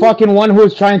that fucking one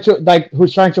who's trying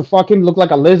to fucking look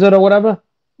like a lizard or whatever.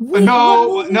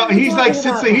 No, he's like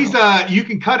he's you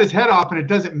can cut his head off and it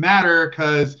doesn't matter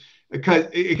because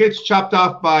it gets chopped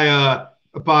off by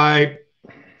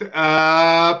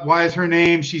why is her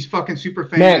name? She's fucking super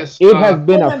famous. Man, it has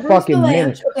been a fucking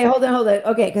minute. Okay, hold on.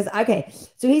 Okay,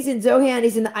 so he's in Zohan.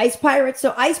 He's in the Ice Pirates.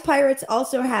 So Ice Pirates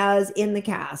also has in the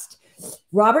cast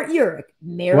Robert Urich,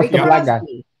 Mary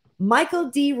Crosby, Michael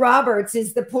D. Roberts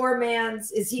is the poor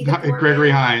man's. Is he the poor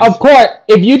Gregory man? Hines? Of course.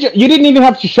 If you didn't even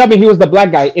have to shove it, he was the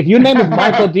black guy. If your name is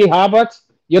Michael D. Roberts,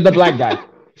 you're the black guy.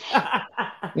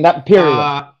 That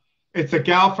period. It's a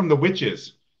gal from The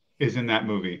Witches is in that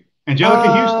movie.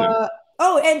 Angelica Houston.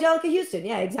 Oh, Angelica Houston.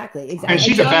 Yeah, exactly. And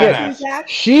she's a badass.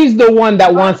 She's the one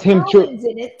that wants him to.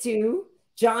 In it too.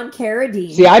 John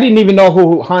Carradine. See, I didn't even know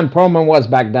who Han Perlman was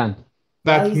back then.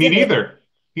 That's me neither.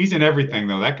 He's in everything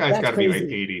though. That guy's got to be like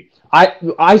 80.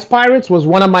 Ice Pirates was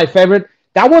one of my favorite.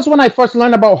 That was when I first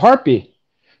learned about harpy,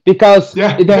 because they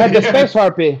had the space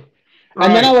harpy,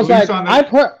 and then I was like,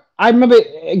 I remember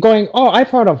going, oh, I've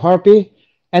heard of harpy,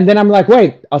 and then I'm like,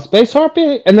 wait, a space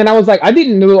harpy, and then I was like, I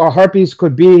didn't know harpies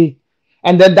could be,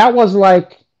 and then that was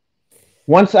like,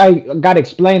 once I got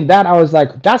explained that, I was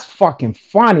like, that's fucking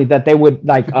funny that they would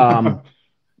like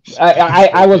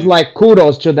I was like,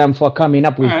 kudos to them for coming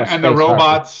up with and the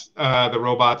robots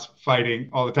fighting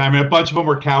all the time, and a bunch of them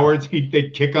were cowards.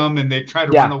 They'd kick them and they try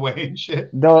to run away and shit.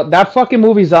 That fucking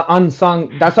movie's an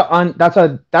unsung. That's a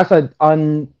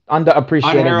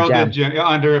underappreciated gem.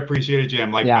 Underappreciated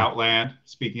gem, like Outland.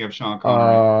 Speaking of Sean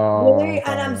Connery,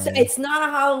 it's not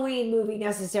a Halloween movie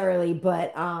necessarily,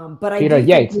 but Peter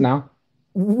Yates. Now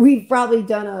we've probably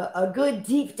done a good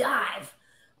deep dive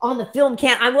on the film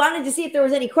I wanted to see if there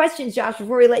was any questions, Josh,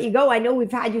 before we let you go. I know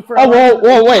we've had you for wait,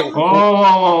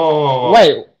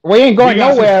 we ain't going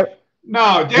nowhere.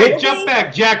 No, hey, jump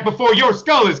back, Jack, before your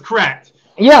skull is cracked.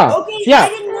 Yeah. Okay, yeah. I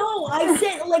didn't know. I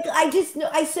said like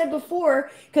I said before,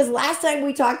 because last time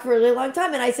we talked for a really long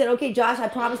time, and I said, okay, Josh, I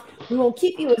promise we won't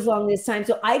keep you as long this time.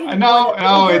 So I didn't. No,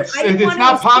 it's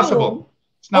not possible.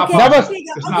 It's not possible.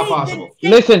 It's not possible.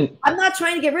 Listen, I'm not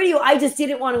trying to get rid of you. I just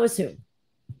didn't want to assume.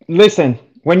 Listen,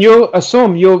 when you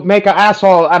assume, you make an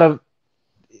asshole out of.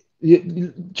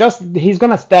 He's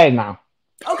gonna stay now.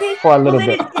 Okay, for a little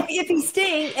bit. If he's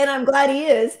staying, and I'm glad he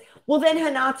is, well then,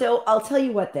 Renato, I'll tell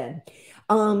you what then.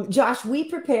 Josh, we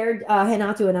prepared,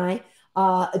 Renato and I,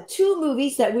 2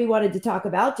 movies that we wanted to talk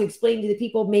about to explain to the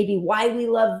people maybe why we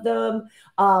love them,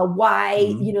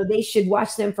 why they should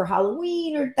watch them for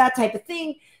Halloween or that type of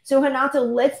thing. So Renato,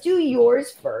 let's do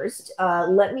yours first.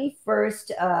 Let me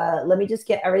just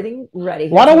get everything ready.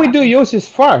 Why don't we do yours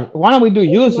first? Why don't we do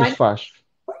yours first?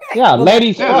 Okay. Yeah, well,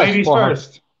 ladies first. Ladies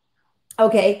first.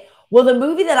 Okay. Well, the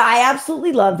movie that I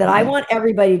absolutely love, that I want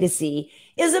everybody to see,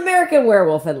 is American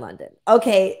Werewolf in London.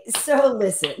 Okay, so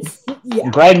listen. Yeah.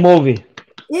 Great movie.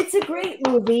 It's a great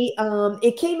movie.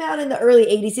 It came out in the early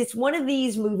 80s. It's one of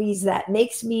these movies that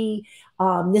makes me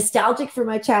nostalgic for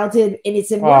my childhood. And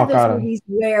it's in one of those movies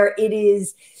where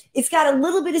it's got a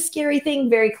little bit of scary thing.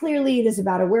 Very clearly, it is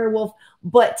about a werewolf.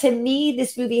 But to me,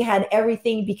 this movie had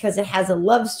everything because it has a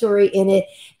love story in it,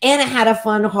 and it had a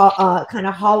fun kind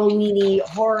of Halloween-y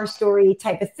horror story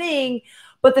type of thing.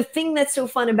 But the thing that's so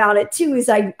fun about it too is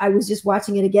I was just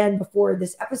watching it again before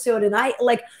this episode, and I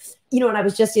and I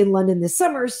was just in London this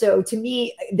summer. So to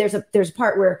me, there's a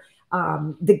part where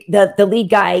the lead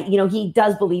guy, he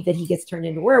does believe that he gets turned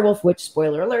into a werewolf, which,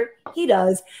 spoiler alert, he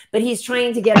does, but he's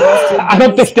trying to get arrested. I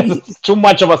don't think that's too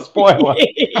much of a spoiler.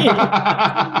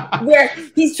 Where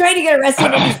he's trying to get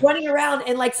arrested and he's running around,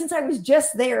 and since I was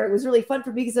just there, it was really fun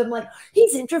for me because I'm like,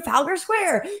 he's in Trafalgar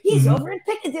Square, he's over in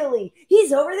Piccadilly,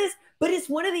 he's over this. But it's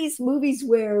one of these movies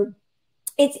where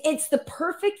it's the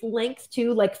perfect length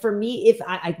too. Like for me, if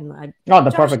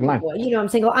the perfect length. I'm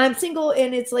single,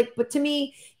 and it's but to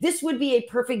me, this would be a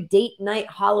perfect date night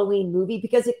Halloween movie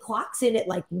because it clocks in at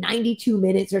 92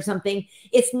 minutes or something.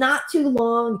 It's not too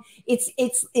long. It's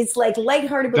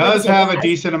lighthearted. But does have a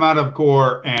decent amount of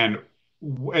gore and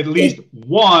at least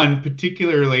one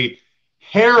particularly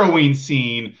harrowing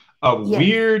scene of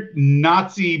weird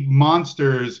Nazi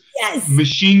monsters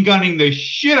machine gunning the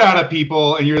shit out of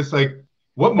people, and you're just like,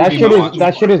 what movie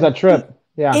that shit is a trip.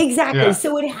 Yeah, exactly. Yeah.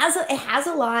 So it has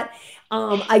a lot.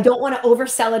 I don't want to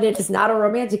oversell it. It is not a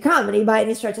romantic comedy by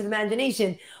any stretch of the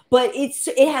imagination, but it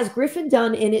has Griffin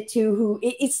Dunne in it too. Who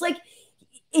it's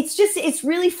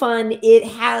really fun. It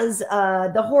has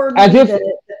the horror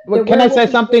movie. Can I say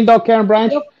something though, Karyn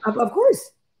Bryant? Of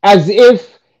course. As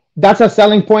if that's a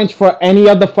selling point for any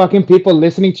of the fucking people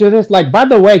listening to this. By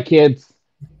the way, kids,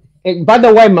 by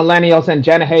the way, millennials and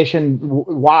Generation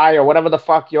Y or whatever the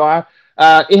fuck you are,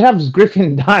 it has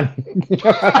Griffin Dunne.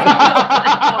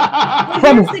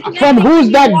 from Who's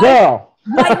That Girl?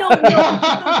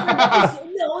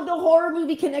 No, the horror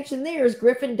movie connection there is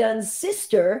Griffin Dunne's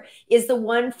sister is the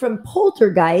one from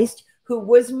Poltergeist who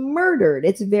was murdered.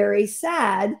 It's very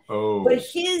sad. Oh. But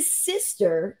his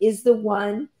sister is the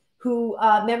one who,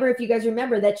 if you guys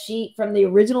remember that she, from the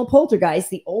original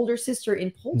Poltergeist, the older sister in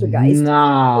Poltergeist,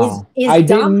 I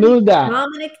didn't know that.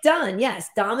 Dominic Dunne. Yes,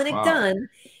 Dominic Dunne.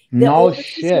 The older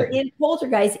sister in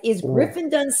Poltergeist is Griffin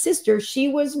Dunne's sister. She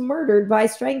was murdered by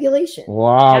strangulation.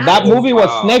 Wow, that movie was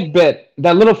snake bit.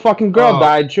 That little fucking girl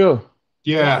died too.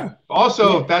 Yeah.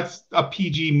 Also, that's a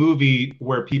PG movie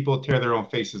where people tear their own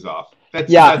faces off. That's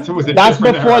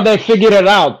before they figured it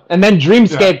out. And then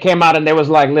Dreamscape came out and they was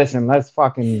like, listen, let's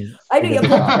fucking... I know,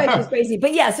 Poltergeist was crazy.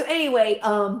 But yeah, so anyway,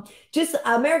 just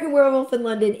American Werewolf in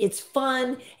London. It's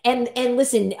fun. And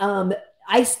listen,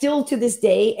 I still, to this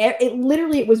day,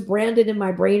 it was branded in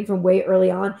my brain from way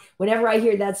early on. Whenever I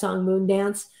hear that song,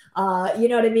 Moondance, you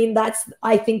know what I mean?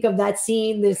 I think of that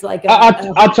scene. There's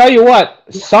I'll tell you what,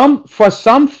 for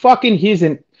some fucking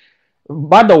reason.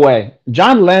 By the way,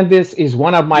 John Landis is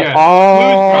one of my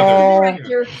all time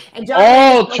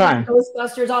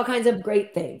Ghostbusters, all kinds of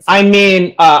great things. I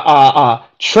mean,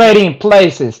 Trading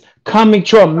Places, Coming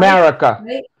to America,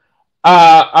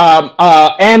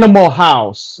 Animal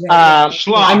House.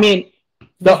 I mean,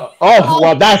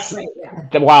 that's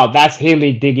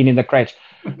really digging in the crates.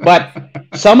 But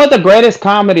some of the greatest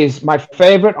comedies, my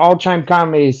favorite all-time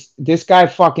comedies, this guy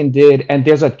fucking did, and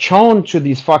there's a tone to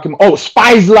these fucking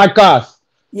Spies Like Us.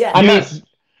 Yeah, I mean,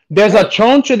 there's a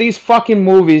tone to these fucking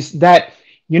movies that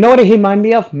you know what it reminded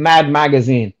me of? Mad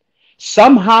Magazine.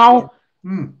 Somehow,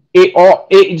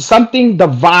 it something the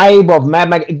vibe of Mad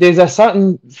Magazine. There's a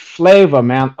certain flavor,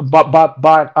 man. But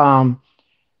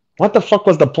what the fuck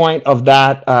was the point of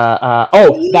that?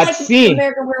 You That like scene,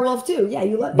 American Werewolf too. Yeah,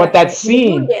 you love but that. that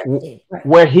scene Right.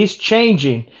 where he's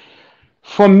changing.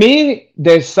 For me,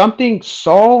 there's something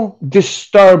so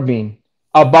disturbing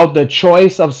about the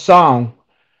choice of song.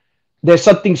 There's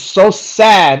something so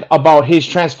sad about his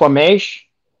transformation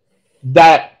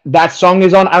that that song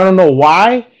is on. I don't know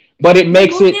why, but it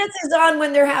makes Moon it. Dance is on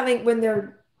when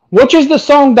they're. Which is the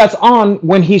song that's on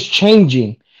when he's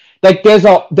changing? Like there's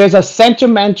a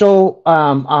sentimental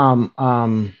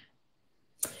Well,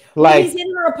 like he's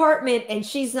in her apartment and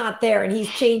she's not there, and he's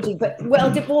changing. But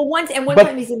one but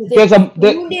time he's in the there's thing.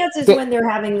 Moon Dance is when they're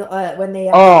having when they.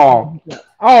 Oh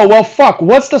well, fuck.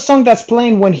 What's the song that's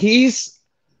playing when he's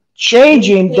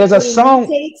changing? There's a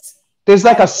song. There's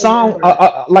like a song,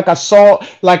 like a song,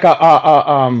 like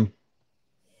a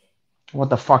what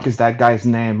the fuck is that guy's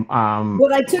name?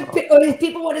 What I took.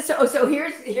 People want to. So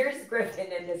here's Griffin,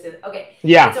 and this is okay.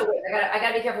 Yeah. So wait, I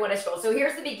gotta be careful when I scroll. So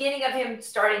here's the beginning of him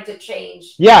starting to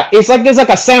change. Yeah, it's like there's like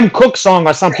a Sam Cooke song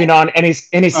or something on, and he's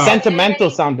sentimental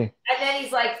sounding. And then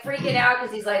he's like freaking out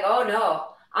because he's like, "Oh no,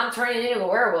 I'm turning into a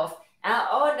werewolf.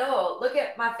 Oh no, look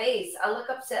at my face. I look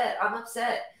upset. I'm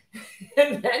upset."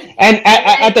 and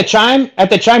at the time,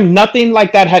 nothing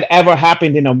like that had ever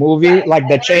happened in a movie, right. Like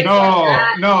the change.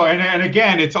 No, and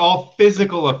again, it's all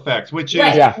physical effects, which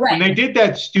is when they did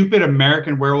that stupid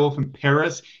American Werewolf in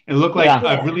Paris, it looked like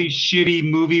a really shitty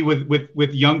movie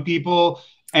with young people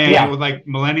and with like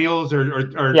millennials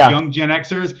or young Gen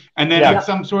Xers, and then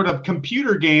some sort of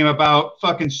computer game about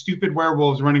fucking stupid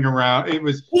werewolves running around. It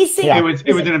was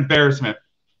an embarrassment.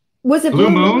 Was it Blue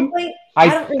Moon?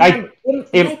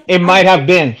 It might have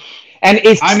been, and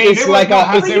it's like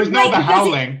there was no The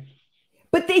Howling.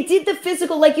 But they did the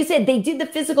physical, like you said, they did the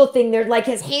physical thing. They're like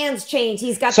his hands changed.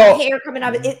 He's got the hair coming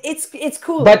out. It's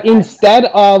cool. But instead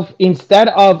of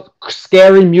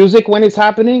scary music when it's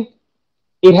happening,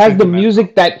 it has the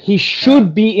music that he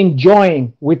should be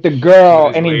enjoying with the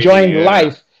girl and enjoying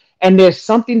life. And there's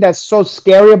something that's so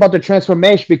scary about the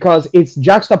transformation because it's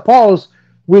juxtaposed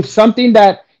with something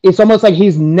that it's almost like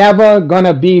he's never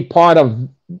gonna be part of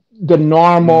the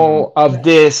normal of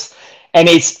this, and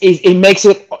it makes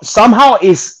it somehow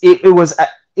it was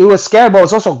scary, but it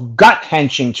was also gut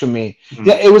henching to me.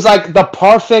 It was like the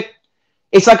perfect.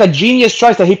 It's like a genius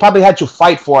choice that he probably had to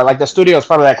fight for. Like the studio is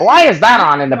probably like, why is that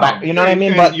on in the back? You know what I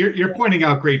mean? But you're pointing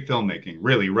out great filmmaking,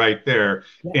 really, right there,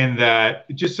 in that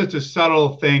just such a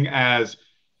subtle thing as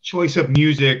choice of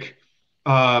music.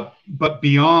 But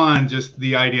beyond just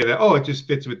the idea that it just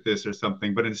fits with this or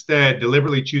something, but instead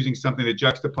deliberately choosing something to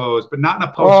juxtapose, but not in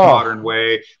a postmodern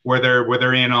way where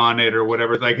they're in on it or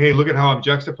whatever. It's like, hey, look at how I'm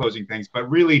juxtaposing things, but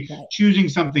really choosing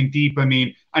something deep. I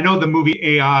mean, I know the movie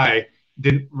AI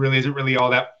isn't really all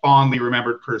that fondly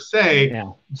remembered per se.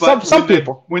 Yeah. But some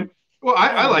people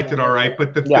I liked it all right,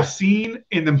 but the scene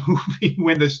in the movie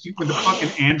when the fucking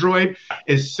android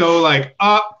is so like,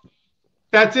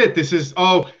 that's it. This is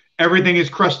everything is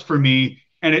crushed for me,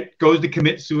 and it goes to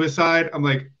commit suicide. I'm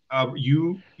like,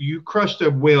 you crushed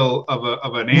a will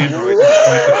of an android that's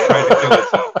going to try to kill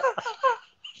itself.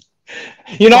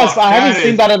 You know, I haven't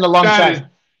seen that in a long time.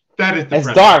 That is depressing.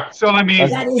 It's dark. So I mean,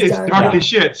 it's dark as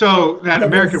shit. So that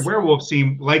American Werewolf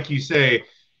scene, like you say,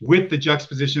 with the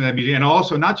juxtaposition of that media, and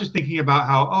also not just thinking about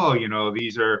how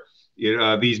these are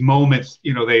these moments,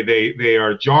 they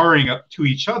are jarring up to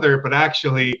each other, but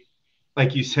actually,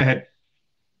 like you said.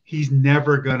 He's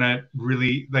never gonna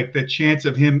really like the chance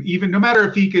of him, even no matter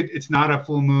if it's not a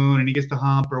full moon and he gets to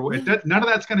hump or what, none of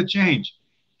that's gonna change.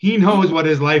 He knows what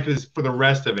his life is for the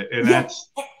rest of it, and that's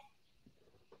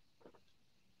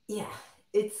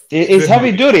it's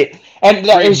heavy duty, and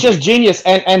it's just genius.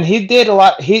 And he did a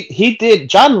lot. He did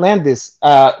John Landis,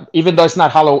 even though it's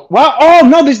not Halloween. Well,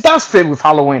 no, this does fit with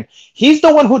Halloween. He's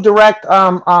the one who directed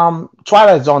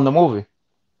Twilight Zone, the movie.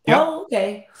 Yep. Oh,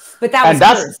 okay, but that was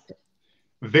cursed.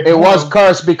 It was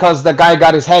cursed because the guy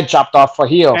got his head chopped off for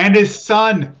heel. And his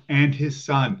son.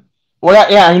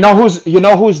 Well, yeah, you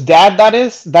know whose dad that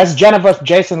is? That's Jennifer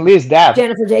Jason Leigh's dad.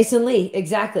 Jennifer Jason Leigh,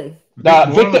 exactly.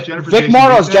 Vic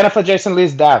Morrow's Jennifer Jason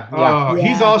Leigh's dad. Oh, yeah.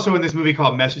 He's also in this movie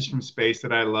called Message from Space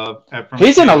that I love.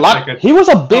 He's in a lot. He was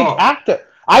a big actor.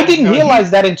 I didn't realize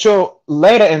that until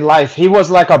later in life. He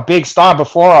was like a big star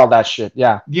before all that shit.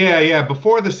 Yeah. Yeah.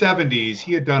 Before the 70s,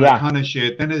 he had done a ton of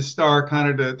shit. Then his star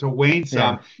kind of to wane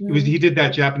some. Yeah. He did that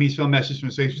Japanese film Message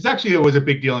from Space, which actually was a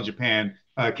big deal in Japan.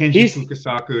 Kenji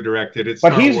Fukasaku directed it.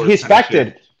 But he's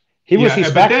respected. He was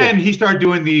respected. But then he started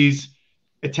doing these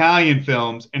Italian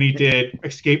films, and he did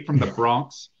Escape from the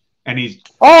Bronx. And he's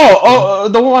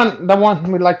the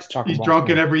one we'd like to talk about. He's drunk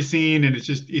in every scene, and it's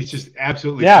just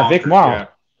absolutely bonkers. Vic Morrow.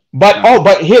 But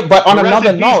on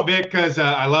another note, Vic, because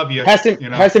I love you. Rest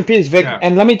in peace, Vic. Yeah.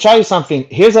 And let me tell you something.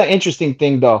 Here's an interesting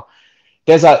thing, though.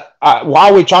 There's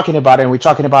while we're talking about it, and we're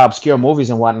talking about obscure movies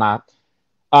and whatnot.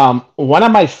 One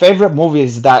of my favorite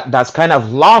movies that's kind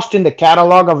of lost in the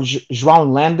catalog of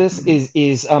João Landis is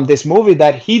this movie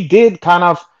that he did kind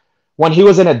of when he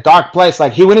was in a dark place.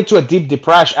 Like he went into a deep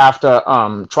depression after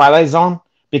Twilight Zone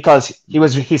because he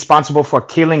was responsible for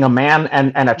killing a man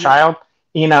and a child.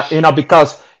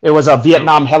 Because it was a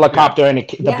Vietnam helicopter and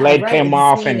the blade came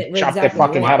off and chopped their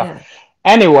fucking head off.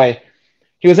 Anyway,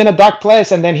 he was in a dark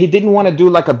place, and then he didn't want to do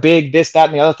like a big this, that,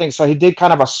 and the other thing. So he did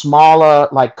kind of a smaller,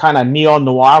 like kind of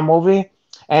neo-noir movie,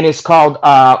 and it's called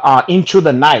Into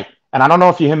the Night. And I don't know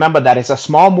if you remember that. It's a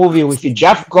small movie with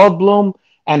Jeff Goldblum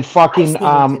and fucking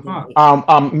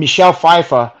Michelle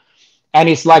Pfeiffer, and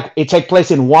it's like it takes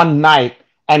place in one night,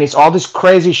 and it's all this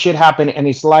crazy shit happening, and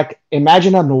it's like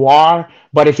imagine a noir,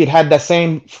 but if it had the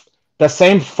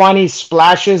same funny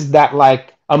splashes that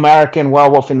like American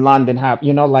Werewolf in London have,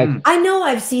 I know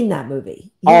I've seen that movie.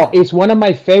 Yeah. Oh, it's one of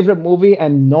my favorite movies,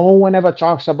 and no one ever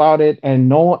talks about it. And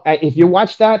if you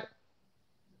watch that,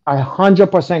 I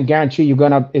 100% guarantee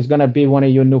it's gonna be one of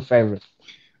your new favorites.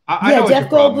 Jeff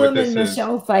Goldblum and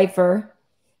Michelle Pfeiffer.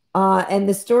 And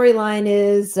the storyline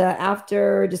is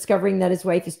after discovering that his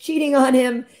wife is cheating on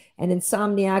him, an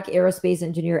insomniac aerospace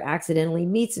engineer accidentally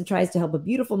meets and tries to help a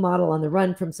beautiful model on the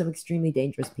run from some extremely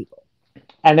dangerous people.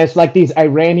 And it's like these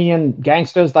Iranian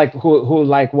gangsters, like who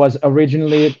like was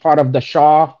originally part of the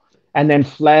Shah and then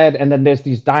fled. And then there's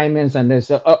these diamonds and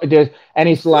there's and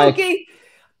it's like. Okay.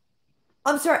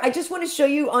 I'm sorry. I just want to show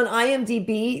you on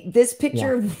IMDb this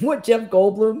picture of what Jeff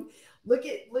Goldblum. Look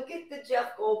at the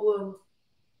Jeff Goldblum.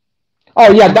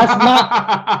 Oh yeah, that's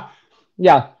not.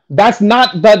 Yeah, that's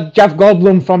not the Jeff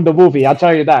Goldblum from the movie. I'll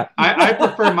tell you that. I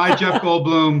prefer my Jeff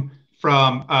Goldblum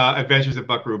from Adventures of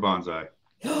Buckaroo Banzai.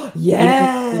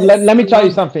 Yeah. Let me tell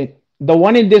you something. The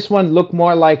one in this one looked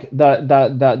more like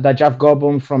the Jeff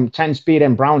Goldblum from 10 Speed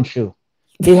and Brown Shoe.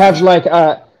 He has like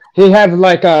that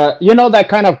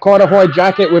kind of corduroy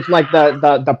jacket with like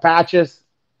the patches.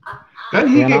 Doesn't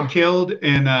he get killed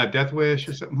in Death Wish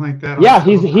or something like that? Yeah,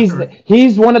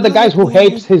 he's one of the guys who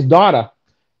hates his daughter.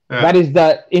 Yeah. That is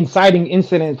the inciting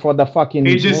incident for the fucking.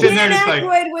 He's just Dan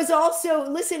Aykroyd was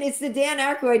also it's the Dan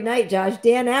Aykroyd night, Josh.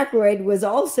 Dan Aykroyd was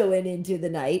also in Into the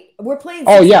Night. We're playing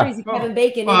 6 Degrees of Kevin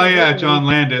Bacon. Oh yeah, John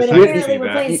Landis. But apparently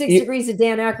we're playing 6 Degrees of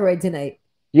Dan Aykroyd tonight.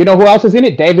 You know who else is in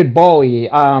it? David Bowie,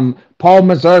 Paul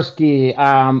Mazursky,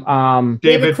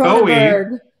 David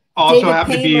Bowie. Also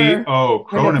happened to be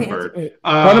Cronenberg.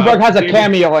 Cronenberg has a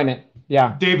cameo in it.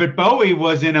 Yeah. David Bowie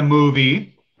was in a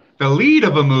movie, the lead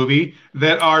of a movie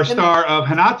that our star of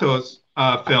Renato's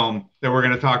film that we're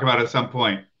going to talk about at some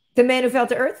point. The Man Who Fell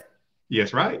to Earth?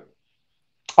 Yes, right.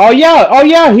 Oh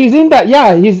yeah, he's in that.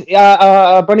 Yeah, he's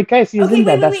Bernie Casey is in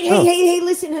that. That's true. Hey,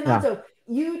 listen, Renato. Yeah.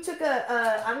 You took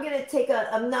I'm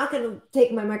not gonna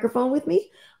take my microphone with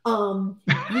me. You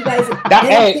guys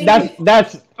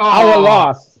that's our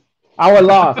loss. Our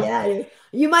loss. Yeah,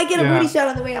 you might get a booty shot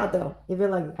on the way out though, if you're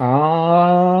lucky.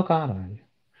 Oh God.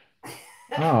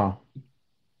 Oh.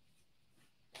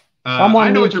 I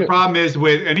know what your problem is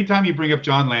with anytime you bring up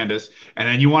John Landis and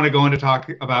then you want to go into talk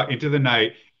about Into the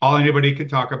Night, all anybody can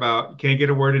talk about, can't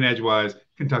get a word in edgewise,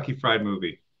 Kentucky Fried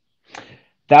Movie.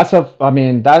 That's the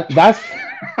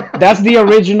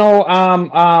original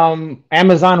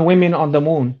Amazon Women on the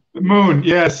Moon. The Moon,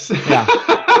 yes. Yeah.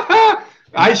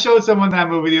 I showed someone that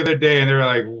movie the other day and they were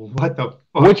like, what the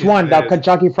fuck? Which one? The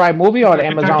Kentucky Fried Movie or the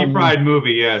Amazon Kentucky Fried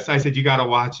Movie, yes. I said you gotta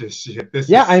watch this shit.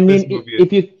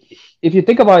 If you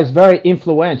think about it, it's very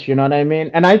influential, you know what I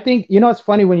mean? And I think it's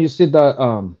funny when you see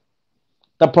the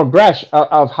progression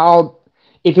of how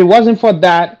if it wasn't for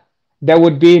that, there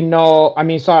would be no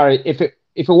if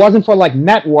it wasn't for like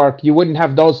network, you wouldn't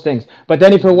have those things. But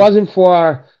then if it wasn't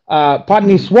for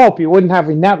Putney Swope, you wouldn't have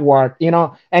a network,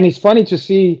 And it's funny to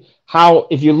see how,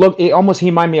 if you look, it almost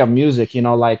reminds me of music,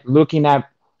 like looking at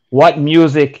what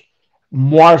music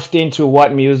morphed into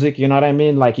what music, you know what I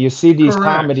mean? Like you see these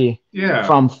comedy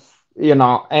from,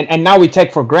 and now we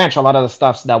take for granted a lot of the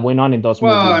stuff that went on in those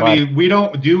movies. Well, I mean, we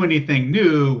don't do anything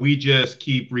new. We just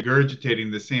keep regurgitating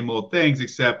the same old things,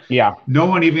 except no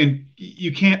one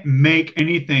you can't make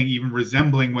anything even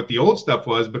resembling what the old stuff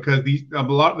was because a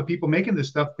lot of the people making this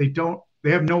stuff, they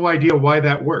have no idea why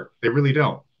that worked. They really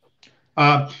don't.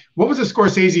 What was a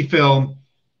Scorsese film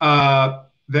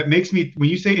that makes me, when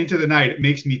you say Into the Night, it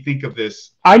makes me think of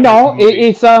this? I know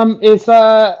it's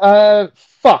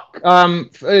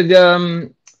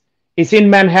in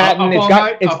Manhattan.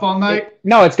 Up All Night.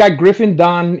 No, it's got Griffin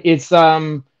Dunn. It's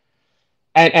and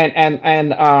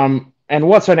and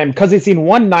what's her name? Because it's in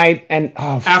one night and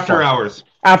After Hours.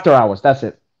 After Hours. That's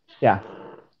it. Yeah.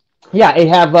 Yeah. It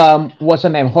have what's her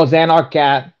name? Hosanna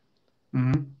Arquette.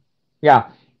 Mm-hmm. Yeah.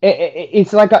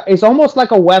 It's like it's almost like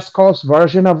a West Coast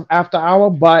version of After Hour,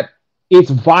 but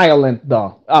it's violent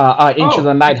though. Into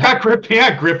the Night.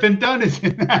 Griffin Dunn is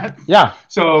in that. Yeah.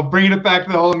 So bringing it back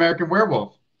to the whole American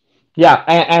Werewolf. Yeah,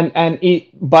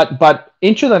 but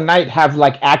Into the Night have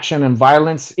like action and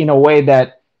violence in a way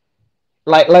that,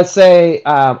 like, let's say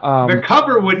the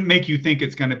cover wouldn't make you think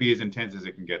it's going to be as intense as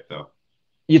it can get, though.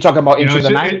 You're talking about Into the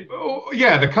Night?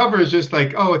 Yeah, the cover is just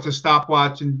like, it's a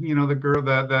stopwatch, and the girl,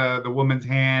 the woman's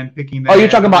hand picking. You're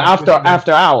talking about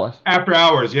After Hours. After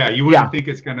Hours, yeah. You wouldn't think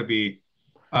it's going to be.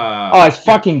 It's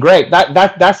fucking great.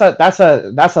 That's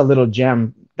a little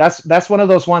gem. That's one of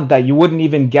those ones that you wouldn't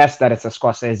even guess that it's a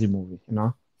Scorsese movie,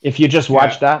 if you just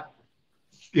watch that.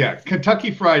 Yeah,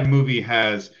 Kentucky Fried Movie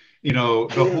has,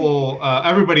 the whole.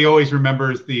 Everybody always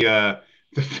remembers the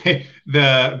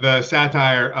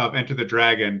satire of Enter the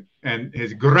Dragon and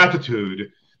his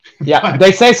gratitude. Yeah,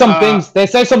 they say some things. They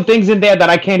say some things in there that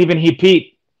I can't even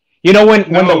repeat. When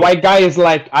the white guy is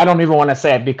like, I don't even want to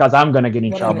say it because I'm gonna get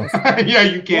in trouble. Yeah,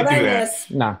 you can't do that.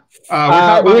 No.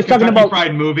 We're talking about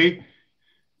Fried Movie.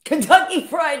 Kentucky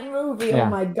Fried Movie. Yeah. Oh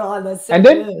my God, that's so good. And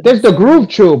then there's the Groove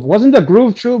Troop. Wasn't the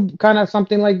Groove Troop kind of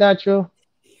something like that, Joe?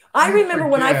 I remember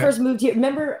when I first moved here.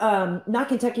 Remember, not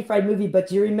Kentucky Fried Movie, but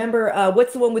do you remember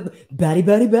what's the one with Batty?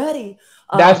 That's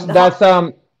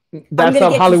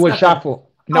Hollywood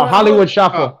Shuffle. No, Hollywood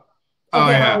Shuffle.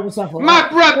 Hollywood Shuffle. My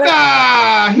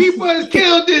brother, he was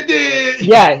killed today.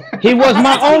 Yeah, he was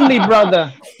my only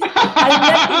brother.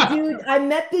 I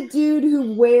met the dude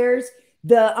who wears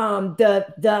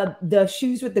the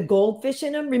shoes with the goldfish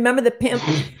in them. Remember the pimp?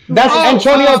 That's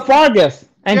Antonio Fargas.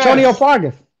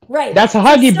 Fargas. Right. That's a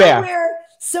Huggy Bear.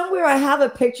 Somewhere I have a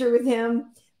picture with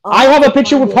him. I have a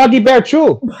picture with Huggy Bear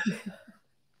too.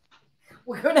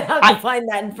 We're gonna have to find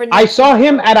that in front. I saw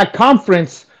him at a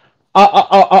conference,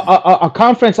 a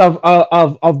conference of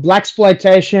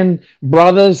blaxploitation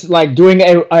brothers, like doing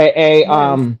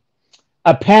a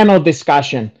panel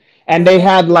discussion. And they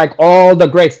had like all the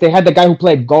greats. They had the guy who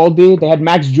played Goldie. They had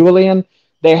Max Julian.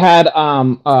 They had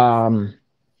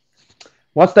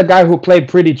what's the guy who played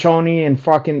Pretty Tony and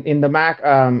fucking in the Mac?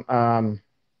 I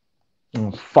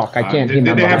can't. Did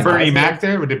they have Bernie Mac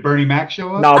there? Or did Bernie Mac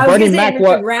show up? No, Bernie Mac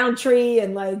was Roundtree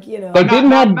and like They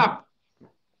didn't have.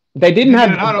 They didn't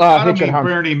have. I don't mean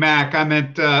Bernie Mac. I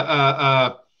meant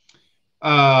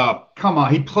come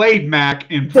on, he played Mac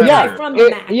in Predator. Mac.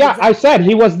 Yeah, exactly. I said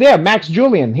he was there. Max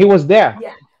Julian, he was there.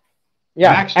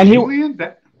 Yeah. Max Julian?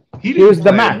 He was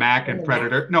the Mac in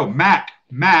Predator. No, Mac.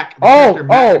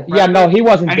 Yeah, no, he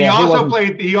wasn't there.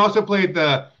 He also played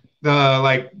the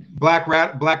like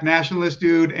black nationalist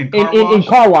dude in Car Wash. In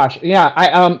Car Wash.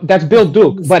 Yeah, that's Bill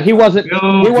Duke, but he wasn't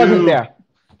there.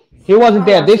 He wasn't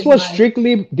there. This was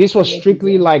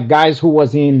strictly like guys who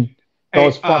was in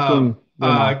those fucking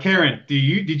Karyn,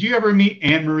 did you ever meet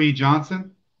Anne Marie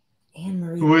Johnson?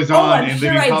 Anne-Marie. Who was on In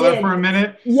Living Color for a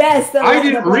minute? Yes. I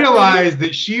didn't realize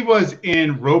that she was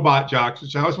in Robot Jocks,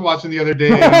 which I was watching the other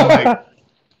day. And I was like,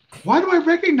 why do I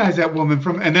recognize that woman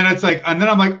from? And then it's like, and then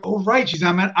I'm like, oh right, she's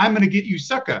I'm gonna get you,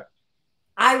 sucker.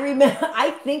 I remember.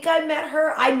 I think I met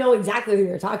her. I know exactly who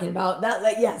you're talking about.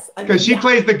 Yes, because she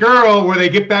plays the girl where they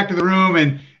get back to the room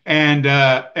and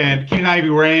Keenen Ivory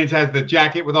Wayans has the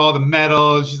jacket with all the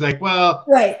metal. She's like, well,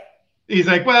 right. He's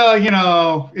like,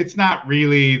 well, it's not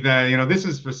really this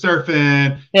is for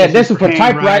surfing. Yeah, this is for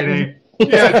typewriting.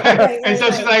 Yeah, and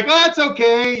so she's like, well, that's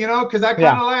okay, because I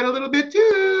kind of lied a little bit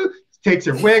too. Takes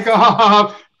her wig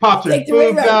off, pops her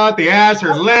boobs out, the ass,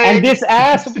 her legs. And this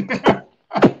ass.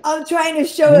 I'm trying to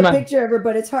show a picture of her,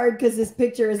 but it's hard because this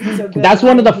picture isn't so good. That's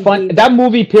one of the fun. That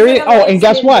movie, period. Oh, and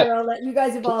guess what? You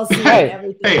guys have all seen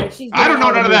everything. Hey, I don't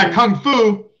know none of that kung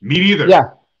fu. Me neither.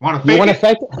 Yeah. Want to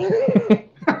fake it?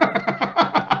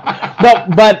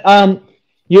 but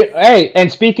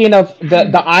and speaking of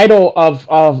the idol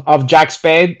of Jack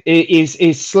Spade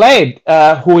is Slade,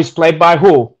 who is played by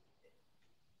who?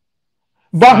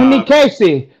 Bohemian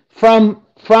Casey from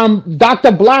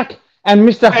Dr. Black and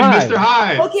Mr. Hyde. Mr.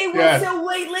 Hyde. Okay, well, so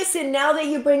wait, listen, now that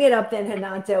you bring it up then,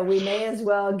 Renato, we may as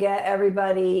well get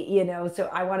everybody, so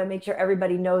I want to make sure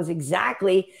everybody knows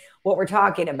exactly what we're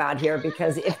talking about here,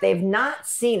 because if they've not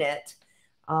seen it,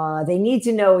 they need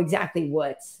to know exactly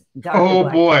what's Dr.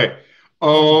 Black. Boy.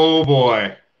 Oh,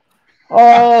 boy.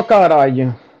 Oh, God, are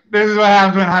you? This is what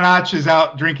happens when Hanach is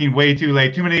out drinking way too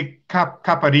late. Too many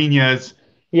caipirinhas.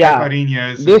 Yeah,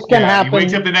 this can happen. He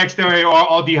wakes up the next day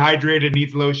all dehydrated,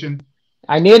 needs lotion.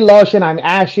 I need lotion. I'm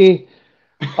ashy.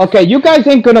 Okay, you guys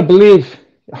ain't gonna believe.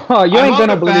 Oh, you ain't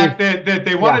gonna believe fact that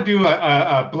they want to do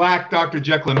a black Dr.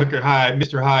 Jekyll and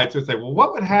Mr. Hyde. So it's like, well,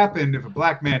 what would happen if a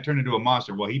black man turned into a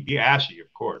monster? Well, he'd be ashy,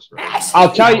 of course. Right?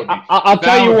 I'll tell you. I'll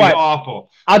tell you what. Awful.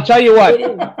 I'll tell you what.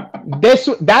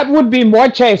 That would be more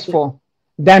tasteful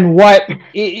than what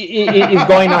is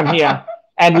going on here.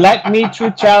 And let me to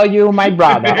tell you, my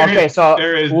brother. Okay, so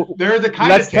there is a kind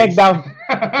let's of take down.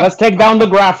 Let's take down the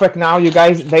graphic now, you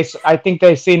guys. I think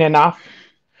they've seen enough.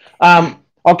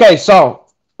 Okay, so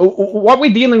what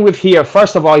we're dealing with here,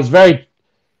 first of all, is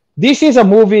this is a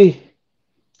movie.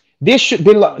 This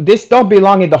don't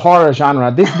belong in the horror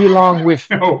genre. This belong with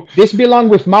This belong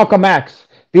with Malcolm X.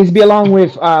 This belong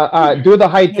with Do the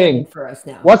High Thing. For us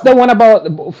now. What's the one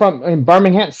about from in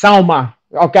Birmingham? Selma.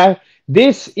 Okay.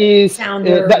 This is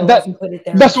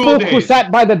the spook who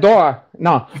sat by the door.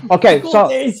 No. Okay.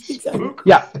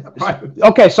 Yeah.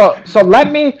 Okay. So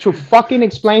let me to fucking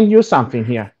explain you something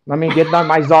here. Let me get down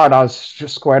my Zard. I was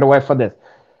just squared away for this.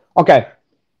 Okay.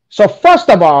 So first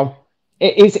of all,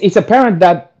 it's apparent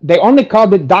that they only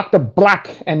called it Dr. Black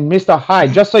and Mr.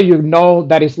 Hyde, just so you know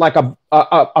that it's like a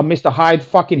Mr. Hyde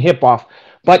fucking hip off.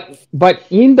 But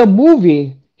in the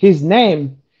movie, his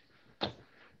name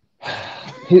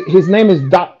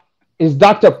is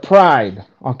Dr. Pride,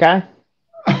 okay?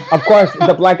 Of course,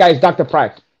 the black guy is Dr.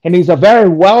 Pride. And he's a very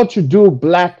well-to-do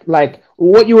black, like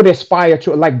what you would aspire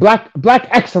to, like black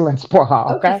excellence,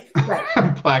 okay?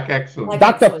 Right. Black excellence.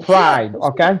 Dr. Pride,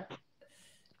 okay?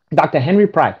 Dr. Henry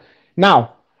Pride.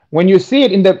 Now, when you see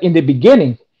it in the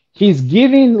beginning, he's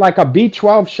giving like a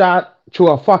B12 shot to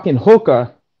a fucking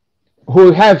hooker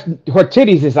who has her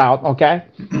titties is out, okay?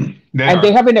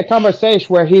 They're having a conversation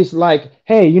where he's like,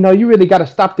 hey, you really got to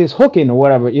stop this hooking or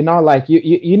whatever, like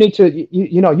you need to,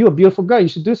 you're a beautiful girl, you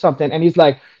should do something. And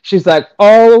she's like,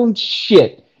 oh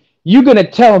shit, you gonna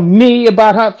tell me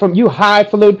about her from you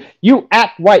highfalutin, you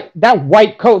act white, that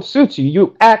white coat suits you,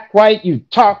 you act white, you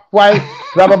talk white,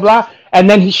 blah, blah, blah. And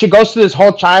then she goes to this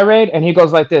whole tirade and he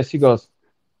goes like this, he goes,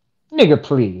 nigga,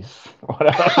 please.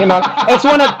 It's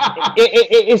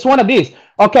one of these.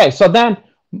 Okay, so then,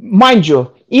 mind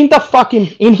you, in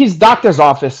his doctor's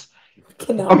office,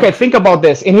 okay, think about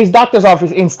this. In his doctor's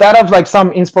office, instead of like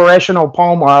some inspirational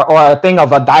poem or a thing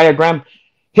of a diagram,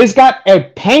 he's got a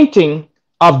painting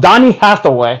of Donny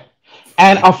Hathaway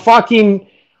and a fucking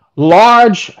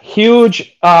large,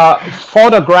 huge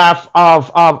photograph of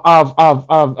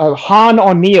Han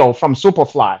O'Neill from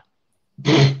Superfly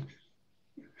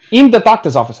in the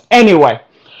doctor's office. Anyway,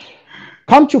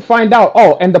 come to find out,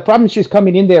 and the problem, she's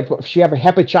coming in there, she have a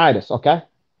hepatitis, okay?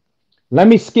 Let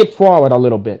me skip forward a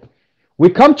little bit. We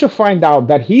come to find out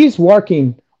that he's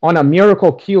working on a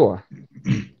miracle cure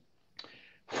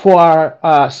for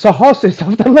cirrhosis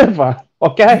of the liver,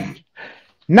 okay?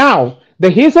 Now, the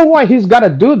reason why he's got to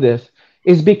do this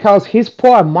is because his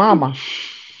poor mama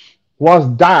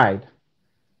died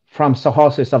from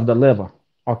cirrhosis of the liver,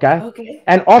 okay?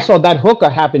 And also that hooker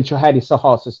happened to have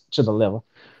cirrhosis to the liver.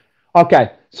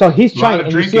 Okay, so he's trying. A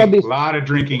lot of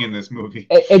drinking in this movie.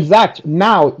 Exactly.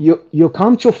 Now you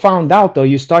come to find out though.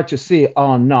 You start to see.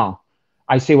 Oh no,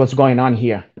 I see what's going on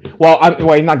here. Well,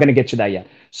 I'm not gonna get to that yet.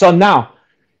 So now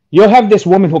you have this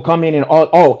woman who come in and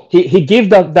he give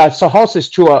the cirrhosis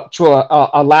to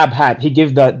a lab hat. He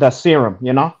give the serum,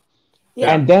 yeah.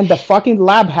 And then the fucking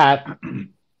lab hat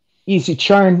is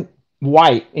turned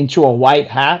white into a white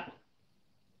hat,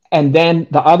 and then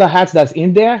the other hats that's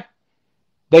in there,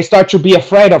 they start to be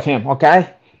afraid of him,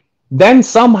 okay? Then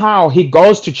somehow he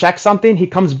goes to check something, he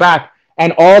comes back,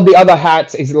 and all the other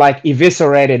hats is like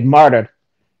eviscerated, murdered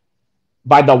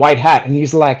by the white hat. And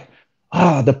he's like,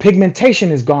 the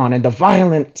pigmentation is gone and the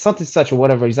violent something such or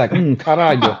whatever. He's like,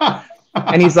 caralho.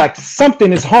 And he's like,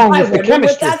 something is wrong with the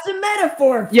chemistry. What that's a metaphor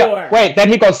for. Yeah, wait, then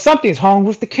he goes, something's wrong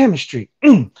with the chemistry.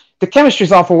 The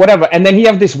chemistry's off or whatever. And then he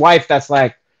have this wife that's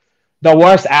like the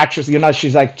worst actress,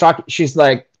 she's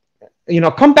like,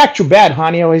 come back to bed,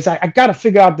 honey. Or he's like, I gotta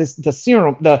figure out the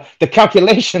serum, the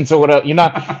calculations or whatever,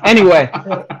 Anyway,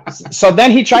 so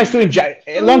then he tries to inject.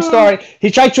 Long story.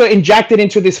 He tried to inject it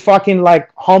into this fucking like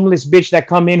homeless bitch that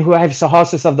come in who has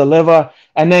cirrhosis of the liver,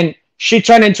 and then she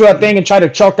turned into a thing and tried to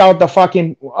choke out the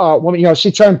fucking woman.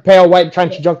 She turned pale white,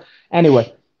 trying to choke.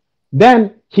 Anyway,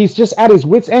 then he's just at his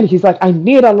wit's end. He's like, I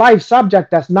need a live subject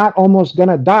that's not almost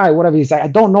gonna die. Whatever. He's like, I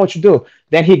don't know what to do.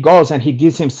 Then he goes and he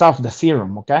gives himself the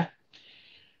serum. Okay.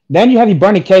 Then you have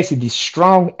Bernie Casey, the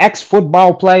strong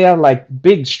ex-football player, like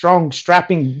big, strong,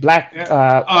 strapping black.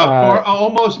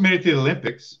 Almost made it to the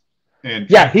Olympics.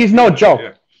 He's no joke.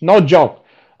 Yeah. No joke.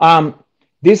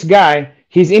 This guy,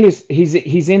 he's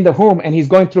in the home and he's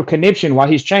going through conniption while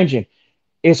he's changing.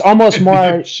 it's almost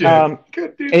more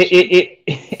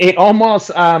it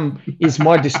almost is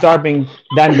more disturbing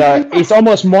than it's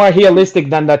almost more realistic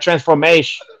than the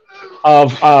transformation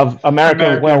of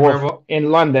American Werewolf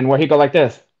in London, where he go like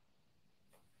this.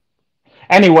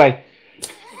 Anyway,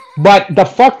 but the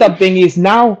fucked up thing is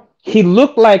now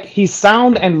he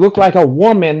sound and look like a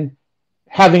woman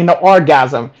having an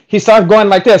orgasm. He starts going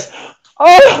like this.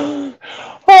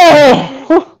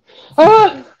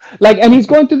 Like, and he's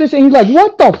going through this and he's like,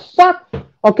 what the fuck?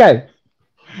 Okay.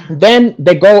 Then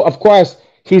they go, of course,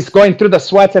 he's going through the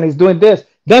sweats and he's doing this.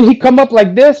 Then he come up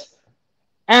like this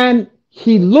and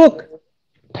he look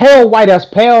pale white, as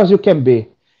pale as you can be.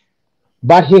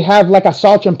 But he have like a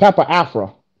salt and pepper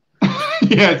afro.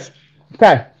 Yes.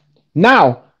 Okay.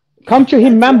 Now, come to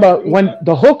remember when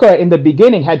the hooker in the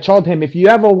beginning had told him, if you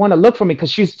ever want to look for me, because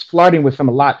she's flirting with him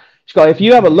a lot. She go, if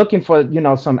you ever looking for,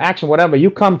 some action, whatever,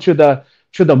 you come to the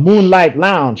Moonlight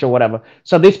Lounge or whatever.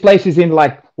 So this place is in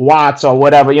like Watts or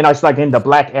whatever, it's like in the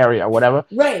black area or whatever.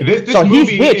 Right. This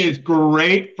movie is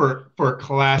great for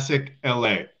classic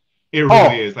LA. It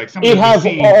really is. Like some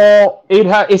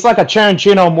it's like a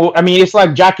Tarantino movie. I mean, it's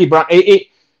like Jackie Brown. It's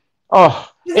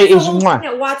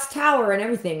Watts Tower and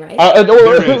everything, right?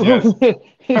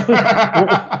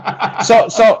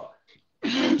 So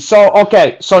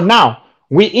okay. So now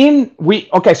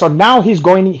so now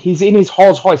he's in his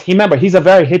horse. Remember, he's a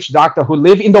very rich doctor who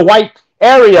live in the white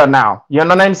area now. You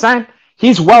know what I'm saying?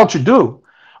 He's well to do.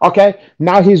 Okay,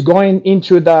 now he's going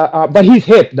into the, but he's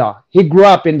hip though. He grew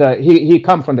up he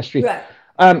come from the street. Right.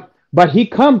 But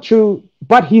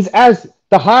he's as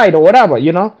the hide or whatever,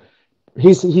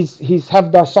 He's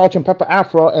have the salt and pepper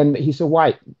afro and he's a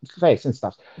white face and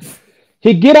stuff.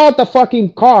 He get out the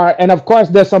fucking car and of course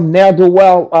there's some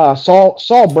ne'er-do-well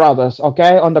Saul brothers,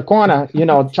 okay, on the corner,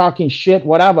 talking shit,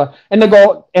 whatever. And they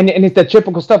go and it's the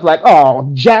typical stuff like, oh,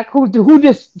 Jack, who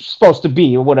this supposed to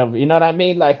be or whatever, you know what I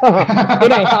mean? Like,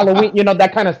 it ain't Halloween,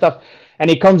 that kind of stuff. And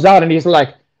he comes out and he's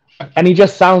like, and he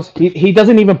just sounds, he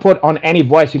doesn't even put on any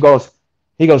voice. He goes,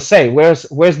 say, where's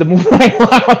the Moonlight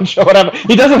Lounge or whatever.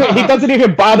 He doesn't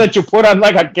even bother to put on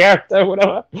like a character or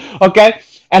whatever. Okay.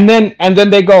 And then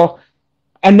they go,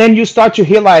 and then you start to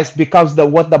realize, because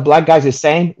what the black guys is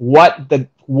saying, what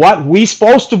we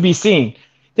supposed to be seeing.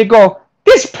 They go,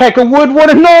 this Peckerwood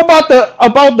want to know about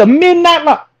the Midnight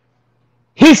Lounge.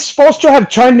 He's supposed to have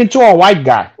turned into a white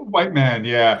guy. White man,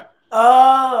 yeah.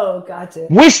 Oh, gotcha.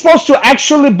 We're supposed to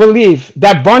actually believe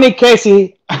that Barney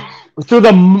Casey, through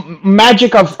the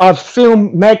magic of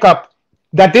film makeup,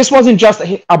 that this wasn't just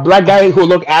a black guy who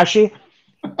looked ashy.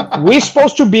 We're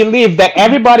supposed to believe that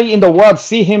everybody in the world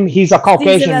see him. He's a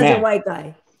Caucasian man. A white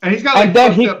guy. And he's got like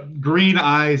up green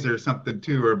eyes or something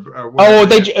too, or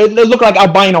they look like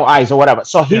albino eyes or whatever.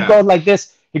 So he goes like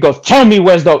this. He goes, "Tell me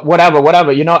where's the whatever,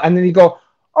 And then he go,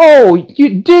 "Oh,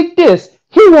 you dig this?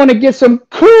 He want to get some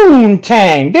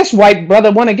coontang. This white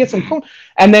brother want to get some coon."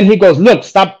 And then he goes, "Look,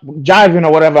 stop jiving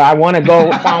or whatever. I want to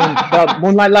go find the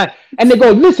Moonlight Line." And they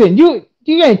go, "Listen, you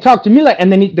ain't talk to me like."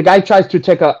 And then the guy tries to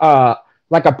take a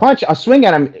swing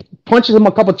at him, punches him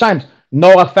a couple times.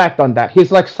 No effect on that.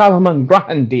 He's like Solomon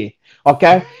Grundy,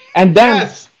 okay? And then,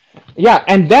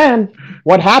 and then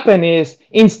what happened is,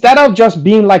 instead of just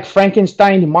being like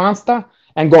Frankenstein monster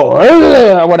and go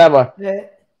or whatever,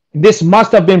 this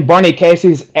must have been Barney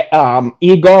Casey's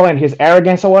ego and his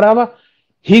arrogance or whatever.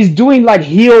 He's doing like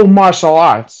heel martial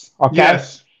arts, okay?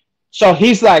 Yes. So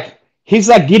he's like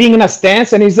getting in a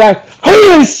stance and he's like,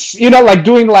 like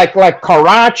doing like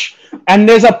karate. And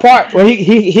there's a part where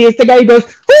he hits the guy, he goes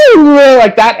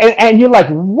like that, and you're like,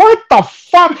 what the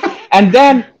fuck? And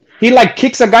then he like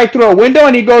kicks a guy through a window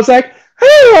and he goes like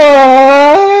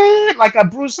a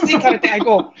Bruce Lee kind of thing. I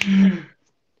go,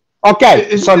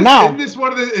 okay, isn't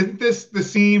this the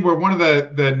scene where one of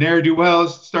the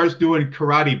ne'er-do-wells starts doing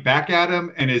karate back at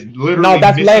him and is literally no,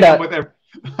 that's later.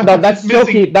 No, that's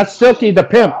Silky. That's Silky the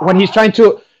pimp when he's trying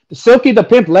to. Silky the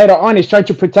pimp later on is trying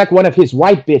to protect one of his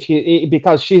white bitch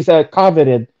because she's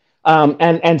coveted,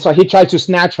 and so he tried to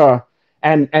snatch her,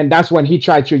 and that's when he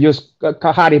tried to use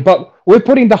karate. But we're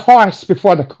putting the horse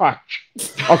before the cart,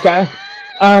 okay?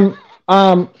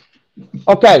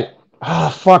 Okay. Oh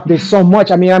fuck! There's so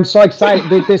much. I mean, I'm so excited.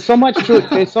 There's so much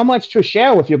to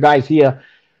share with you guys here.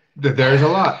 There's a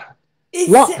lot.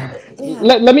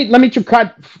 Let me to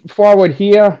cut forward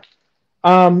here.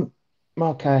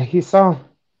 Okay, he saw.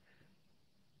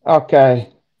 Okay.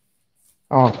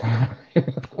 Oh.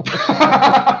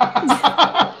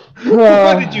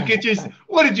 What did you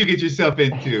get yourself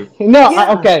into?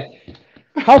 No, okay.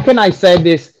 How can I say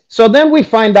this? So then we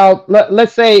find out.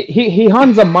 Let's say he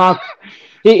hunts a mock.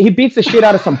 He beats the shit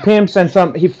out of some pimps and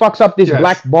he fucks up this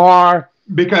black bar.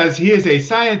 Because he is a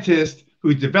scientist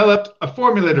who developed a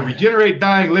formula to regenerate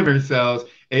dying liver cells.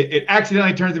 It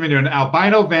accidentally turns him into an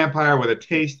albino vampire with a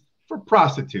taste for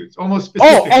prostitutes, almost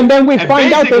specifically. Oh, and then we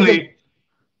find out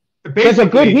there's a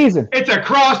good reason. It's a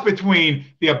cross between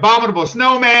the Abominable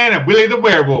Snowman and Willie the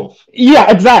Werewolf.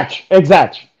 Yeah,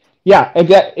 exactly. Yeah,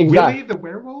 exactly. Willie the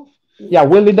Werewolf? Yeah,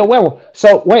 Willie the Werewolf.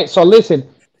 So listen.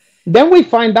 Then we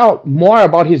find out more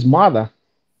about his mother.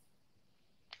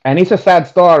 And it's a sad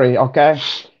story, okay?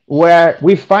 Where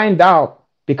we find out,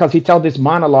 because he tells this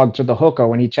monologue to the hooker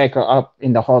when he take her up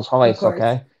in the Rolls Royce,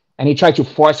 okay? And he tried to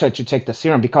force her to take the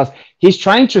serum because he's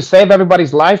trying to save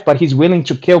everybody's life, but he's willing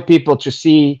to kill people to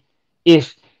see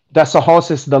if the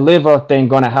cirrhosis, the liver thing,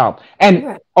 gonna help.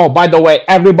 And oh, by the way,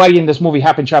 everybody in this movie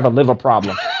happened to have a liver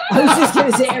problem. I was just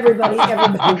gonna say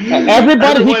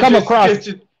everybody he come across.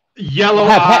 Yellow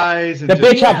eyes. The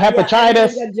bitch have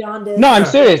hepatitis. No, I'm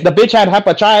serious. The bitch had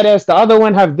hepatitis. The other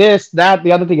one have this, that.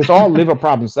 The other thing is all liver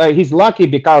problems. He's lucky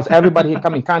because everybody he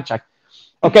come in contact.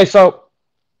 Okay, so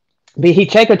he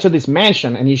take her to this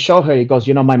mansion and he showed her. He goes,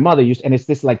 you know, my mother used, and it's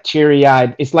this like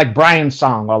teary-eyed. It's like Brian's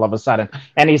song all of a sudden,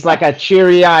 and he's like a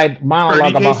teary-eyed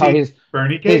monologue about how his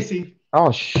Bernie Casey.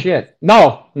 Oh shit!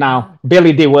 No,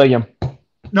 Billy D. Williams.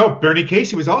 No, Bernie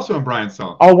Casey was also in Brian's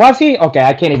song. Oh, was he? Okay,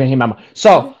 I can't even remember.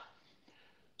 So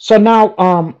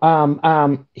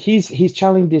now he's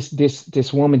telling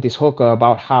this woman, this hooker,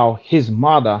 about how his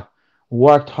mother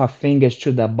worked her fingers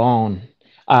to the bone,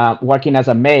 working as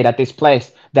a maid at this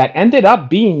place that ended up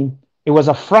being, it was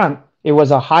a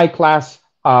high class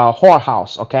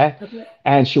whorehouse, okay?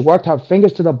 And she worked her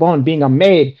fingers to the bone being a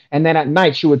maid, and then at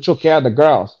night she would take care of the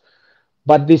girls.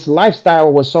 But this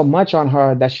lifestyle was so much on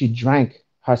her that she drank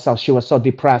herself. She was so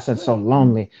depressed and so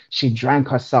lonely. She drank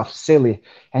herself silly,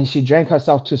 and she drank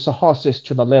herself to cirrhosis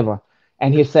to the liver.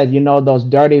 And he said, you know, those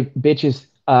dirty bitches,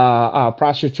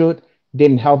 prostitute,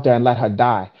 didn't help her and let her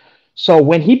die. So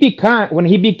when he became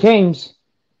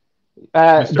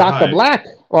Dr. Black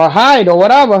or Hyde or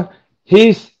whatever,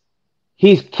 he's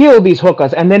killed these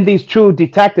hookers, and then these two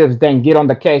detectives then get on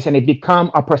the case, and it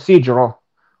become a procedural.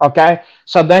 Okay,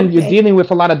 so then you're dealing with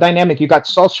a lot of dynamic. You got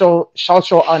social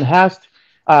unrest.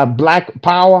 Black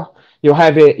power, you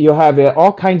have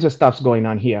all kinds of stuffs going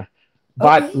on here.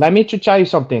 But let me tell you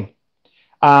something.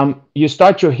 You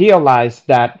start to realize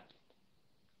that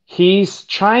he's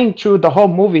trying to, the whole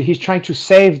movie, he's trying to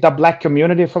save the black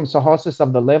community from cirrhosis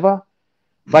of the liver.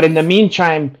 But in the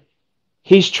meantime,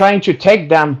 he's trying to take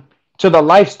them to the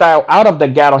lifestyle out of the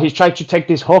ghetto. He's trying to take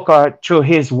this hooker to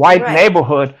his white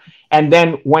neighborhood. And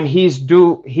then when he's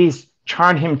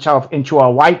turned himself into a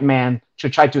white man to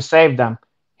try to save them,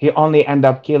 he only end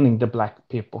up killing the black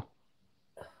people.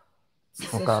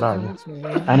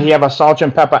 And he have a salt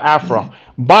and pepper afro.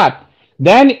 But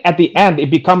then at the end,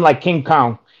 it become like King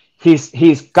Kong.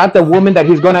 He's got the woman that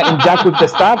he's gonna inject with the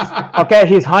stuff. Okay,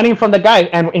 he's hunting from the guy,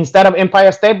 and instead of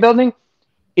Empire State Building,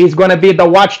 he's gonna be the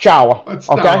Watchtower.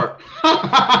 Okay.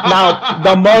 Now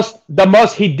the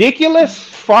most ridiculous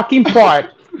fucking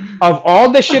part of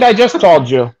all the shit I just told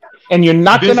you, and you're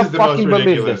not gonna fucking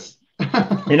believe this.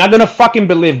 You're not gonna fucking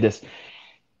believe this.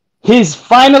 They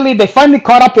finally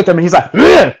caught up with him, and he's like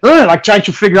trying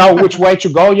to figure out which way to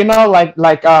go, you know,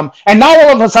 and now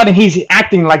all of a sudden he's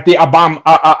acting like the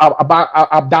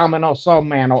abdominal soul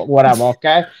man or whatever,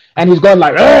 okay? And he's going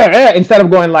like instead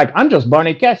of going like, I'm just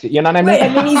Barney Casey, you know what I mean?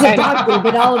 Right, I mean he's a doctor,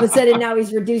 but all of a sudden now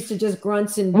he's reduced to just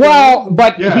grunts and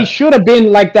he should have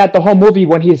been like that the whole movie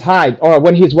when he's Hyde or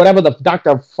when he's whatever the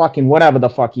doctor fucking whatever the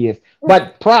fuck he is.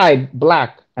 But Pride,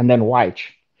 black, and then white.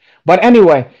 But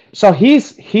anyway, so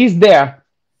he's there.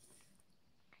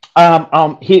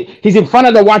 He's in front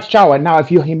of the Watchtower. Now, if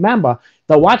you remember,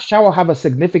 the Watchtower have a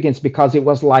significance because it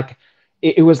was like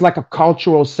a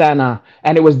cultural center,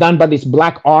 and it was done by this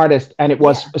black artist, and it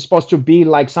was supposed to be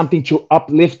like something to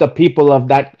uplift the people of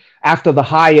that after the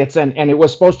riots, and it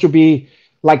was supposed to be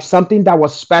like something that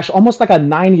was special, almost like a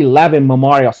 9/11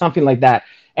 memorial, something like that.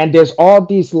 And there's all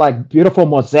these like beautiful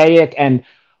mosaic and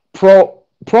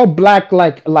pro-black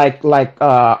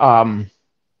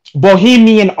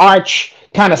bohemian arch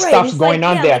kind of stuff's going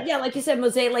on there. Like you said,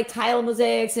 mosaic, like tile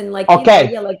mosaics and like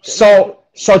so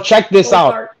check this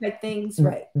out. Things,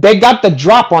 right? They got the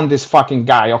drop on this fucking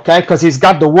guy, okay? Because he's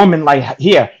got the woman like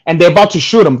here, and they're about to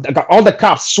shoot him. They got all the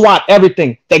cops, SWAT,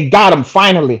 everything. They got him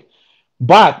finally,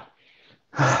 but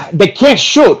they can't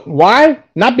shoot. Why?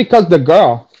 Not because the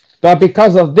girl, but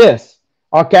because of this,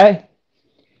 okay?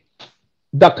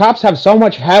 The cops have so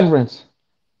much reverence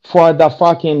for the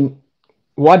fucking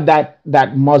what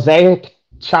that mosaic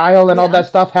child and all that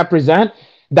stuff represent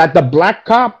that the black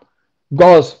cop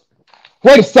goes,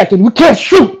 wait a second, we can't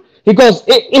shoot. He goes,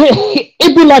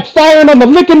 it'd be like firing on the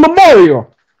Lincoln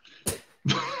Memorial.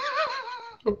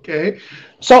 Okay.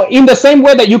 So in the same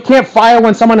way that you can't fire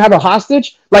when someone have a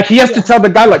hostage, like he has to tell the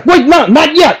guy, like, wait, no,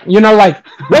 not yet. You know, like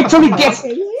wait till he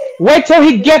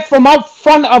gets from out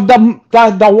front of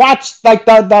the watch, like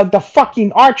the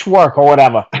fucking archwork or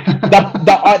whatever,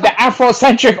 the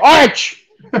Afrocentric arch.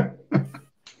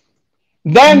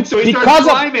 Then so he starts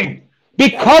climbing.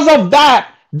 Because of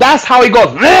that, that's how he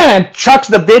goes, man, chucks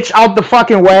the bitch out the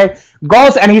fucking way,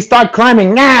 goes and he starts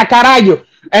climbing, nah, caralho.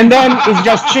 And then it's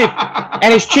just cheap.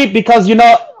 And it's cheap because, you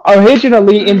know,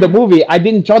 originally in the movie, I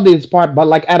didn't tell this part, but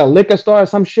like at a liquor store or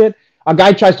some shit, a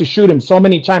guy tries to shoot him so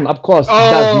many times up close. It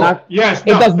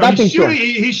does nothing to him.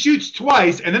 He shoots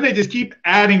twice, and then they just keep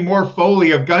adding more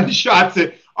Foley of gunshots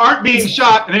that aren't being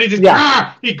shot, and then he just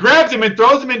he grabs him and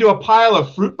throws him into a pile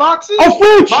of fruit boxes. Oh,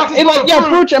 fruit!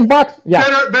 Fruit and box.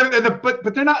 Yeah.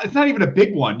 But they're not. It's not even a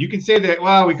big one. You can say that.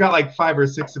 Well, we've got like 5 or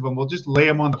 6 of them. We'll just lay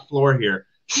them on the floor here.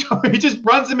 So he just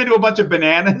runs them into a bunch of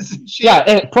bananas and shit.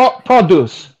 Yeah,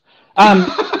 produce.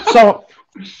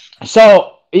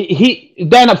 So he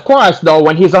then, of course, though,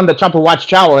 when he's on the Chopper Watch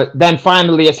Tower, then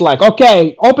finally it's like,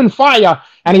 okay, open fire,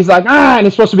 and he's like, and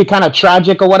it's supposed to be kind of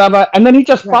tragic or whatever, and then he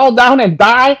just fall down and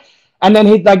die, and then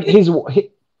he like his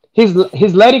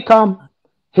lady come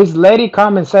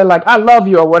and say like, I love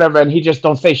you or whatever, and he just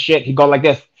don't say shit. He go like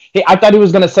this. I thought he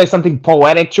was gonna say something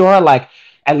poetic to her, like,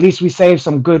 at least we saved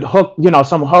some good hook, you know,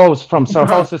 some hoes from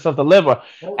cirrhosis of the liver.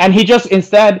 And he just,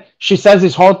 instead, she says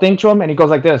this whole thing to him, and he goes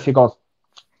like this. He goes,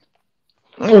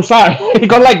 I'm sorry. He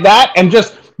goes like that,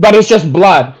 but it's just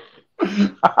blood.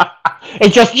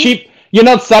 It's just cheap, you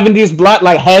know, 70s blood,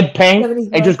 like head paint.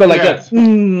 It just goes like this.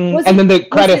 And then the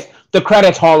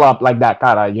credits haul up like that,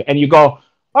 and you go,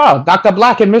 oh, Dr.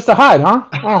 Black and Mr. Hyde, huh?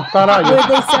 Oh, Were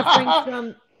they suffering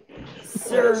from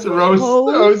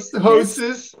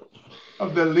cirrhosis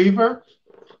of the liver?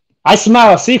 I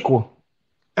smell a sequel.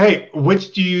 Hey,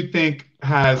 which do you think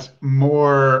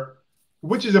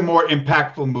which is a more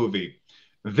impactful movie?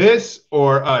 This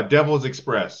or Devil's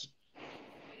Express?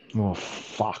 Oh,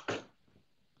 fuck.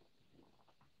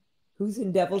 Who's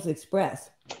in Devil's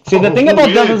Express? See, the thing about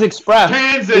Devil's Express...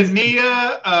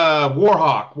 Tanzania,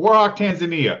 Warhawk,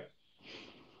 Tanzania.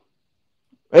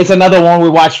 It's another one we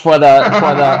watched for the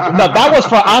no, that was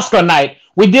for Oscar night.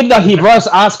 We did the reverse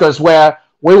Oscars where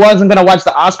we wasn't gonna watch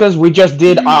the Oscars. We just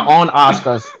did our own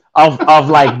Oscars of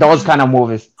like those kind of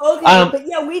movies. Okay, but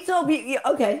yeah, we told you.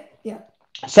 Okay, yeah.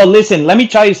 So listen, let me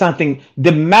tell you something.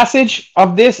 The message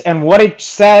of this and what it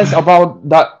says about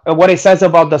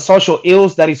the social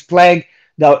ills that is plagued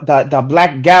the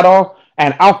black ghetto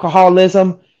and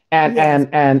alcoholism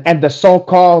and the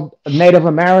so-called Native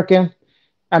American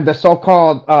and the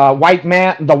so-called white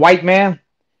man.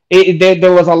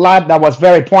 There was a lot that was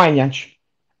very poignant,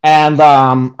 and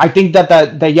I think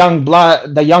that the young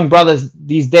brothers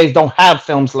these days don't have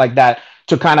films like that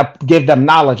to kind of give them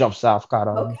knowledge of South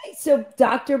Carolina. Okay, so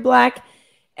Dr. Black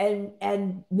and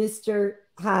Mr.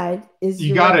 Hyde is.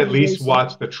 You got to at least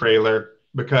watch the trailer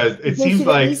because it seems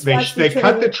like they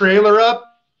cut the trailer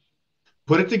up,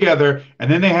 put it together, and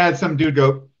then they had some dude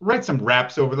go write some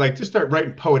raps over, like just start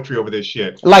writing poetry over this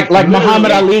shit. Like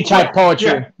Muhammad Ali type poetry.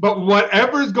 Yeah, but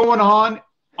whatever's going on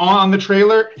the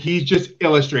trailer, he's just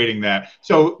illustrating that.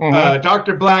 So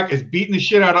Dr. Black is beating the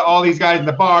shit out of all these guys in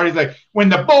the bar. He's like, when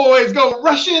the boys go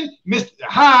rushing, Mr.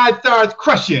 Hyde starts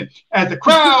crushing. As the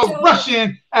crowd's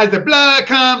rushing, as the blood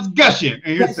comes gushing.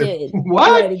 And you're like,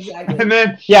 what? Right, exactly.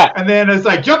 And then it's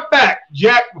like, jump back,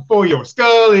 Jack, before your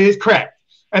skull is cracked.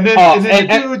 And then,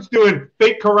 the dude's doing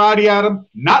fake karate at him,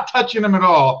 not touching him at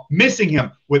all, missing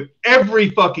him with every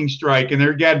fucking strike, and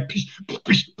they're getting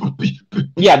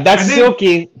that's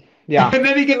Silky. Yeah. And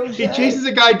then he chases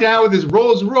a guy down with his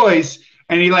Rolls Royce,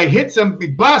 and he like hits him, he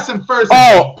blasts him first,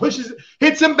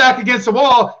 hits him back against the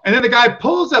wall, and then the guy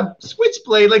pulls a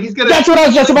switchblade like he's gonna. That's what I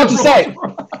was just about to say.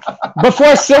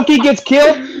 Before Silky gets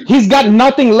killed, he's got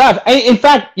nothing left. In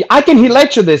fact, I can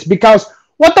relate to this because.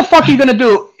 What the fuck are you gonna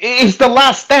do? It's the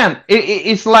last stand.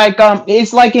 It's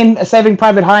like in Saving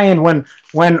Private Ryan when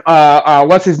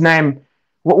what's his name?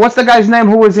 What's the guy's name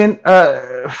who was in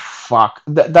the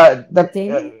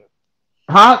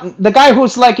guy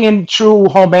who's like in True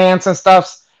Romance and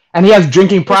stuff, and he has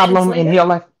drinking problem in real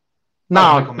life.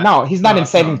 No, he's not in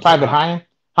Saving Private Ryan,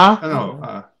 huh?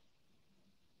 No.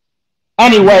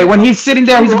 Anyway, when he's sitting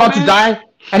there, he's about to die,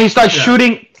 and he starts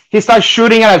shooting. He starts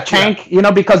shooting at a tank,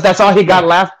 because that's all he got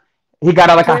left. He got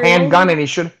a handgun and he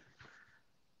shoot.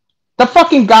 The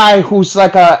fucking guy who's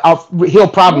like he'll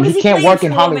probably he can't work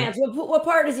in Hollywood. What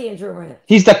part is he in True Romance?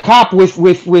 He's the cop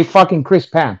with fucking Chris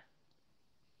Penn.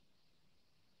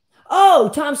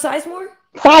 Oh, Tom Sizemore?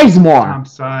 Sizemore. Tom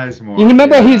Sizemore. You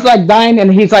remember he's like dying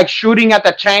and he's like shooting at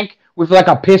the tank with like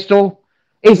a pistol?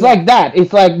 It's like that.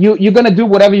 It's like you're gonna do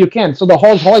whatever you can. So the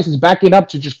whole voice is backing up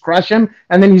to just crush him,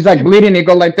 and then he's like bleeding. He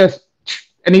go like this,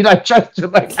 and he like tries to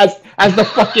like as the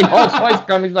fucking whole voice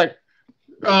comes, he's like,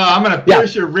 I'm gonna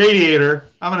pierce your radiator.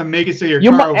 I'm gonna make it so your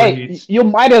car overheats. You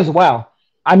might as well.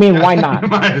 I mean, why not?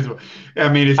 Might as well. I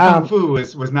mean, his kung fu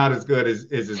was not as good as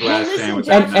his last sandwich.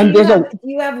 And do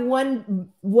you have one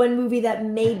movie that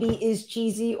maybe is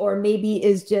cheesy or maybe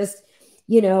is just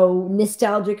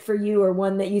nostalgic for you, or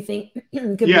one that you think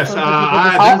could be fun?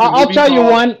 I'll tell you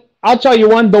one. I'll tell you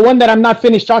one. The one that I'm not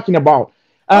finished talking about.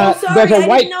 Sorry,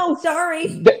 didn't know.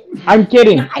 Sorry. I'm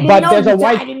kidding. But there's a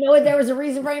white. I didn't know there was a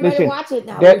reason for anybody to watch it.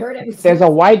 Now there's a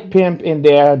white pimp in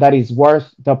there that is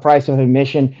worth the price of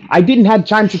admission. I didn't have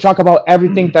time to talk about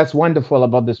everything that's wonderful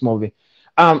about this movie.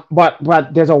 But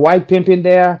there's a white pimp in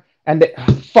there, and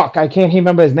I can't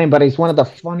remember his name, but it's one of the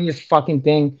funniest fucking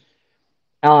thing.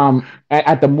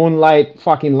 At the Moonlight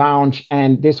fucking Lounge,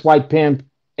 and this white pimp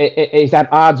is at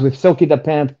odds with Silky the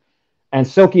pimp, and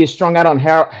Silky is strung out on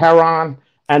heroin,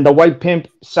 and the white pimp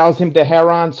sells him the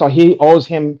heroin, so he owes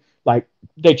him, like,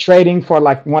 they're trading for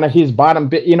like one of his bottom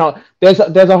bit. There's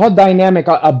a whole dynamic,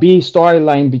 a B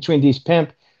storyline between these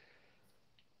pimp.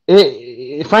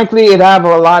 Frankly, it have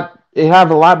a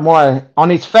lot more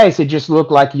on its face. It just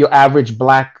looked like your average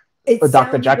black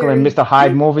Dr. Jekyll and Mr.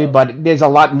 Hyde movie, but there's a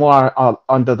lot more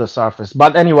under the surface.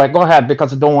 But anyway, go ahead,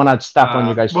 because I don't want to step on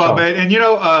you guys. Well,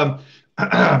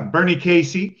 Bernie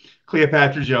Casey,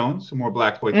 Cleopatra Jones, some more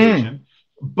blaxploitation.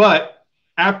 But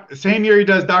same year he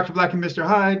does Dr. Black and Mr.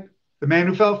 Hyde, the man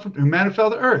who fell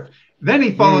to earth. Then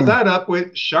he follows that up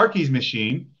with Sharky's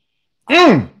Machine.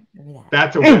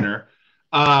 That's a winner.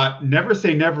 Never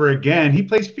Say Never Again. He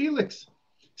plays Felix.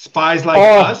 Spies Like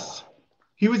Us.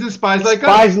 He was in Spies Like Us.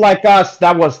 Spies Like Us.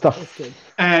 That was tough.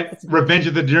 And Revenge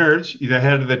of the Nerds. He's the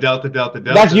head of the Delta.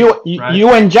 That's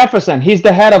Ewan Jefferson. He's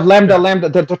the head of Lambda. Lambda.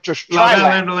 That's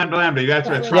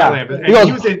right. Lambda. He goes,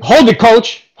 hold it,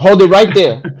 coach. Hold it right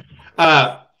there.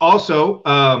 Also,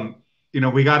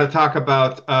 we got to talk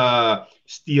about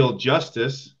Steel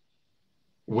Justice,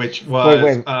 which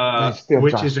was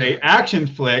is a action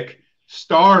flick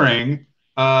starring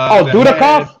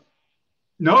Dudikoff?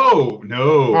 No.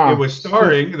 It was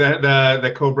starring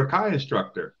the Cobra Kai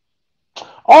instructor.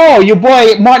 Oh, your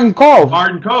boy Martin Cove.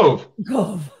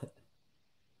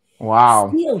 Wow.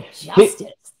 Steel Justice.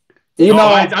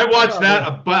 I watched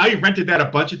that, but I rented that a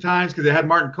bunch of times because it had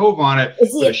Martin Cove on it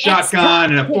with a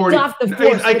shotgun and a 40.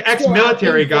 Like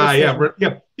ex-military guy.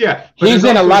 Yeah. He's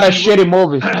in a lot of shitty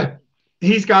movies.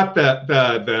 He's got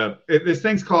this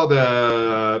thing's called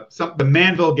the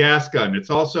Manville gas gun. It's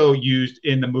also used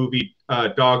in the movie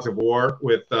Dogs of War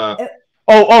with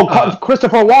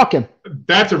Christopher Walken.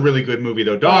 That's a really good movie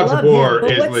though. Dogs of War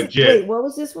is legit. Wait, what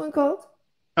was this one called?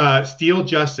 Steel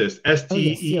Justice.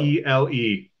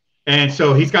 STEELE. And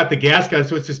so he's got the gas gun,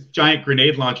 so it's this giant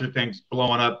grenade launcher thing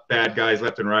blowing up bad guys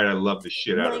left and right. I love the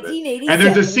shit out of it. And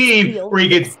there's a scene where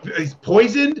he's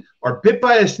poisoned or bit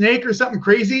by a snake or something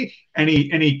crazy, and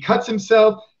he cuts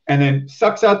himself and then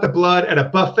sucks out the blood at a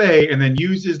buffet and then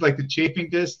uses like the chafing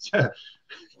disc to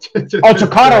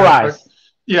cauterize.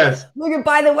 Yes. Look at,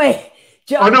 by the way,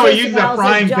 Josh. He uses a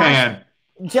frying pan.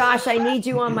 Josh, I need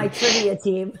you on my trivia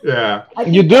team. Yeah,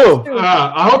 you do.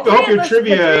 I hope your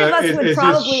trivia is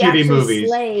just shitty movies.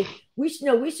 We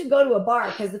should go to a bar,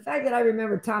 because the fact that I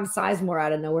remember Tom Sizemore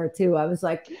out of nowhere too, I was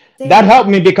like, damn. That helped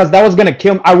me, because that was gonna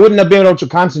kill me. I wouldn't have been able to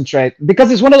concentrate,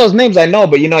 because it's one of those names I know,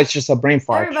 but it's just a brain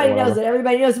fart. Everybody knows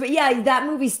it. But yeah, that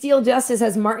movie Steel Justice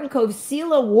has Martin Cove,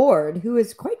 Celia Ward, who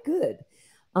is quite good.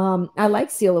 I like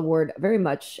Celia Ward very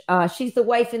much. She's the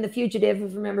wife in The Fugitive.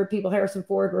 If you remember, people, Harrison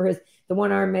Ford were the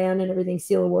one-armed man and everything.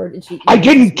 Celia Ward, and I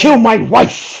didn't kill my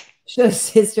wife.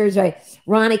 Sisters, right?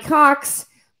 Ronnie Cox.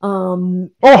 Honey.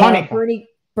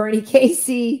 Bernie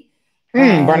Casey.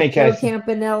 Bernie Casey.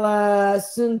 Campanella.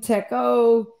 Sun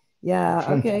Teko. Yeah.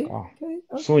 Okay.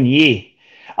 Sun Yi.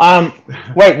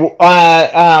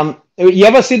 You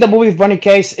ever see the movie with Bernie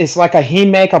Case? It's like a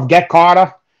remake of Get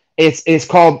Carter. It's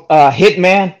called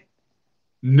Hitman.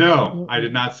 No, I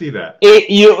did not see that.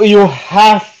 You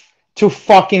have to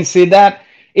fucking see that.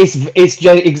 It's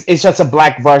just a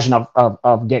black version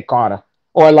of Get Carter,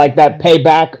 or like that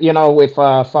Payback, with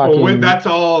fucking. Well, that's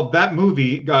all that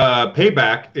movie.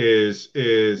 Payback is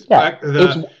it's what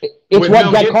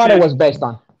Get Carter was based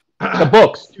on. The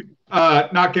books.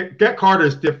 Not Get Carter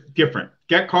is different.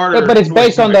 Get Carter, but it's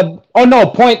based on the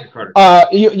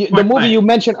the movie you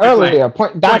mentioned earlier.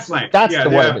 That's the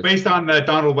word. Based on the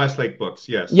Donald Westlake books.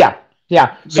 Yes. Yeah.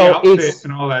 Yeah, the so outfit it's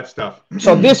and all that stuff.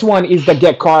 so this one is the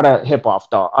Get Carter hip hop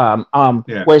though.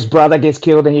 Yeah. Where his brother gets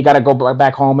killed and you got to go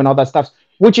back home and all that stuff,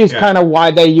 which is kind of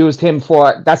why they used him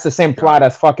for. That's the same plot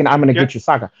as fucking I'm Gonna Get You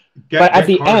Sucker. But at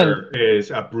the Carter end,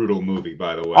 is a brutal movie,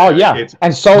 by the way. Oh yeah, it's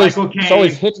and so Michael Caine. So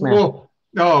is Hitman.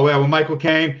 Oh well, Michael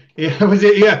Caine. Was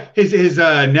it? Yeah, his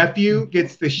nephew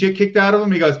gets the shit kicked out of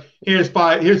him. He goes, "Here's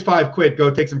 $5.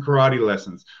 Go take some karate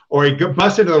lessons." Or he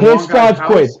busted into the wrong guy's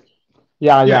house.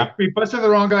 Yeah. He busted into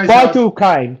the wrong guy's house. Far too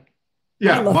kind.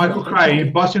 Yeah, Michael Caine. He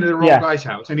busted into the wrong guy's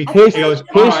house, and he goes, "Here's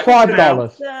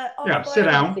 $5. Yeah, sit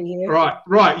down.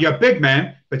 Right. You're a big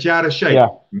man, but you're out of shape. Yeah.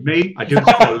 Me, I do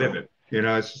this for a living. You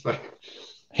know, it's just like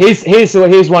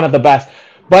he's one of the best.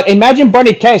 But imagine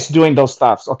Bernie Case doing those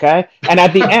stuffs, okay? And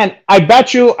at the end, I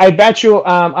bet you,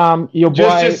 your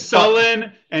boy just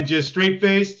sullen and just straight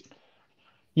faced.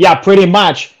 Yeah, pretty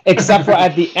much. Except for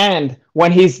at the end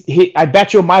when I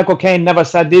bet you Michael Caine never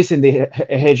said this in the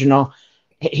original.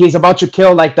 He's about to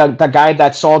kill like the guy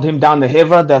that sold him down the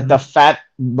river, the fat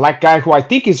black guy who I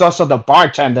think is also the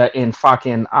bartender in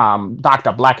fucking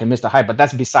Dr. Black and Mr. Hyde, but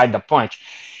that's beside the point.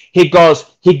 He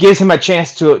gives him a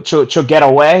chance to get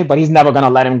away, but he's never gonna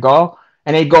let him go.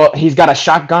 And he's got a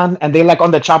shotgun, and they like on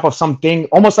the top of something,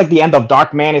 almost like the end of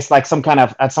Dark Man. It's like some kind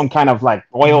of like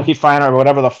oil he find or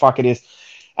whatever the fuck it is.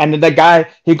 And then the guy,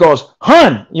 he goes,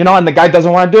 "Hun," and the guy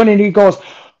doesn't want to do it, and he goes,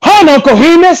 "Hun, Uncle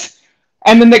Remus."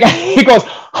 And then the guy, he goes,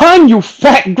 "Hun, you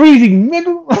fat greasy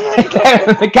nigga."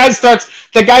 the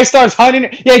guy starts hunting.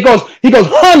 Yeah, he goes,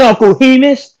 "Hun, Uncle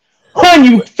Remus. Hun,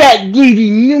 you fat greasy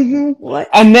nigga." What?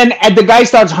 And then the guy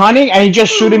starts hunting, and he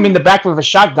just shoot him in the back with a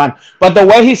shotgun. But the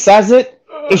way he says it,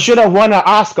 it should have won an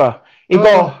Oscar. He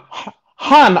goes,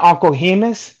 "Hun, Uncle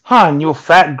Remus. Hun, you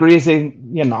fat greasy,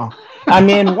 I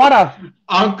mean, what a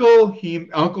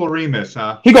Uncle Remus,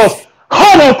 huh? He goes,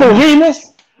 "Hun, Uncle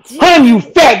Remus. Hun, you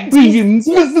fat greasy."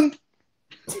 There's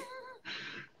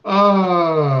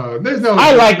no.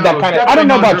 I like that kind of. I don't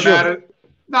know about you.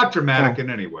 Not dramatic in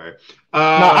any way.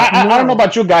 I don't know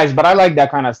about you guys, but I like that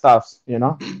kind of stuff. See,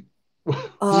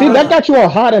 that got you all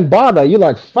hot and bothered. You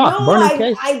like, fuck, no, Bernie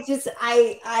Case.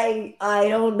 I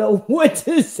don't know what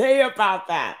to say about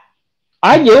that.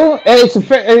 I do.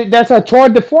 That's a tour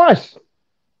de force.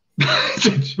 It's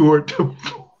a tour de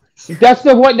force. That's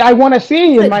what I want to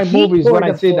see in my movies when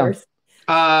I see them.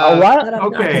 What?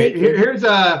 Okay, here's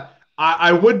a.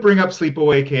 I would bring up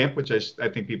Sleepaway Camp, which I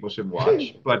think people should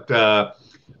watch, but no,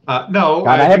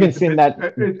 God, I haven't seen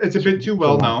that. It's a bit too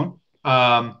well known.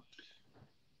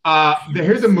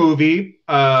 Here's a movie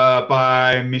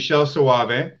by Michel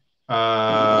Soave,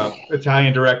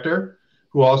 Italian director,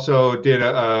 who also did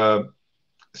a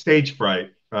Stage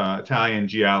Fright, Italian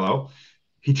giallo.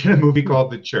 He did a movie called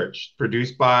The Church,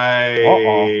 produced by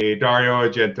Dario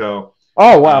Argento.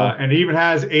 Oh wow! And he even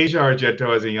has Asia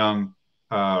Argento as a young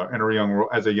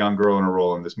girl in a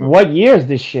role in this movie. What year is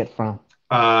this shit from?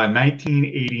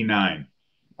 1989.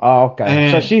 Oh, okay.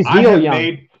 And so she's real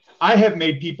young. I have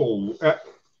made people.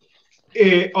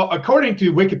 According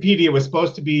to Wikipedia, it was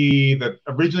supposed to be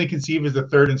originally conceived as the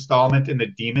third installment in the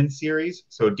Demons series,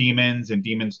 so Demons and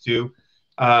Demons 2.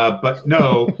 But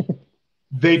no,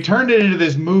 they turned it into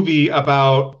this movie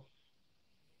about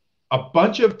a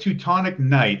bunch of Teutonic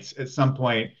knights at some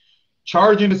point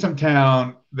charge into some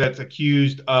town that's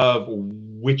accused of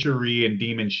witchery and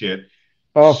demon shit,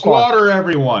 slaughter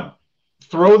everyone,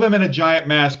 throw them in a giant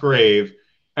mass grave,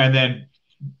 and then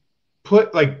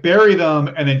bury them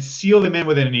and then seal them in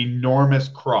with an enormous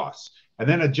cross. And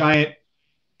then a giant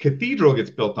cathedral gets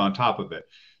built on top of it.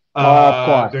 Of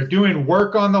course. They're doing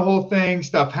work on the whole thing.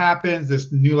 Stuff happens.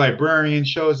 This new librarian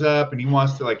shows up and he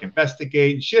wants to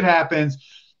investigate, and shit happens.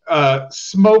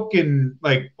 Smoke and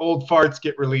old farts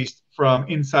get released from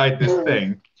inside this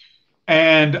thing.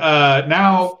 And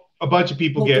now a bunch of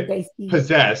people get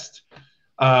possessed.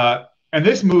 And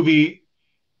this movie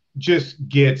just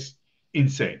gets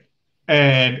insane.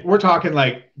 And we're talking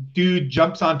dude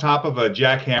jumps on top of a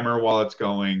jackhammer while it's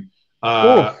going.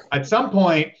 At some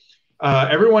point,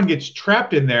 everyone gets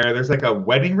trapped in there. There's a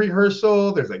wedding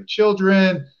rehearsal. There's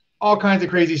children, all kinds of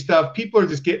crazy stuff. People are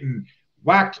just getting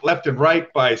whacked left and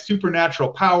right by supernatural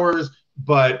powers.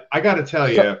 But I got to tell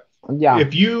you,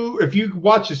 if you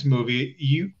watch this movie,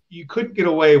 you couldn't get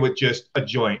away with just a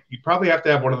joint. You probably have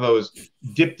to have one of those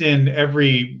dipped in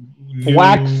every new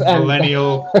wax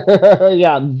millennial.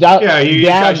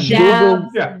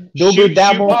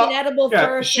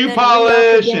 Shoe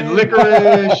polish and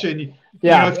licorice, and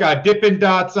it's got Dippin'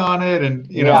 Dots on it, and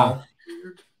you know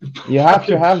you have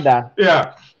to have that.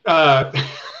 Yeah.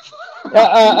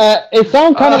 It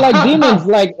sounds kind of like demons.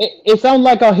 Like it sounds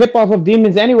like a hip hop of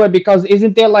demons anyway. Because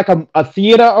isn't there like a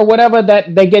theater or whatever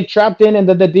that they get trapped in, and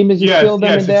the demons just kill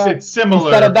them in there? It's similar.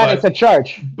 Instead of that, it's a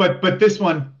church. But this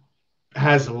one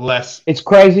has less. It's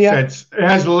crazier. Sense. It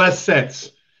has less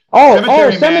sense.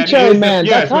 Cemetery Man.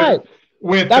 That's right.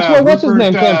 That's where what's his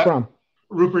name came from.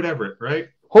 Rupert Everett, right?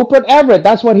 Rupert Everett.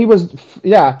 That's what he was.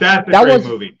 Yeah. That's a great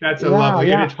movie. That's a lovely.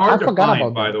 Yeah. And it's hard to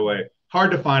find, by the way.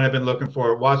 Hard to find. I've been looking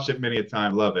for it. Watched it many a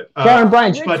time. Love it. Karyn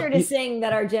Bryant. Richard is saying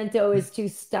that Argento is too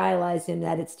stylized and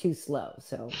that it's too slow.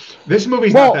 So this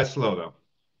movie's not that slow though.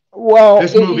 Well,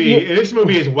 this movie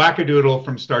is wackadoodle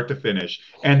from start to finish,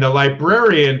 and the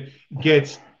librarian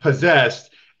gets possessed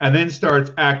and then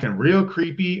starts acting real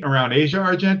creepy around Asia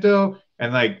Argento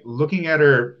and like looking at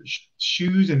her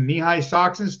shoes and knee-high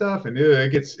socks and stuff, and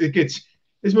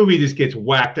this movie just gets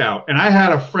whacked out. And I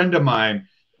had a friend of mine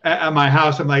at my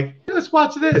house. I'm like, hey, let's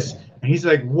watch this. And he's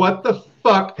like, what the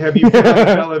fuck have you put on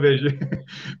television?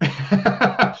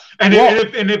 and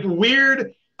if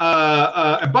weird,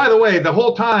 and by the way, the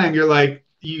whole time you're like,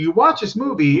 you watch this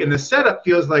movie and the setup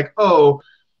feels like, oh,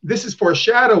 this is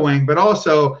foreshadowing, but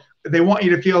also they want you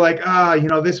to feel like,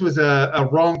 this was a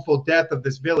wrongful death of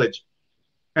this village.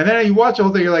 And then you watch the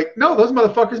whole thing, you're like, no, those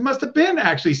motherfuckers must have been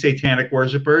actually satanic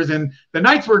worshipers. And the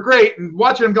nights were great. And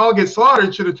watching them all get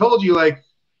slaughtered should have told you, like,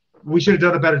 we should have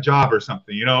done a better job or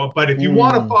something, But if you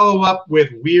want to follow up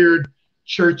with weird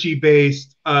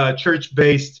church-based horror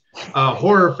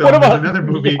film, there's another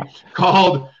movie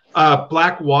called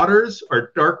Black Waters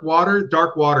or Dark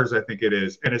Waters, I think it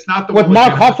is. And it's not the one with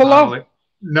Mark Ruffalo.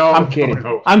 No, I'm kidding.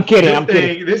 No. I'm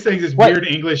kidding. This thing's this weird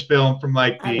English film from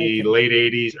like the late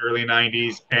 80s, early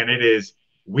 90s, and it is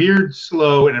weird,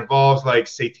 slow, and involves like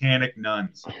satanic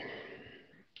nuns.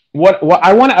 What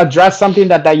I want to address something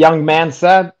that young man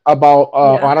said about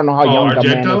I don't know how young the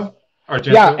man is.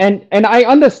 Argento? Yeah, and I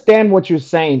understand what you're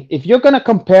saying. If you're gonna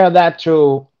compare that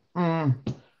to I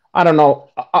don't know,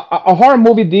 a horror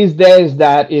movie these days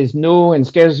that is new and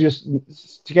scares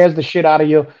the shit out of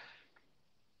you,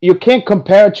 you can't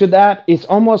compare it to that. It's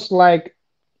almost like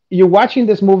you're watching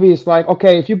this movie. It's like,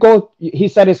 okay, if you go, he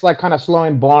said it's like kind of slow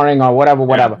and boring or whatever.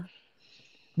 Yeah.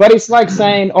 But it's like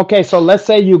saying, okay, so let's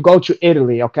say you go to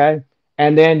Italy, okay?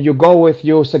 And then you go with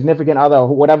your significant other,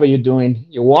 whatever you're doing.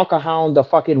 You walk around the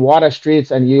fucking water streets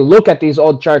and you look at these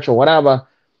old church or whatever.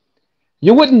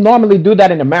 You wouldn't normally do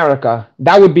that in America.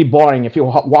 That would be boring if you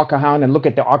walk around and look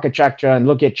at the architecture and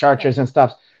look at churches and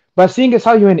stuff. But seeing as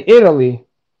how you're in Italy,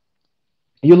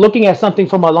 you're looking at something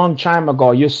from a long time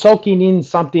ago. You're soaking in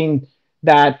something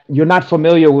that you're not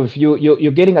familiar with.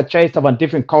 You're getting a taste of a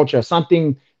different culture,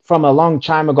 something from a long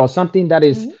time ago, something that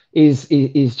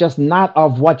is just not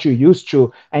of what you're used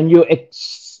to, and you're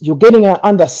getting an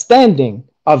understanding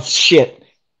of shit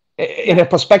in a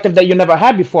perspective that you never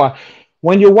had before.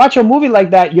 When you watch a movie like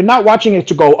that, you're not watching it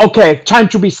to go, okay, time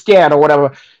to be scared or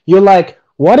whatever. You're like,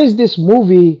 what is this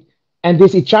movie and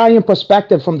this Italian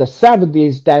perspective from the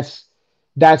 70s that's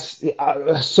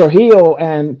surreal,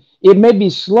 and it may be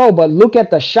slow, but look at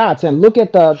the shots and look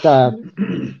at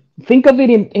the think of it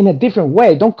in a different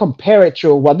way. Don't compare it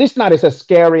to, well, this not as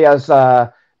scary as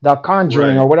The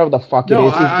Conjuring or whatever the fuck it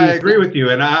is. I agree with you,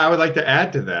 and I would like to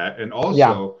add to that. And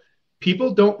also,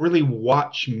 people don't really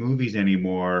watch movies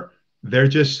anymore. They're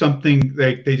just something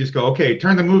they just go, okay,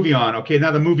 turn the movie on. Okay, now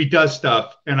the movie does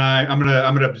stuff, and I'm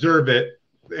gonna observe it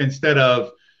instead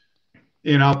of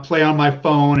play on my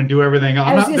phone and do everything.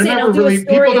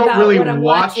 People don't really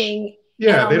watch.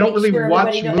 Yeah, they don't really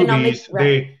watch movies.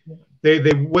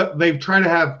 They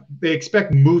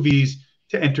expect movies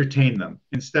to entertain them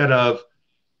instead of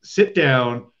sit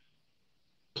down,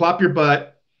 plop your butt,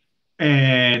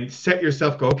 and set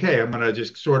yourself, go, okay, I'm going to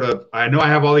just I know I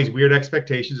have all these weird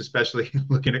expectations, especially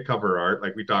looking at cover art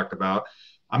like we talked about.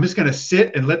 I'm just going to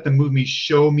sit and let the movie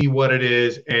show me what it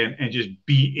is and just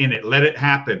be in it. Let it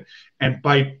happen. And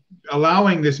by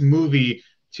allowing this movie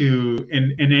to,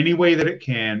 in any way that it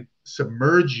can,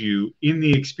 submerge you in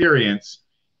the experience,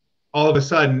 all of a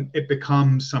sudden it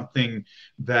becomes something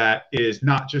that is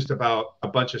not just about a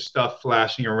bunch of stuff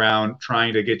flashing around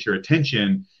trying to get your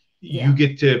attention. Yeah. You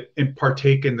get to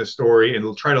partake in the story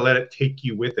and try to let it take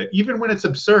you with it. Even when it's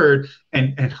absurd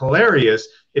and hilarious,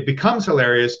 it becomes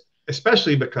hilarious,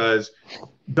 especially because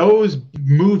those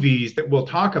movies that we'll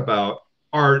talk about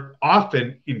are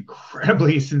often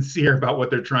incredibly sincere about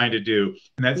what they're trying to do.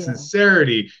 And that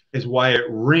sincerity is why it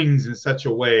rings in such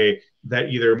a way that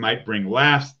either might bring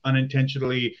laughs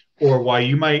unintentionally, or why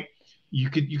you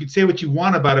could say what you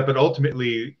want about it, but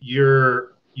ultimately you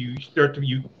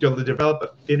develop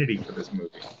affinity for this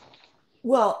movie.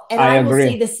 Well, and I will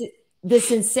say this, the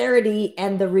sincerity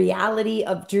and the reality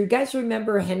of. Do you guys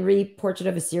remember Henry, Portrait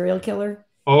of a Serial Killer?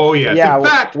 Oh yes. Yeah. In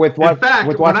fact, with what?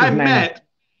 With when I met,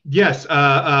 yes,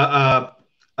 Michael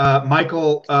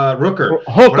Rooker.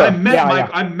 Hooker. When I met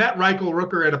I met Michael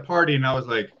Rooker at a party, and I was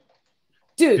like,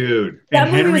 dude, that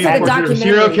and movie Henry was like a Portrait of a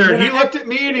Serial documentary. Killer. He looked at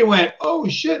me and he went, "Oh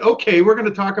shit, okay, we're going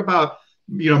to talk about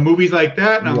movies like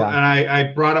that." And,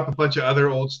 I brought up a bunch of other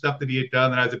old stuff that he had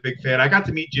done that I was a big fan. I got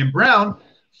to meet Jim Brown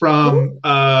from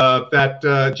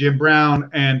Jim Brown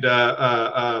and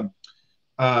Fred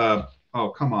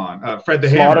the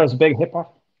Slaughter's Hammer. Big Hip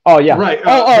Hop. Oh yeah, right.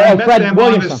 Fred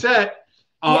Williamson. On the set.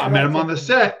 I met him on the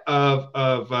set of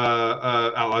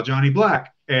Outlaw Johnny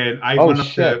Black, and I went up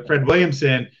to Fred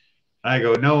Williamson. I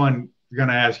go, no one's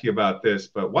gonna ask you about this,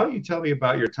 but why don't you tell me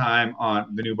about your time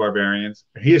on The New Barbarians?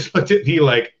 And he just looked at me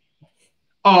like,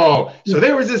 oh, so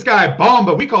there was this guy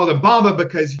Bomba. We called him Bomba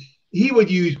because he would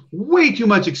use way too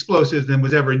much explosives than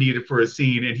was ever needed for a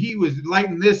scene. And he was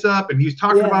lighting this up and he was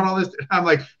talking about all this. And I'm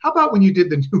like, how about when you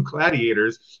did The New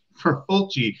Gladiators for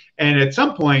Fulci? And at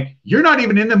some point, you're not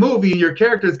even in the movie and your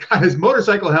character's got his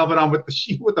motorcycle helmet on with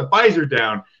the visor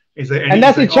down. He's like, and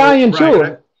that's like, Italian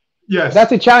too. Yes.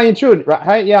 That's Italian too,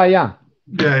 right? Yeah.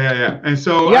 And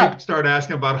so I started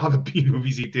asking about all the B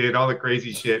movies he did, all the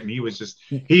crazy shit. And he was just,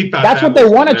 he thought that's what they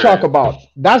want to talk about.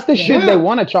 That's the shit they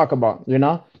want to talk about, you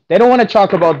know? They don't want to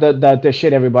talk about the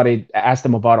shit everybody asks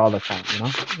them about all the time, you know?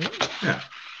 Yeah.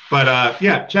 But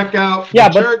check out The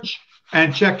Church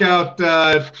and check out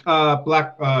Dark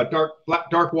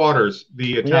Waters,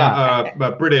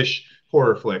 the British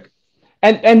horror flick.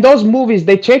 And those movies,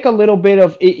 they take a little bit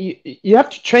of you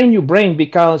have to train your brain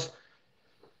because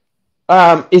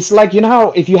it's like, you know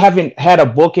how if you haven't had a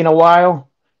book in a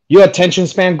while, your attention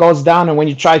span goes down, and when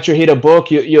you try to hit a book,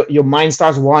 your mind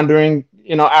starts wandering,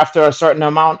 you know, after a certain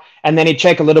amount, and then it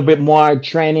take a little bit more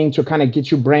training to kind of get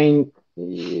your brain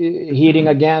heating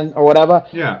again or whatever.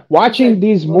 Yeah. Watching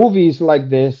these movies like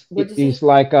this is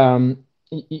like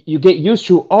you get used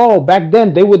to. Oh, back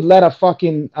then they would let a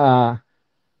fucking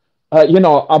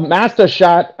a master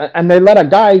shot, and they let a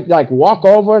guy like walk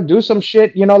over, do some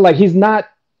shit, you know, like it's not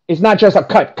just a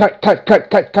cut,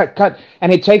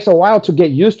 and it takes a while to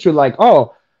get used to, like,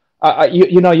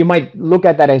 you might look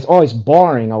at that as, it's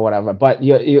boring or whatever, but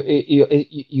you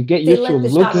get used to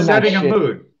looking at setting a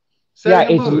mood.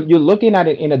 You're looking at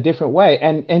it in a different way,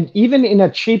 and even in a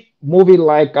cheap movie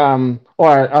like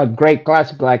or a great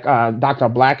classic like Dr.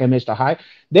 Black and Mr. Hyde,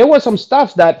 there was some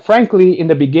stuff that, frankly, in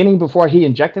the beginning before he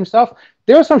injected himself,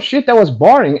 there was some shit that was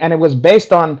boring, and it was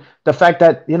based on the fact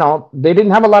that, you know, they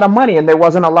didn't have a lot of money and there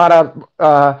wasn't a lot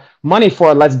of money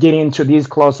for let's get into these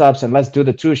close-ups and let's do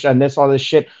the touche and all this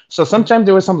shit. So sometimes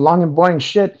there was some long and boring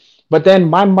shit, but then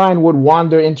my mind would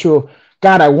wander into,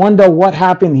 God, I wonder what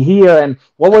happened here and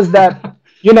what was that?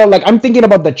 You know, like I'm thinking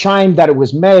about the time that it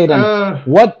was made and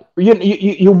what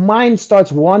your mind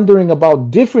starts wondering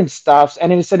about different stuffs,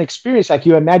 and it's an experience. Like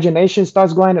your imagination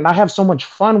starts going, and I have so much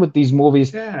fun with these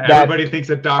movies. Yeah, everybody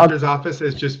thinks a doctor's office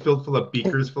is just filled full of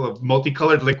beakers full of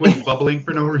multicolored liquid bubbling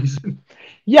for no reason.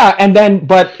 Yeah,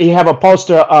 but you have a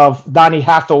poster of Donny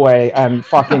Hathaway and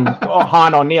fucking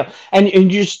Han O'Neill,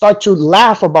 and you start to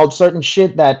laugh about certain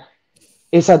shit that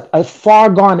it's a far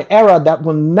gone era that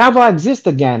will never exist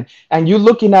again. And you're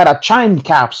looking at a time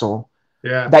capsule.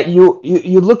 Yeah. That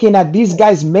you're looking at, these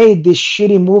guys made this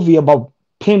shitty movie about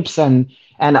pimps and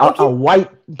a white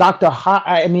Dr.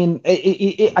 I mean,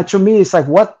 to me, it's like,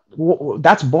 what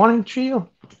that's boring to you?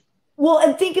 Well,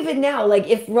 and think of it now, like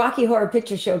if Rocky Horror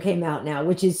Picture Show came out now,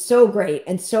 which is so great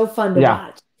and so fun to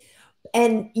watch.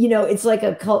 And, you know, it's like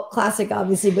a cult classic,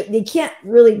 obviously, but they can't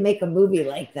really make a movie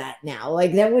like that now.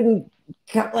 Like that wouldn't,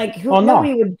 like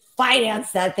nobody would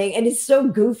finance that thing. And it's so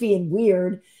goofy and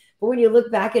weird. But when you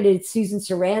look back at it, it's Susan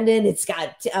Sarandon. It's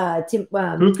got Tim.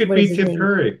 Who could be Tim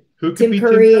Curry? Who could Tim be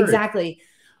Curry? Tim Curry? Exactly.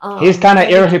 He's kind of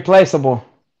irreplaceable.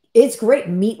 It's great.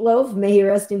 Meatloaf, may he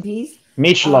rest in peace.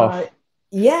 Meatloaf.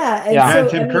 And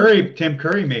Tim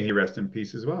Curry, may he rest in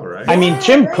peace as well, right? I mean,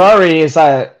 Tim Curry is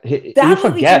you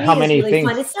forget how many really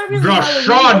things. It's not really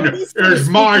the sun is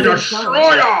my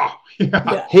destroyer.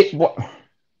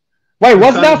 Wait,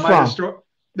 what's that from?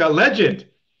 The Legend.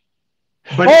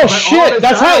 But shit,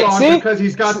 that's right. See, because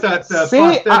he's got that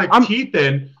prosthetic teeth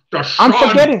in. The sun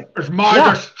is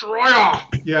my destroyer.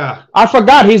 Yeah, I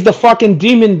forgot he's the fucking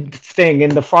demon thing in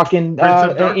the fucking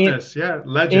Prince of Darkness.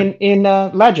 Legend. In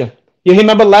Legend. You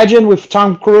remember Legend with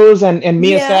Tom Cruise and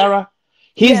Mia Sara?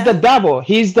 He's the devil.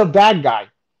 He's the bad guy.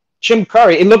 Tim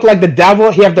Curry. It looked like the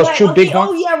devil. He had those two big horns.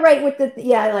 Oh yeah, right. With the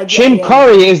Tim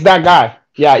Curry is that guy.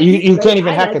 Yeah, you can't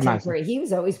even recognize him. He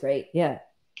was always great. Yeah.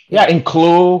 Yeah, in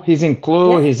Clue. He's in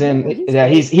Clue. Yeah, he's in. yeah,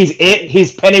 He's it.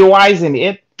 He's Pennywise in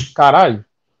it. Caralho.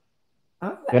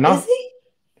 Oh, You know. is he?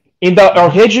 In the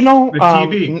original, The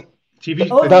TV,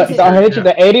 Oh, the original,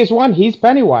 the 80s one, he's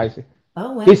Pennywise.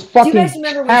 Oh, wow. He's Do you fucking guys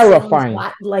remember terrifying.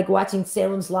 like watching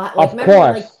Salem's Lot? Like, Of remember,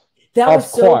 course. like, that Of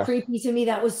was so course. creepy to me.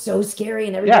 That was so scary,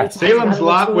 and everybody talks Salem's about it.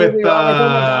 Lot with We were all like, oh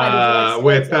my God,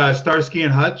 with Starsky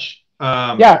and Hutch.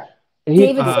 Yeah.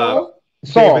 David Soul.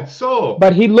 David Soul.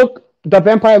 But the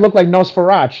vampire looked like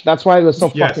Nosferatu. That's why it was so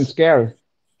fucking scary.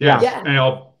 Yes. Yeah. And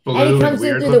all blue And he comes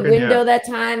in through the window that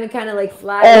time and kind of like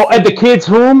flies. Oh, at the kid's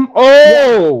room?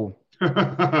 Oh!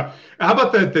 How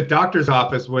about the doctor's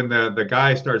office when the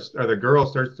guy starts, or the girl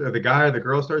starts, or the guy or the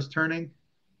girl starts turning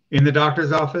in the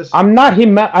doctor's office? I'm not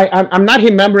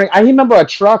remembering. I remember a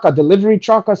truck, a delivery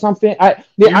truck or something. I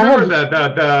remember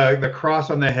the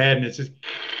cross on the head, and it's just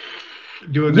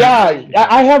doing that. Yeah,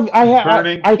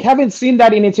 I haven't seen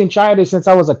that in its entirety since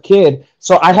I was a kid.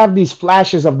 So I have these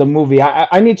flashes of the movie.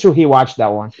 I need to rewatch that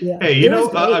one. Yeah. Hey, you know,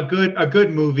 a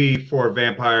good movie for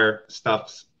vampire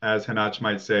stuffs, as Hanach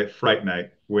might say, Fright Night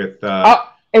with.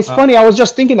 It's funny. I was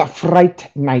just thinking of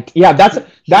Fright Night. Yeah,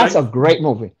 that's a great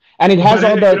movie. And it has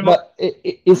all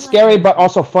it's scary, but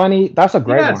also funny. That's a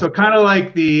great one. So kind of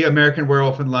like the American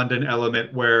Werewolf in London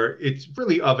element, where it's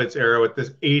really of its era with this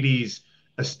 80s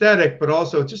aesthetic, but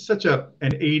also just such an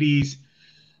 80s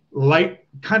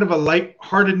kind of a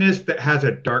lightheartedness that has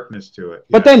a darkness to it.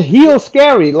 But then heel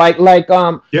scary, funny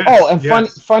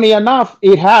enough,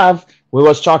 we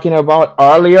was talking about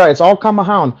earlier, it's all come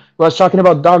around. We was talking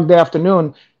about Dog Day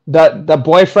Afternoon, the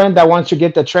boyfriend that wants to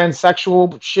get the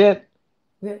transsexual shit.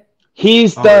 Yeah.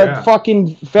 He's the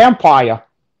fucking vampire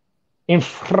in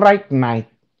Fright Night.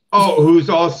 Oh, who's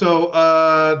also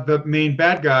the main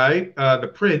bad guy,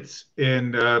 the prince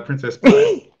in Princess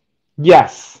Bride.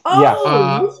 Yes.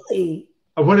 Oh, really?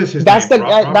 What is his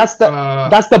name? That's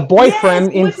the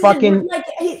boyfriend in fucking.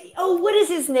 What is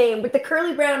his name with the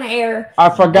curly brown hair? I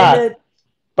forgot.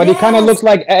 But he kind of looks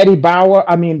like Eddie Bauer.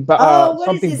 I mean,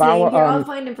 something Bauer. Here, I'll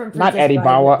find him from not Eddie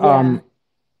Bauer. Yeah.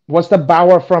 What's the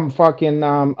Bauer from fucking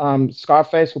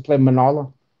Scarface who played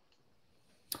Manolo?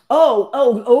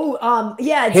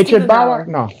 Yeah. Richard Bauer?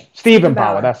 No, Stephen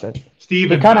Bauer. That's it.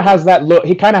 Stephen. He kind of has that look.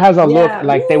 He kind of has a look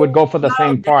like they would go for the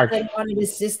same part.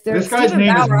 This guy's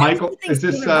name is Michael. Is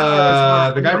this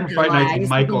the guy from Fight Night?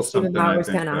 Michael something. Bauer's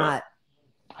kind of hot.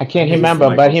 I can't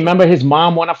remember, but he remember his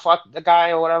mom want to fuck the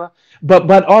guy or whatever.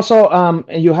 But also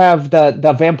you have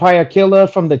the vampire killer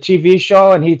from the TV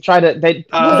show, and he tried to.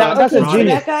 That's a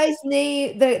genius. That guy's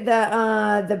name,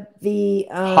 the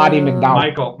Hottie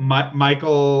McDowell.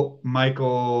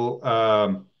 Michael.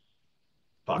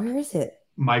 Fuck. Where is it?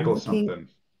 Michael something.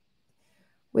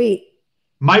 Wait.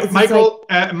 Michael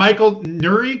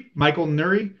Nuri. Michael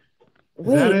Nuri.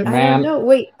 Wait, I don't know.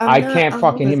 Wait, I can't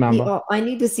fucking remember. I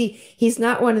need to see. He's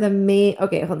not one of the main.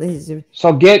 Okay, hold on.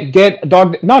 So get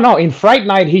dog. No. In Fright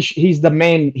Night, he's the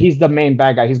main. He's the main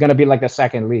bad guy. He's gonna be like the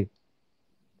second lead.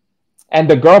 And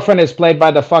the girlfriend is played by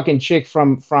the fucking chick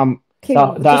from the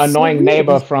annoying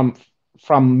neighbor from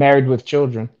Married with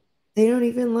Children. They don't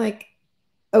even like.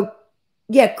 Oh,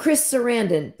 yeah, Chris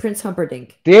Sarandon, Prince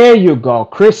Humperdinck. There you go,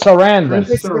 Chris Sarandon.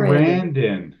 Chris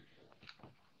Sarandon.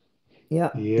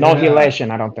 Yeah. No relation,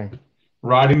 I don't think.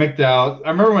 Roddy McDowell. I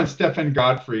remember when Stephen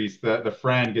Godfrey's the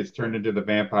friend gets turned into the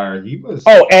vampire. He was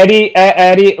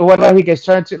Eddie, whatever he gets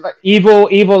turned to, like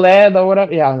evil Ed or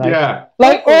whatever. Yeah,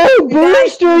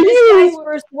 Brewster, His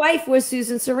first wife was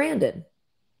Susan Sarandon.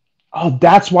 Oh,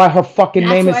 that's why her fucking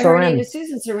name is Sarandon. Her name is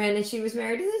Susan Sarandon. She was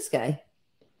married to this guy.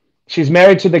 She's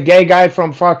married to the gay guy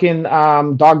from fucking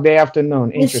Dog Day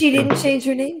Afternoon. And she didn't change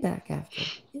her name back after.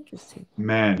 Interesting.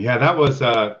 Man, yeah, that was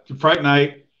Fright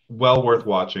Night. Well worth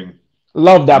watching.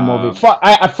 Love that movie.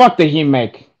 I fucked the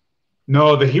remake.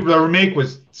 No, the remake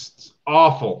was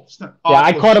awful.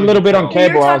 I caught a little bit on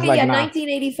cable. I was like,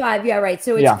 1985. Yeah, right.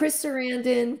 So it's Chris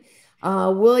Sarandon,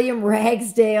 William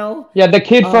Ragsdale. Yeah, the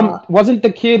kid from wasn't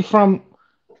the kid from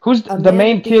who's the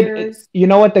main kid? You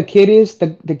know what the kid is?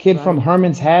 The kid from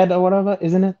Herman's Head or whatever,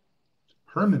 isn't it?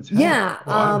 Herman's Head. Yeah.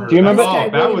 Do you remember?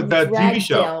 That was that TV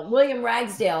show. William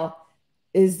Ragsdale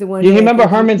is the one. You remember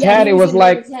Herman's Head? It was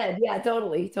like yeah,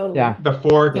 totally. Yeah, the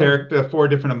four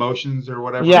different emotions or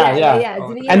whatever. Yeah.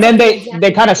 And then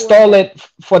they kind of stole it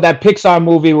for that Pixar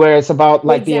movie where it's about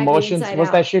like the emotions.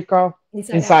 What's that shit called?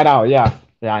 Inside Out. Yeah.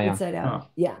 Inside Out.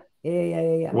 Yeah.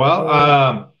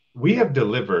 Well, we have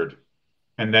delivered,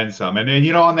 and then some. And then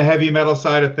on the heavy metal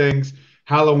side of things,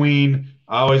 Halloween.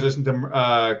 I always listen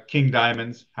to King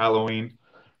Diamond's Halloween.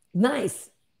 Nice.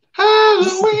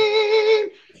 Halloween,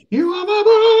 you are my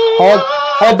boy.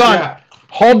 Hold on. Yeah.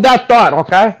 Hold that thought,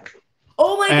 okay?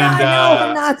 Oh my And, God, no,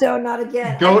 Renato, not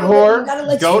again. Goat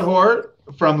Whore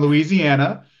from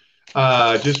Louisiana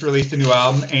just released a new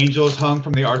album, Angels Hung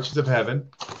from the Arches of Heaven.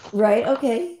 Right,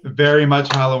 okay. Very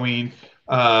much Halloween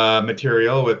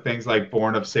material with things like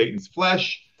Born of Satan's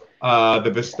Flesh,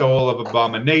 The Bestowal of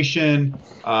Abomination,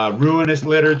 Ruinous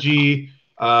Liturgy,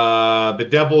 The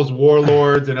Devil's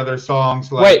Warlords, and other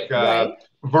songs like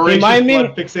Voracious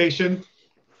Blood Fixation.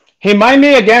 Remind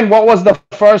me again, what was the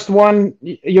first one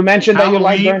you mentioned that you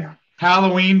liked?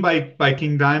 Halloween by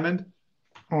King Diamond.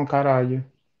 Oh, caralho.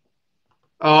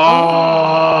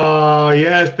 Oh,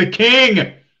 yes, the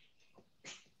King.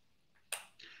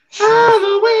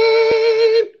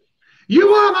 Halloween, you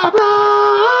are my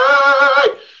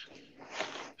bride.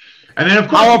 And then, of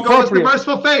course, you go with the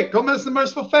Merciful Fate. Go with the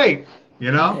Merciful Fate,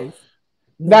 you know?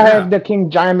 That has the King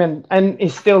Diamond and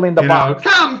is still in the box.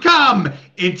 Come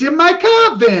into my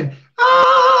coven.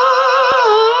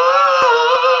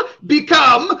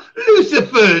 Become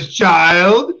Lucifer's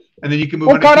child. And then you can move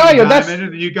on to King Diamond. And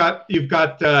then you've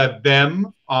got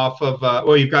Them off of,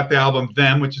 you've got the album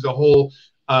Them, which is a whole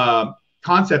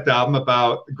concept album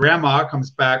about grandma comes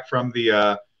back from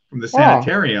the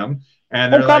sanitarium.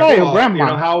 And they're like, well, you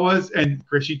know, how was, and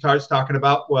Chrissy starts talking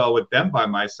about, well, with them by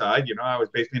my side, you know, I was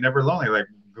basically never lonely. Like,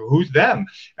 who's them?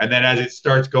 And then as it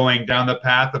starts going down the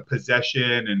path of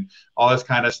possession and all this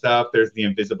kind of stuff, there's The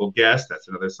Invisible Guest. That's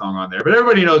another song on there. But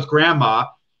everybody knows Grandma.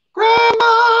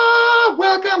 Grandma,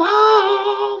 welcome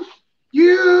home.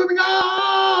 You've been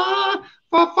gone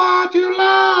for far too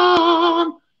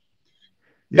long.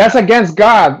 That's against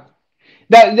God.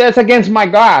 That's against my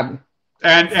God.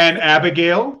 And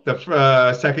Abigail,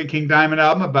 the second King Diamond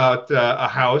album about a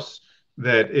house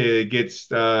that gets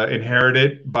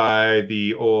inherited by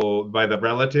the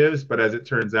relatives, but as it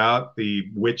turns out, the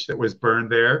witch that was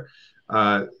burned there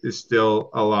is still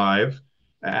alive.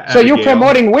 So you're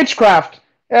promoting witchcraft?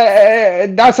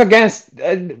 That's against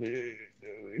God,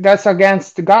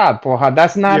 porra.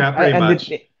 That's not. Pretty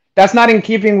much. That's not in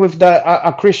keeping with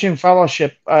a Christian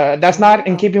fellowship. That's not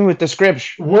in keeping with the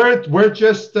scripture. We're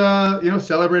just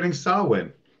celebrating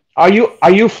Samhain. Are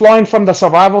you flowing from the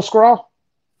survival scroll?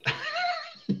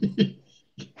 Listen,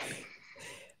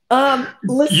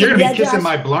 you're gonna be kissing Josh,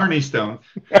 my Blarney Stone.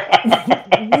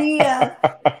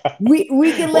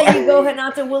 we can let you go,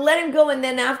 Renato. We'll let him go, and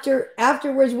then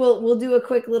afterwards we'll do a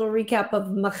quick little recap of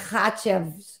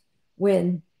Makhachev's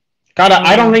win. God,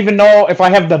 I don't even know if I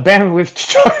have the bandwidth to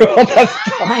talk about that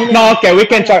stuff. No, okay, we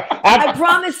can talk. I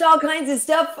promised all kinds of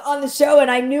stuff on the show, and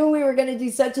I knew we were going to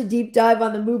do such a deep dive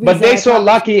on the movies. But they're so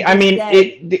lucky. I mean,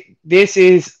 this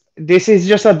is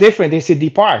just a different. It's a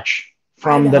departure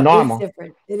from the normal.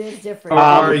 It is different.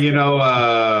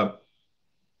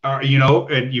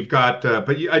 And you've got.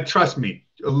 But trust me.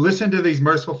 Listen to these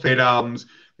Merciful Fate albums.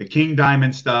 The King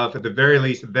Diamond stuff, at the very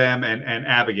least, Them and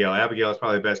Abigail. Abigail is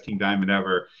probably the best King Diamond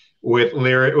ever. With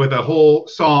a whole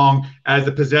song as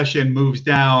the possession moves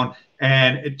down,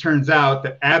 and it turns out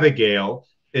that Abigail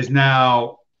is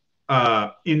now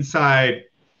inside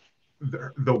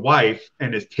the wife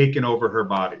and has taken over her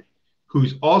body,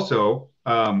 who's also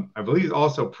I believe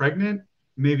also pregnant.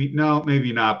 Maybe not,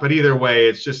 but either way,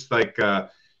 it's just like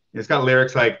it's got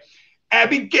lyrics like,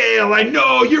 Abigail, I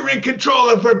know you're in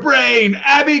control of her brain,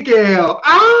 Abigail,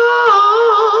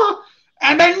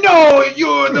 and I know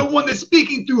you're the one that's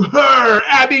speaking through her,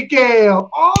 Abigail.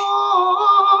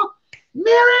 Oh,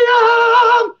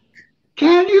 Miriam,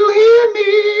 can you hear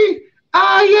me?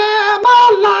 I am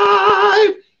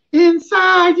alive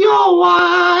inside your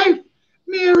wife.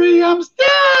 Miriam's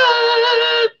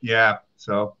dead. Yeah,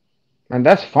 so. And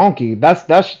that's funky. That's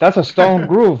a stone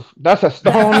groove. That's a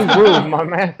stone groove, my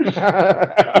man.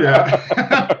 Yeah.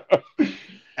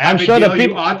 I'm sure that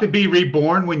you ought to be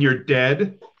reborn when you're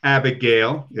dead,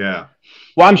 Abigail. Yeah.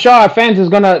 Well, I'm sure our fans is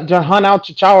gonna hunt out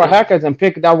Chihuahua hackers and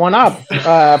pick that one up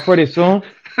pretty soon.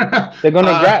 They're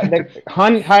gonna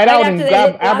hide out and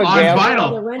grab Abigail on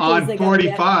vinyl, on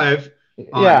 45,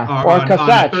 or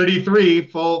cassette, on 33,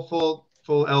 full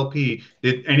LP.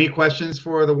 Did any questions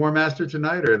for the War Master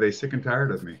tonight, or are they sick and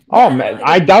tired of me? Oh man,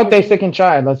 I doubt they're sick and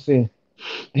tired. Let's see.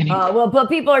 But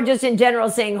people are just in general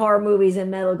saying horror movies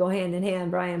and metal go hand in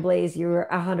hand. Brian Blaze, you're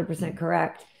 100%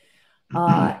 correct.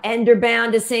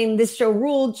 Enderbound is saying this show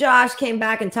ruled. Josh came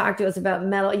back and talked to us about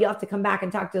metal. You have to come back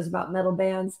and talk to us about metal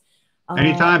bands.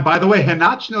 Anytime. By the way,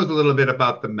 Hanach knows a little bit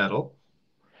about the metal.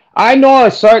 I know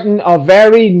a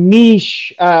very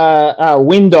niche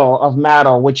window of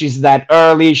metal, which is that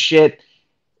early shit,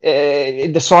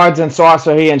 the swords and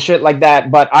sorcery and shit like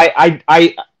that. But I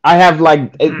have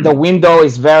like the window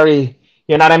is very,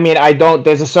 you know what I mean?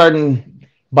 There's a certain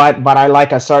but I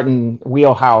like a certain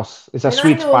wheelhouse. It's a And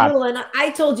sweet I know spot. a little, and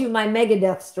I told you my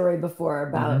Megadeth story before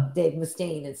about Dave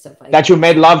Mustaine and stuff like That you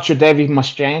made love to David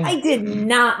Mustaine? I did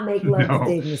not make love to No.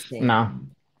 Dave Mustaine. No.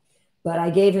 But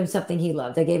I gave him something he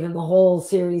loved. I gave him a whole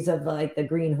series of like the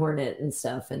Green Hornet and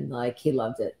stuff, and like he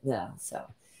loved it. Yeah. So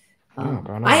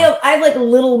I have like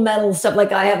little metal stuff.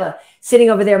 Like I have a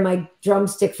sitting over there, my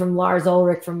drumstick from Lars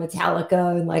Ulrich from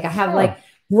Metallica, and like I have like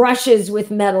brushes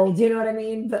with metal. Do you know what I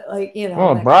mean? But like, you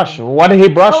know, brush. Kind of... What did he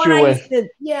brush you with?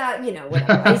 Yeah, you know,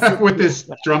 whatever. With this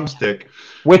drumstick.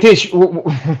 With his he's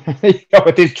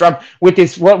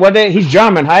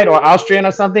German, right? Or Austrian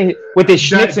or something? With his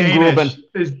Schnitzengruben.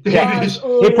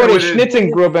 He put his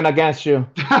Schnitzengruben against you.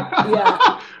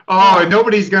 Yeah. Oh,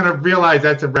 nobody's gonna realize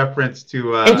that's a reference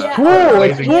to it's cool.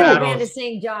 It's cool. The band is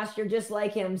saying, Josh, you're just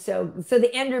like him. So the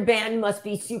Ender band must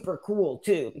be super cool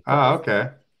too. Oh, okay.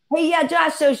 Hey, yeah,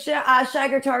 Josh. So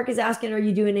Shiger Tark is asking, are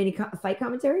you doing any fight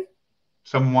commentary?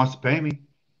 Someone wants to pay me.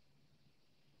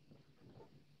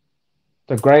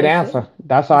 It's a great answer.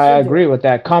 That's how I agree with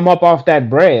that. Come up off that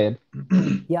bread.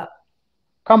 Yep.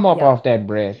 Come up off that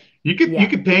bread. You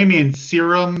could pay me in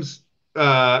serums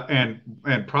and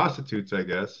prostitutes, I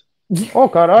guess. Oh,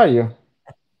 God, are you?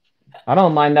 I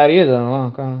don't mind that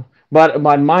either.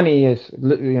 But money is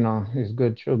is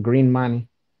good too. Green money.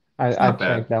 I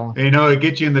check that one. You know, it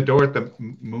gets you in the door at the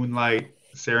Moonlight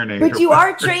Serenade. But you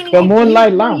are training the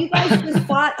Moonlight Lounge. You guys just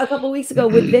fought a couple weeks ago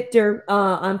with Victor.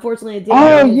 Unfortunately, it didn't.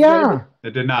 Oh yeah,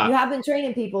 it did not. You have been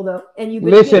training people though, and you've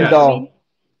been listen though.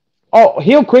 Oh,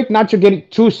 real quick, not to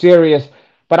get too serious,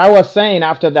 but I was saying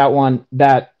after that one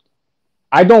that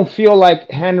I don't feel like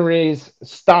Henry's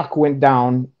stock went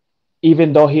down,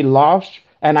 even though he lost,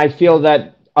 and I feel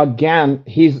that again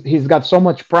he's got so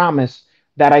much promise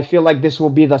that I feel like this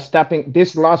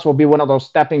loss will be one of those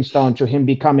stepping stones to him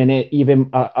becoming even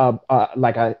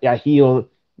like a heel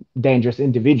dangerous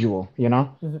individual,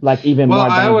 like even more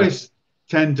dangerous. I always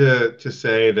tend to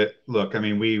say that, look, I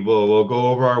mean, we'll go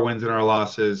over our wins and our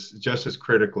losses just as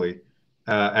critically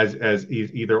as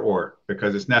either or,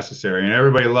 because it's necessary, and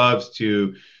everybody loves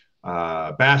to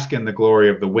bask in the glory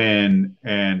of the win,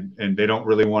 and they don't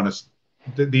really want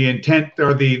to the intent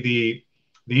or the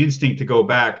instinct to go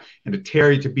back and to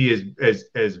Terry to be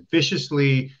as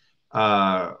viciously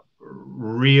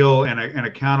real and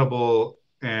accountable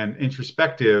and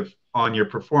introspective on your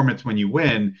performance when you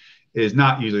win is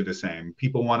not usually the same.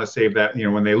 People want to save that,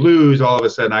 when they lose, all of a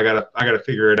sudden I gotta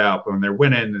figure it out. But when they're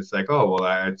winning, it's like, oh well,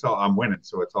 I'm winning,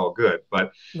 so it's all good.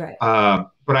 But right.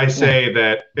 But I say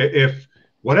that if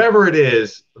whatever it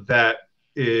is that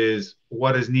is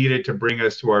what is needed to bring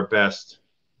us to our best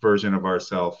version of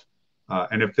ourselves.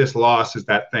 And if this loss is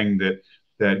that thing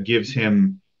that gives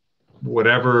him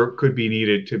whatever could be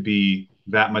needed to be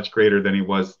that much greater than he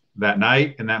was that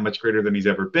night and that much greater than he's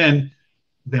ever been,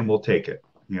 then we'll take it.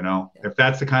 If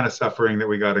that's the kind of suffering that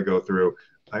we got to go through,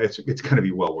 it's going to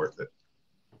be well worth it.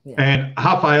 Yeah. And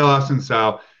Rafael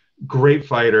Assunção, great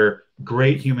fighter,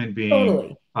 great human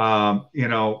being.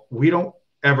 Totally. We don't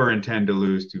ever intend to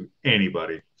lose to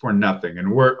anybody for nothing.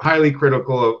 And we're highly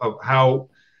critical of how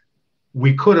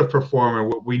we could have performed or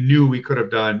what we knew we could have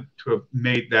done to have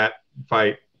made that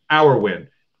fight our win.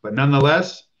 But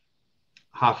nonetheless,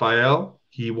 Rafael,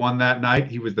 he won that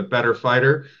night. He was the better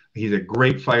fighter. He's a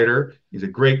great fighter. He's a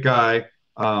great guy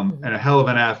and a hell of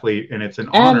an athlete. And it's an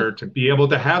honor to be able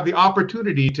to have the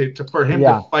opportunity for him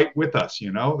to fight with us.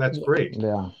 That's great.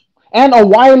 Yeah. And a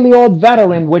wily old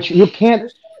veteran, which you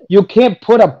can't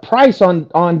put a price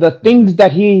on the things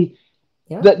that he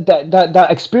the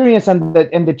experience and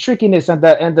the trickiness and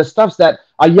the stuff that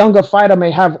a younger fighter may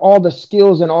have, all the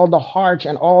skills and all the heart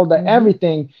and all the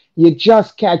everything. You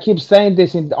just can't. I keep saying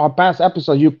this in our past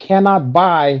episodes. You cannot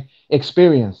buy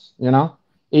experience.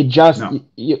 It just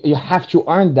you have to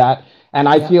earn that. And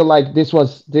I feel like this.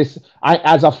 I,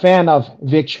 as a fan of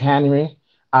Vic Henry,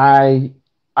 I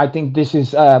think this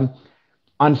is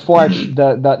unfortunate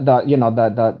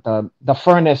the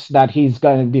furnace that he's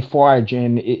going to be forged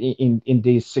in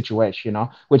this situation,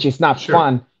 which is not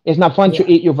fun. It's not fun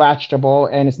to eat your vegetable,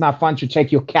 and it's not fun to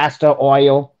take your castor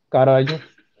oil, like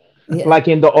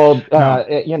in the old,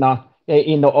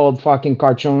 in the old fucking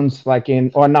cartoons, like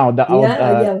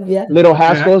Little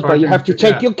Haskell's. But you have to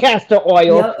take your castor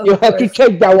oil. You have to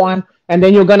take that one, and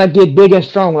then you're gonna get big and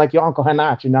strong like your Uncle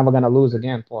Hanach. You're never gonna lose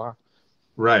again, for.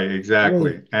 Right,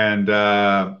 exactly. And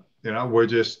we're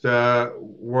just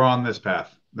we're on this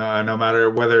path. No matter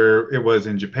whether it was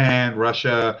in Japan,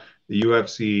 Russia, the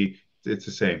UFC, it's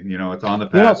the same. It's on the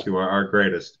path to our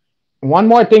greatest. One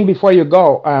more thing before you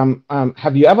go.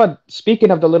 Have you ever,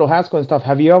 speaking of the Little Haskell and stuff,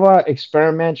 have you ever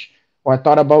experimented or I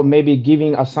thought about maybe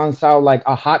giving a Sansao like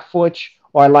a hot fudge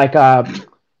or like a,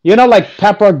 like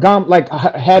pepper gum, like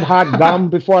head hot gum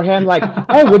beforehand. Like,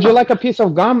 hey, would you like a piece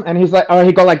of gum? And he's like, or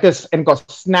he go like this and go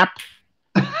snap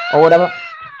or whatever.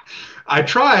 I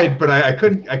tried, but I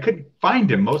couldn't find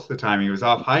him most of the time. He was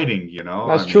off hiding,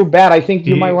 That's too bad. I think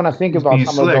you might want to think about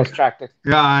some of those tactics.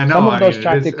 Yeah, I know. Some of those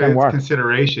tactics can work.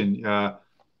 Consideration.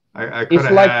 I could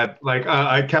have had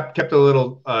I kept a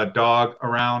little dog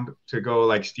around to go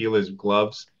like steal his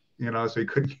gloves, so he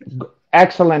couldn't.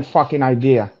 Excellent fucking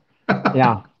idea.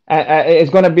 Yeah. It's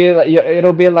gonna be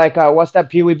it'll be like what's that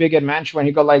Pee Wee Big Adventure when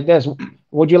he go like this?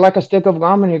 Would you like a stick of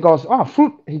gum? And he goes, oh,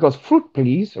 fruit. He goes, fruit,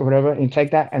 please, or whatever. And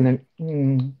take that, and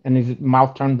then and his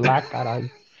mouth turned black.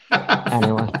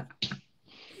 Anyway.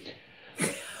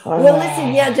 Well,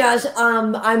 listen, yeah, Josh.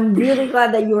 I'm really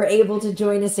glad that you were able to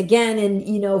join us again,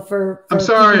 and for I'm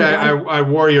sorry I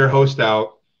wore your host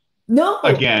out. No,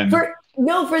 again. For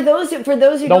those who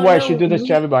don't worry, know, she do this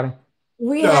to everybody.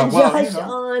 We had Josh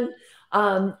on.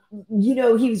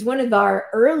 He was one of our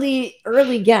early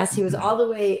guests. He was all the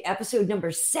way episode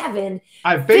number 7.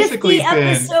 I've basically 50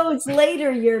 episodes later,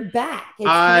 you're back.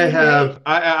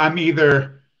 I'm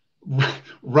either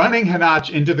running Hanach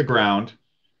into the ground,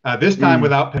 this time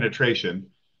without penetration,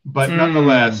 but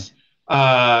nonetheless,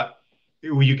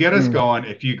 you get us going.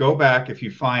 If you go back, if you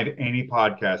find any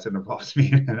podcast that involves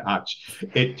me and Hanach,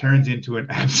 it turns into an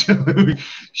absolute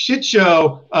shit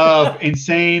show of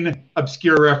insane,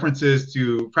 obscure references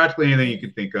to practically anything you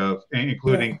could think of,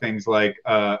 including things like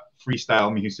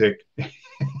freestyle music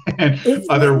and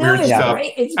other weird stuff.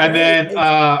 Right? And then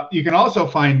you can also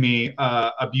find me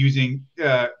abusing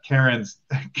Karyn's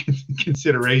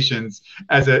considerations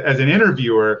as an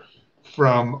interviewer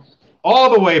from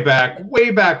all the way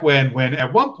back when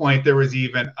at one point there was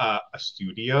even a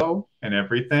studio and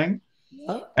everything,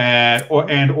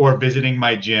 or visiting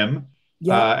my gym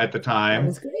at the time. That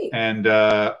was great. And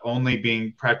only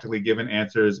being practically given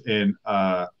answers in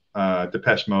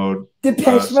Depeche Mode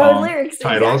lyrics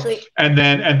titles, exactly.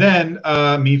 and then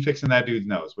me fixing that dude's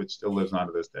nose, which still lives on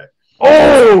to this day.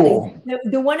 Oh,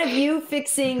 the one of you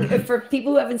fixing, for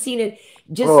people who haven't seen it,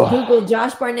 just Google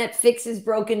Josh Barnett fixes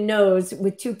broken nose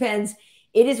with 2 pens.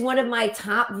 It is one of my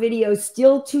top videos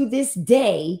still to this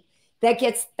day that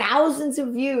gets thousands of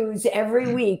views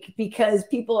every week because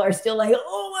people are still like,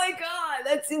 oh my God,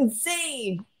 that's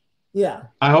insane. Yeah.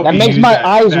 I hope that makes my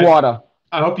eyes water.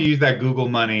 I hope you use that Google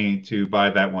money to buy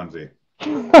that onesie.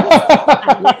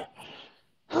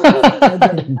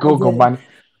 Google money.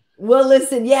 Well,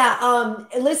 listen,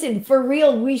 listen, for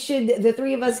real, we should, the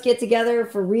 3 of us get together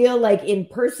for real, like in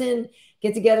person,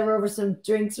 get together over some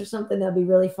drinks or something. That'd be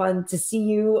really fun to see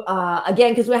you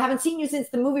again, because we haven't seen you since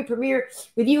the movie premiere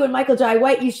with you and Michael Jai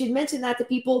White. You should mention that to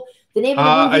people. The name of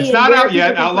the movie. It's not out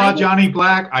yet. Outlaw Johnny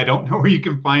Black. I don't know where you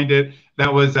can find it.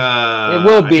 That was it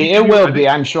will be. It will be,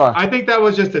 I'm sure. I think that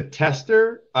was just a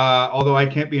tester, although I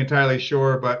can't be entirely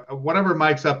sure. But whatever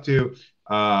Mike's up to,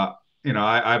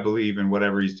 I believe in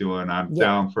whatever he's doing. I'm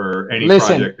down for any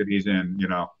project that he's in,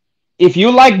 If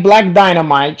you like Black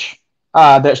Dynamite,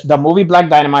 the movie Black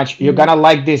Dynamite, you're gonna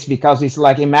like this because it's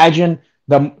like, imagine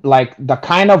the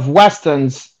kind of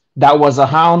westerns that was a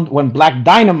hound when Black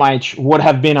Dynamite would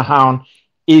have been a hound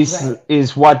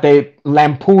is what they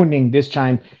lampooning this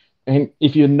time. And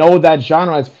if you know that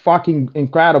genre, it's fucking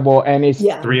incredible. And it's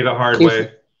 3 the hard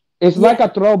way. It's like a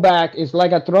throwback. It's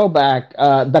like a throwback.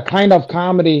 The kind of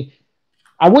comedy.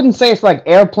 I wouldn't say it's like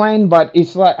Airplane, but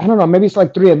it's like, I don't know, maybe it's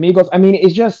like Three Amigos. I mean,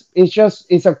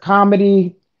 it's a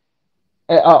comedy,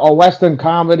 a Western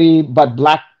comedy, but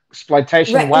black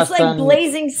exploitation Western. It's like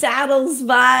Blazing Saddles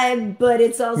vibe, but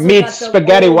it's also meets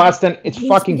spaghetti Western. It's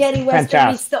fucking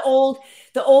fantastic. It's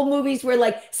the old movies where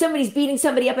like somebody's beating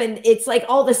somebody up and it's like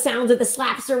all the sounds of the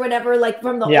slaps or whatever, like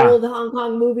from the old Hong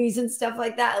Kong movies and stuff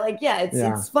like that. Like,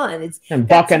 it's fun. It's and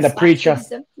Buck and the Preacher.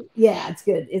 Stuff. Yeah, it's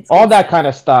good. It's all good that stuff. Kind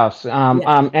of stuff.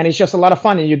 And it's just a lot of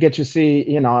fun, and you get to see,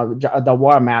 the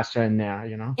War Master in there,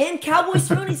 And Cowboy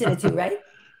Cerrone's in it too, right?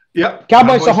 Yep.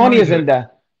 Cowboy Cerrone is in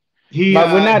there. He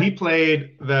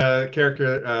played the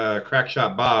character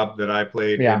Crackshot Bob that I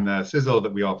played in the Sizzle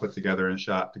that we all put together and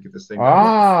shot to get this thing.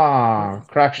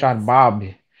 Crackshot Bob.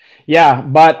 Yeah,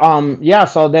 but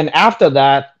so then after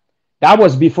that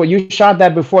was before you shot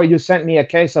that, before you sent me a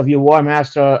case of your War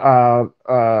Master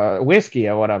whiskey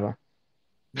or whatever.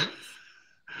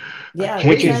 Yeah,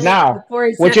 which is now,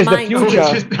 which is the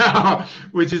future,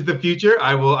 which is the future.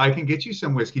 I can get you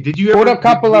some whiskey. Did you put a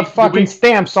couple of fucking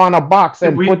stamps on a box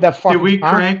and put that fucking?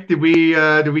 Did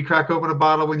we crack open a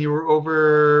bottle when you were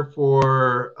over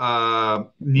for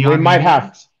Neon? We might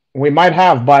have. We might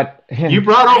have, but you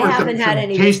brought over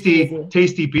some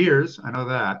tasty beers. I know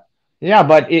that. Yeah,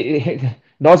 but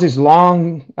those is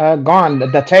long gone.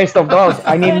 The taste of those.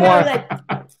 I need more.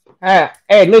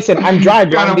 Hey, listen, I'm dry,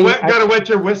 Blondie. Gotta wet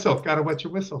your whistle. Gotta wet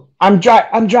your whistle. I'm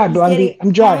dry, Blondie.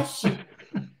 I'm dry.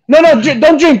 No,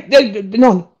 don't drink.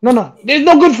 No. It's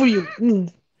no good for you.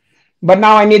 But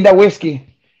now I need that whiskey.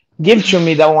 Give to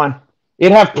me that one.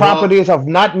 It have properties of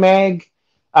nutmeg,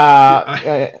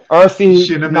 earthy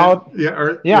cinnamon. note.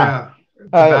 Yeah.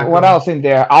 What else in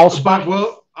there? Allspice.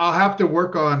 Well, I'll have to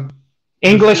work on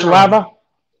English lava,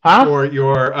 huh? For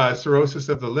your cirrhosis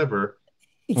of the liver.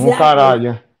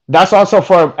 Exactly. That's also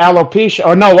for alopecia.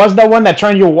 Or no, what's the one that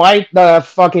turned you white? The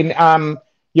fucking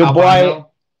your albino? boy.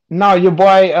 No, your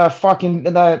boy fucking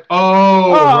the.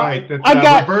 Right. That's, I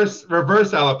got reverse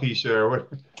alopecia. Or what?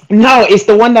 No, it's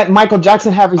the one that Michael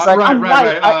Jackson have. He's like,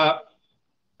 right.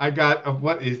 I got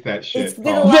what is that shit? It's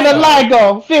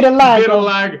vitiligo.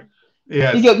 Vitiligo.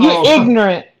 Yes. You're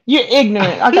ignorant. You're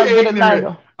ignorant. I got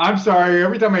vitiligo. I'm sorry.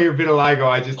 Every time I hear vitiligo,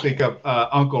 I just think of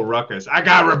Uncle Ruckus. I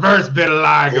got reverse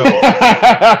vitiligo.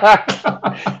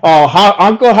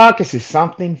 Uncle Ruckus is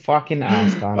something fucking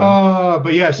else.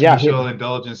 But yes, you shall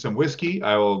indulge in some whiskey.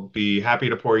 I will be happy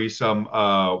to pour you some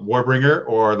Warbringer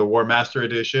or the War Master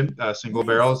Edition single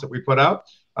barrels that we put out.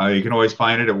 You can always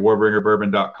find it at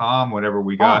warbringerbourbon.com whenever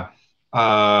we got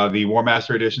the War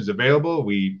Master Edition is available.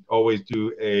 We always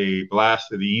do a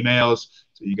blast of the emails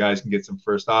so you guys can get some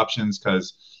first options,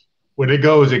 because when it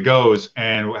goes, it goes.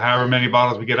 And however many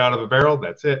bottles we get out of a barrel,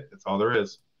 that's it. That's all there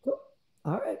is.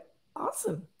 All right.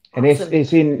 Awesome. And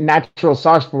it's in natural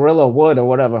sarsaparilla wood or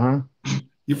whatever, huh?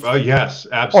 Yes,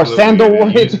 absolutely. Or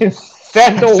sandalwood.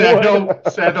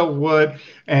 Sandalwood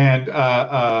and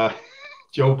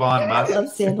Jovan Mas. I love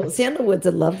sandalwood's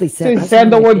a lovely scent.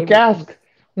 Sandalwood cask.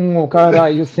 Oh God, I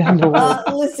use sandalwood.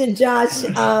 Listen, Josh,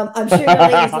 I'm sure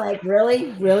Elaine like,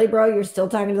 really, bro? You're still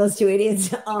talking to those two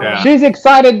idiots? She's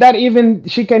excited that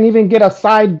she can even get a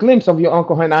side glimpse of your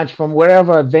Uncle Hanach from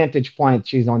wherever vantage point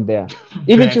she's on there.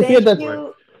 Even to hear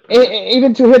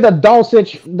the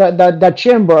dulcet, the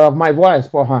timbre of my voice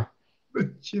for her.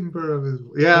 The timbre of his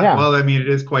Well, I mean, it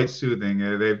is quite soothing.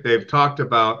 They've talked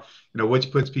about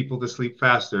which puts people to sleep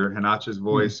faster, Hanach's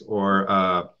voice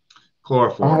or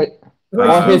chloroform.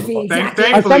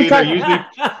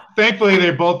 Thankfully,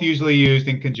 they're both usually used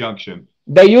in conjunction.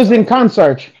 They're used in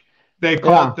concert. They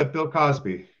call it the Bill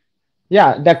Cosby.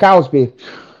 Yeah, the Cosby,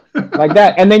 like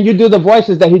that. And then you do the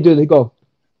voices that he do. They go,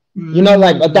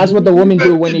 like that's what the women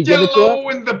do when you give it to her.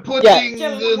 And the pudding,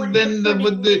 and then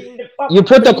you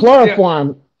put the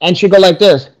chloroform, and she go like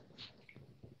this.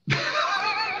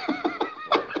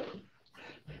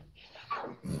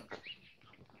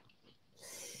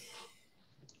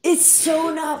 It's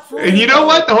so not funny. And you know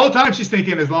what? The whole time she's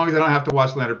thinking, as long as I don't have to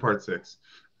watch Leonard Part 6.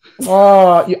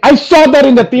 I saw that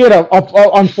in the theater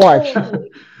on Fox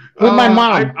with my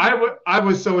mom. I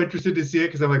was so interested to see it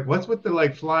because I'm like, what's with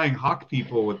the flying hawk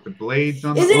people with the blades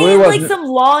on? Isn't he like some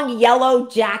long yellow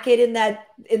jacket in that?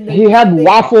 He had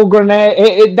waffle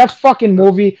grenade. That fucking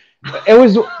movie. It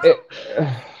was.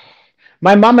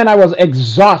 My mom and I was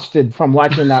exhausted from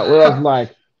watching that. We was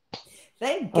like.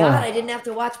 Thank God I didn't have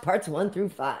to watch parts 1 through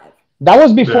 5. That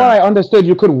was before I understood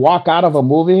you could walk out of a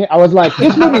movie. I was like,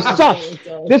 this movie sucks.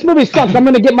 This movie sucks. I'm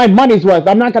gonna get my money's worth.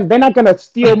 They're not gonna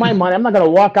steal my money. I'm not gonna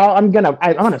walk out. I'm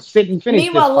gonna sit and finish.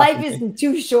 Meanwhile, life isn't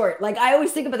too short. Like I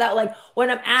always think about that. Like when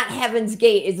I'm at Heaven's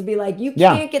Gate, it'd be like you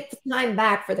can't get the time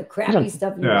back for the crappy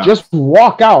stuff. Just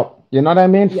walk out. You know what I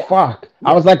mean? Yeah. Fuck.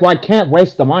 I was like, well, I can't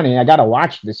waste the money. I gotta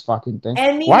watch this fucking thing.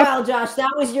 And meanwhile, Josh,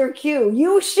 that was your cue.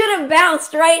 You should have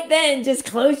bounced right then. Just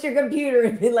close your computer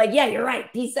and be like, yeah, you're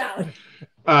right. Peace out.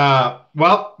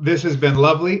 Well, this has been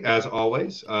lovely as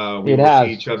always. We will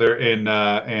see each other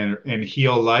in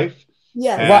Heal Life.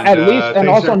 Yeah. Well, at least, and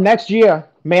also next year,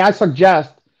 may I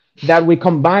suggest that we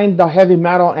combine the heavy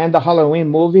metal and the Halloween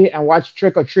movie and watch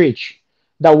Trick or Treat.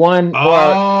 The one.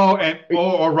 Or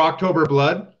Rocktober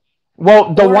Blood.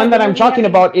 Well, the one that I'm talking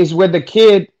about is with the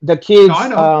kids. No, I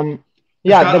know.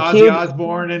 Yeah, the Ozzy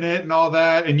Osbourne in it and all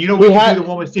that. And we do the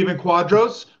one with Stephen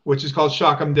Quadros, which is called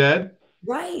Shock 'em Dead.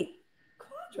 Right.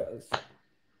 Quadros.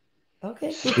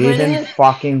 Okay. Stephen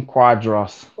fucking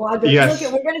Quadros. Yes.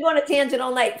 Look, we're going to go on a tangent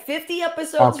all night. 50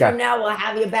 episodes from now, we'll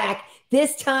have you back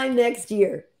this time next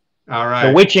year. All right.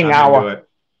 The Witching Hour.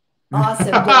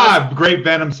 Awesome. Great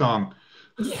Venom song.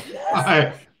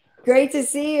 Yes. Great to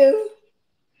see you.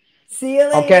 See you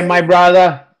later. Okay, my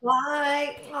brother.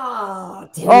 Bye. Oh,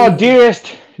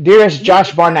 dearest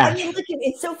Josh Barnett. I mean, look,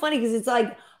 it's so funny because it's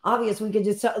like obvious. We could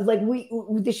just like we've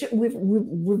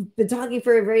been talking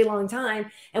for a very long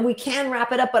time, and we can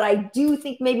wrap it up. But I do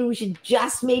think maybe we should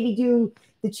just maybe do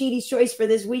the Cheaty's choice for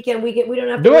this weekend. We don't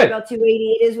have to worry about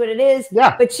 280. It is what it is.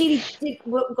 Yeah. But Cheaty,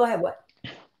 go ahead. What?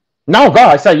 No, go.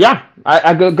 I said yeah.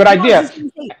 Good idea.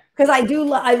 Because I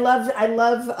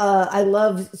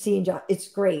love seeing Josh. It's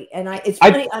great, and it's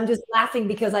funny. I'm just laughing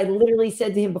because I literally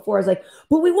said to him before, I was like,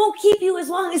 "But we won't keep you as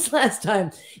long as last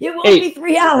time. It won't be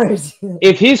 3 hours."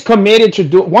 If he's committed to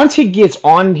do, once he gets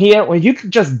on here, when you can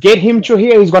just get him to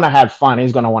here, he's gonna have fun.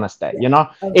 He's gonna want to stay. You know,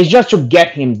 it's just to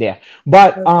get him there.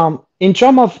 But in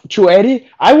terms of 280,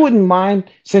 I wouldn't mind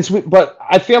but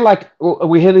I feel like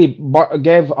we really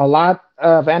gave a lot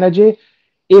of energy.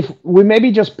 If we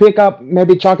maybe just pick up,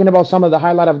 maybe talking about some of the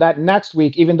highlight of that next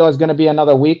week, even though it's going to be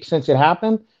another week since it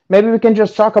happened, maybe we can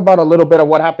just talk about a little bit of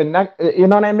what happened next. You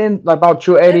know what I mean? About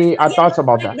 280, our thoughts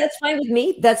about that. That's fine with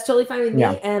me. That's totally fine with me.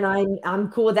 And I'm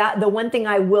cool with that. The one thing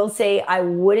I will say I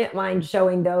wouldn't mind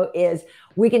showing, though, is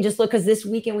we can just look, because this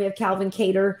weekend we have Calvin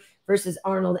Kattar versus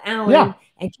Arnold Allen. Yeah.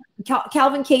 And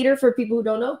Calvin Kattar, for people who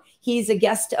don't know, he's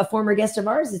a former guest of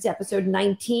ours. It's episode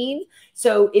 19.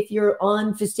 So if you're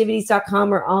on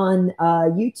fistivities.com or on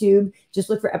YouTube,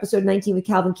 just look for episode 19 with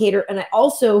Calvin Kattar. And I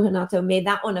also, Renato, made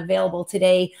that one available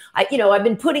today. I've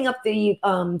been putting up the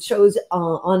shows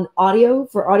on audio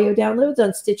for audio downloads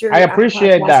on Stitcher. I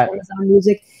appreciate that. Amazon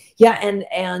Music. Yeah, and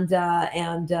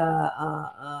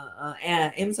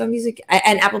Amazon Music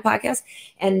and Apple Podcasts,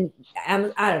 and I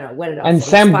don't know what it is. And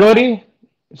Sam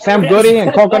Goody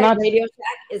and Coconut. Radio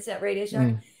Shack. It's at Radio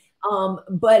Shack.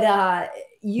 But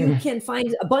you can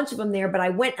find a bunch of them there. But I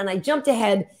went and I jumped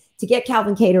ahead to get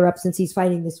Calvin Kattar up since he's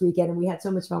fighting this weekend, and we had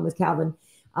so much fun with Calvin.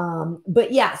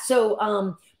 But yeah,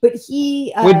 so but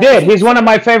he we did. He's one of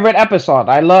my favorite episodes.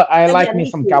 I like me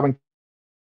some Calvin.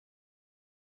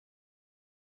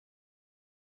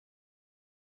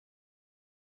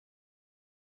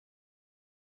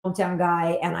 Hometown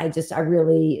guy, and I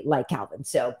really like Calvin.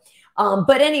 So,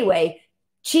 but anyway,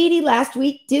 Cheaty last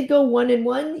week did go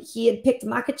 1-1. He had picked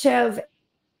Makhachev.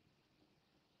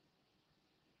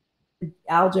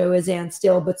 Aljo is and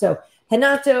still, but so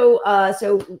Renato,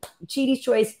 so Cheaty's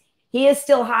choice. He is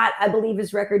still hot. I believe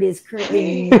his record is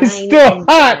currently 9. He's still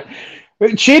hot.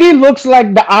 Cheaty looks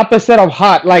like the opposite of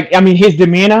hot. Like, I mean, his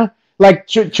demeanor, like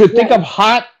to think of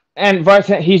hot and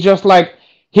versus, he's just like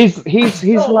he's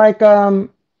like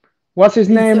what's his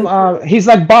name? He's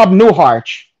like Bob Newhart.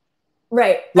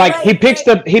 Right. Like he picks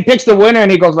the winner and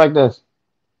he goes like this.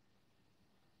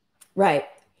 Right.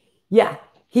 Yeah.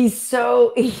 He's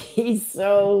so he's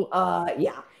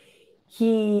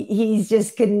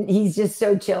just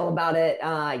so chill about it.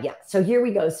 Yeah. So here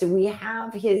we go. So we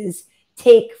have his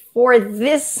take for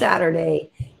this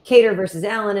Saturday, Kattar versus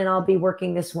Allen, and I'll be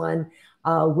working this one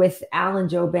with Alan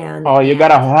Joban. Oh, you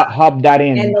gotta hop that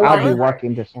in. I'll be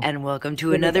working this one. And welcome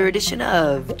to another edition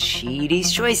of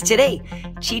Cheaty's Choice. Today,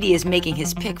 Cheaty is making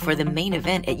his pick for the main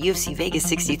event at UFC Vegas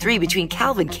 63 between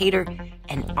Calvin Kattar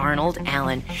and Arnold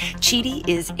Allen. Cheaty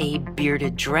is a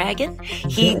bearded dragon.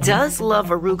 He does love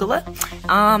arugula.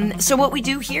 So what we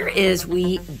do here is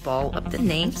we ball up the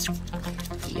names.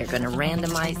 We are going to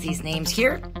randomize these names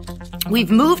here.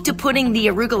 We've moved to putting the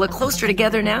arugula closer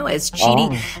together now, as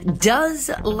Cheaty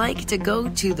does like to go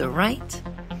to the right.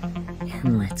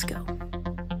 And let's go.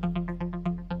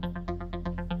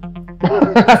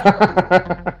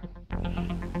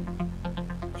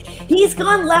 He's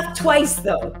gone left twice,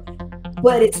 though,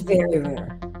 but it's very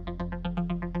rare.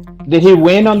 Did he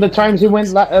win on the times he went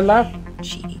left?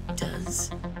 Cheaty does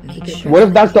make sure. What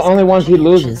if that's the only ones he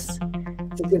loses?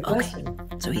 It's a good question.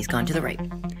 So he's gone to the right.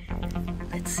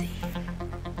 Let's see.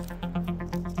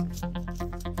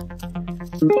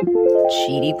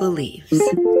 Cheaty believes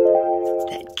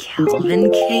that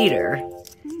Calvin Kattar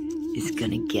is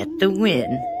going to get the win.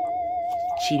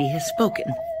 Cheaty has spoken.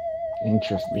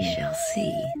 Interesting. We shall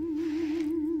see.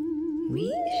 We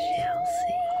shall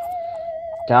see.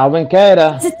 Calvin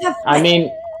Kattar. It's a tough fight. I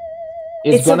mean,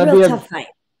 it's gonna be a tough fight.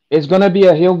 It's gonna be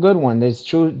a real good one. There's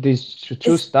two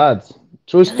studs.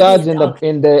 Two studs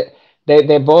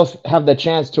they both have the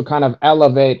chance to kind of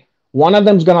elevate. One of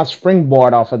them's gonna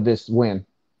springboard off of this win.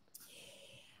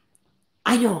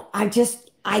 I know. I'm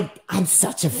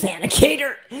such a fan of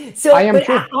Kattar. So, but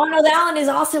Arnold Allen is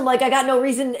awesome. Like, I got no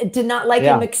reason to not like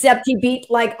him, except he beat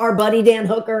like our buddy Dan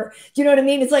Hooker. Do you know what I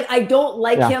mean? It's like I don't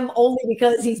like him only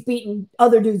because he's beaten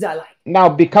other dudes I like. Now,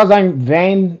 because I'm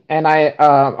vain and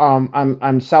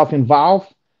I'm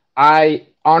self-involved,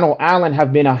 Arnold Allen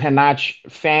have been a Hanach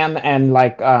fan and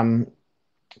like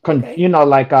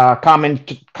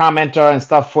commenter and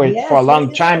stuff for a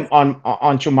long time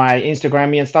onto my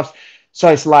Instagram and stuff. So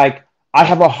it's like I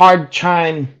have a hard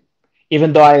time,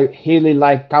 even though I really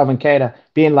like Calvin Cater,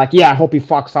 being like, yeah, I hope he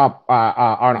fucks up.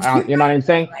 You know what I'm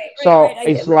saying? Right. So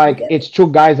it's I like get it. it's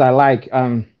two guys I like.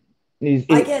 I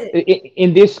get it.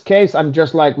 In this case, I'm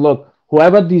just like, look,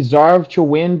 whoever deserves to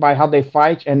win by how they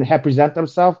fight and represent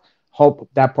themselves, hope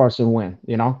that person win.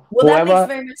 You know, Well, that makes whoever.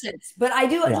 very much sense. But I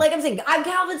do, Yeah. like I'm saying, I'm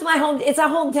Calvin's my home. It's a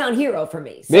hometown hero for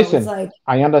me. So it's Listen, like,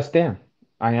 I understand.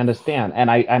 I understand, and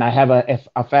I have a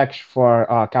affection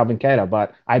for Calvin Cater,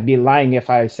 but I'd be lying if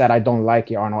I said I don't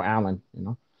like Arnold Allen, you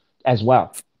know, as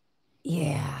well.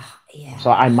 yeah,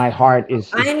 So yeah. my heart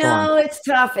is I torn. know it's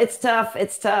tough. It's tough.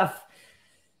 It's tough.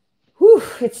 Whew,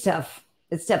 it's tough.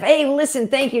 It's tough. Hey, listen,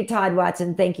 thank you, Todd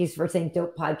Watson. Thank you for saying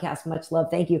dope podcast. Much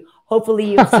love. Thank you.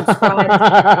 Hopefully you've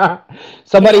subscribed.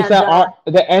 Somebody And said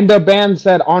the Ender band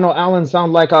said Arnold Allen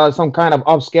sound like some kind of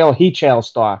upscale heat shell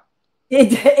star.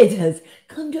 it does.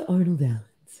 Come to Arnold Allen.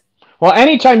 Well,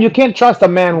 anytime you can't trust a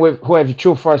man with who has a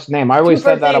true first name. I Two always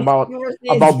said first that names. about Two first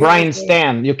names. Two Brian first names.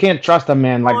 Stan. You can't trust a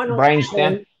man like Arnold Brian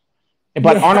Stan. Allen.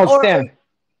 But Yeah, Arnold or Stan.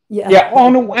 yeah. Yeah,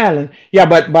 Arnold Allen. Yeah,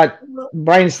 but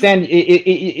Brian Stan,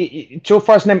 true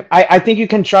first name. I think you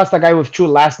can trust a guy with true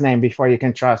last name before you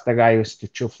can trust a guy who's the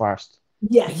true first.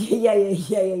 Yeah.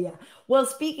 Well,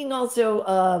 speaking also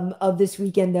of this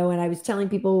weekend, though, and I was telling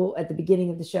people at the beginning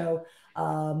of the show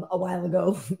a while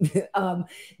ago,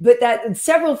 but that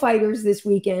several fighters this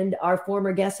weekend are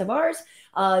former guests of ours.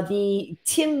 The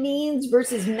Tim Means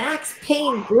versus Max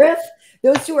Payne Griff.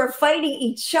 Those two are fighting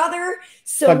each other.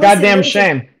 So It's a goddamn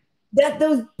shame. That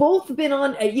those both been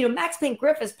on, Max Payne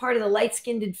Griff is part of the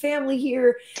light-skinned family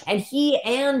here, and he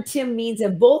and Tim Means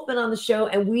have both been on the show.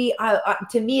 And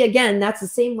to me, again, that's the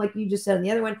same like you just said on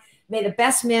the other one. May the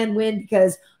best man win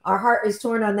because our heart is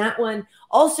torn on that one.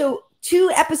 Also,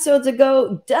 2 episodes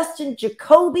ago, Dustin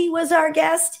Jacoby was our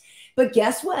guest, but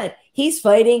guess what? He's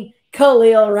fighting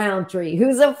Khalil Roundtree,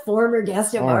 who's a former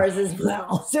guest of ours as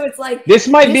well. So it's like this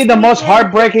might be the most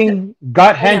heartbreaking,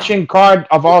 gut-henching card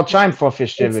of all time for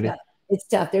Festivity. It's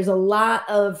tough. There's a lot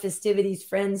of Festivities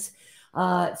friends.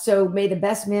 So may the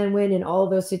best man win in all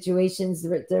those situations.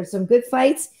 There's some good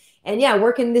fights. And yeah,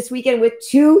 working this weekend with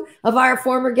 2 of our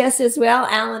former guests as well,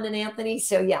 Alan and Anthony.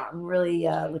 So yeah, I'm really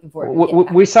looking forward to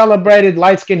it. We celebrated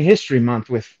Light Skin History Month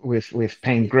with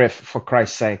Payne Griff, for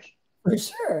Christ's sake. For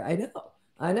sure.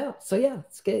 I know. So yeah,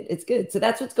 it's good. It's good. So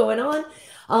that's what's going on.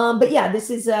 But yeah, this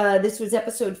was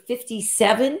episode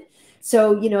 57.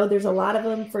 So, there's a lot of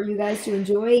them for you guys to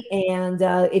enjoy. And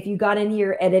if you got in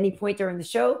here at any point during the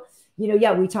show,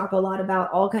 we talk a lot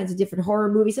about all kinds of different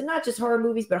horror movies, and not just horror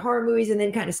movies, but horror movies, and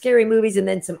then kind of scary movies, and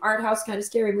then some art house kind of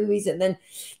scary movies, and then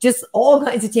just all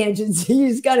kinds of tangents. You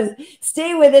just got to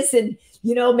stay with us and,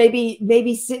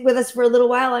 maybe sit with us for a little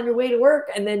while on your way to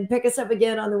work and then pick us up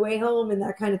again on the way home and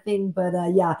that kind of thing. But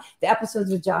yeah, the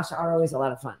episodes with Josh are always a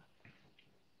lot of fun.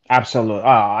 Absolutely.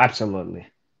 Oh, absolutely.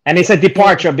 And it's a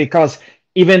departure because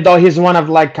even though he's one of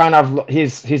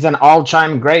he's an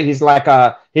all-time great, he's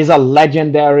a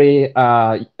legendary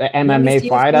MMA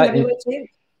fighter.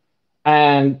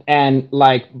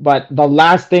 But the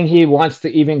last thing he wants to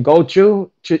even go to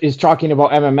is talking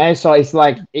about MMA. So it's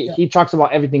like he talks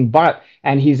about everything but,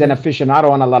 and he's an aficionado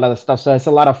on a lot of the stuff. So it's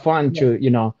a lot of fun to,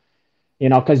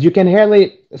 because you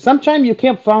can sometimes you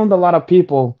can't find a lot of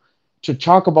people to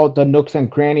talk about the nooks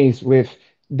and crannies with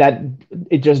that.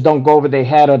 It just don't go over their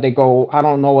head, or they go, I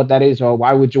don't know what that is, or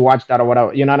why would you watch that, or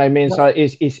whatever. You know what I mean? So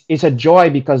it's a joy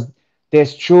because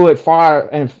there's true and far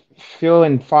and few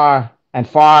and far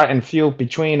and few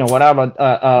between, or whatever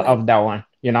of that one,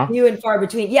 few and far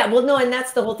between. Yeah, well, no, and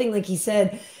that's the whole thing. Like he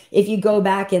said, if you go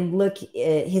back and look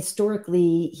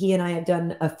historically, he and I have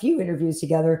done a few interviews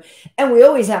together, and we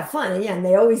always have fun. And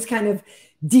they always kind of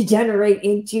degenerate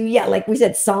into, like we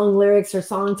said, song lyrics or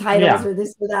song titles or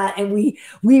this or that, and we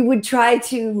would try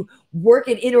to work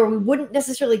it in, or we wouldn't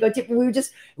necessarily go to, we would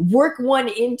just work one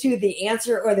into the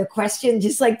answer or the question,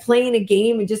 just like playing a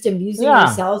game and just amusing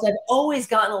ourselves. I've always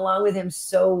gotten along with him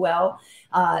so well.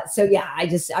 So yeah, I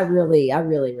really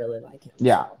like him.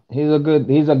 Yeah, he's a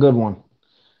good one.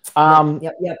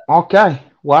 Yep. Okay.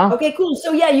 Wow. Okay, cool.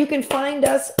 So yeah, you can find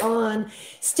us on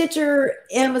Stitcher,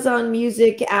 Amazon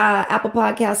Music, Apple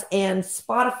Podcasts, and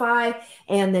Spotify,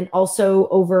 and then also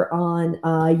over on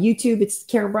YouTube. It's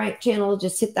Karyn Bryant channel.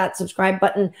 Just hit that subscribe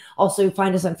button. Also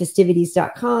find us on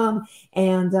Fistivities.com,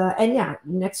 and yeah,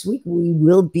 next week we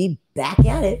will be back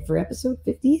at it for episode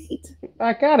 58.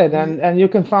 Back at it, and you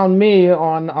can find me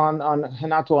on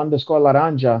Renato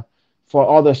 _Laranja for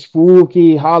all the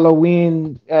spooky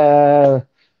Halloween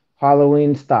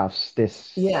stuffs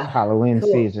this Halloween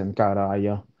season,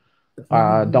 caralho.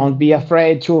 Don't be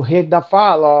afraid to hit the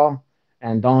follow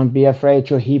And don't be afraid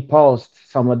to post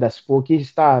some of the spooky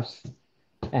stuffs.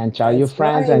 And tell your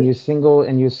friends and your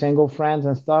single friends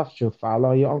and stuff to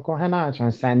follow your Uncle Renato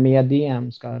and send me a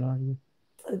DM, Scott.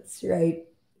 That's right.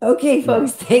 Okay,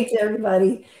 folks. Thanks,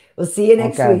 everybody. We'll see you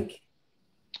next week.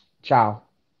 Ciao.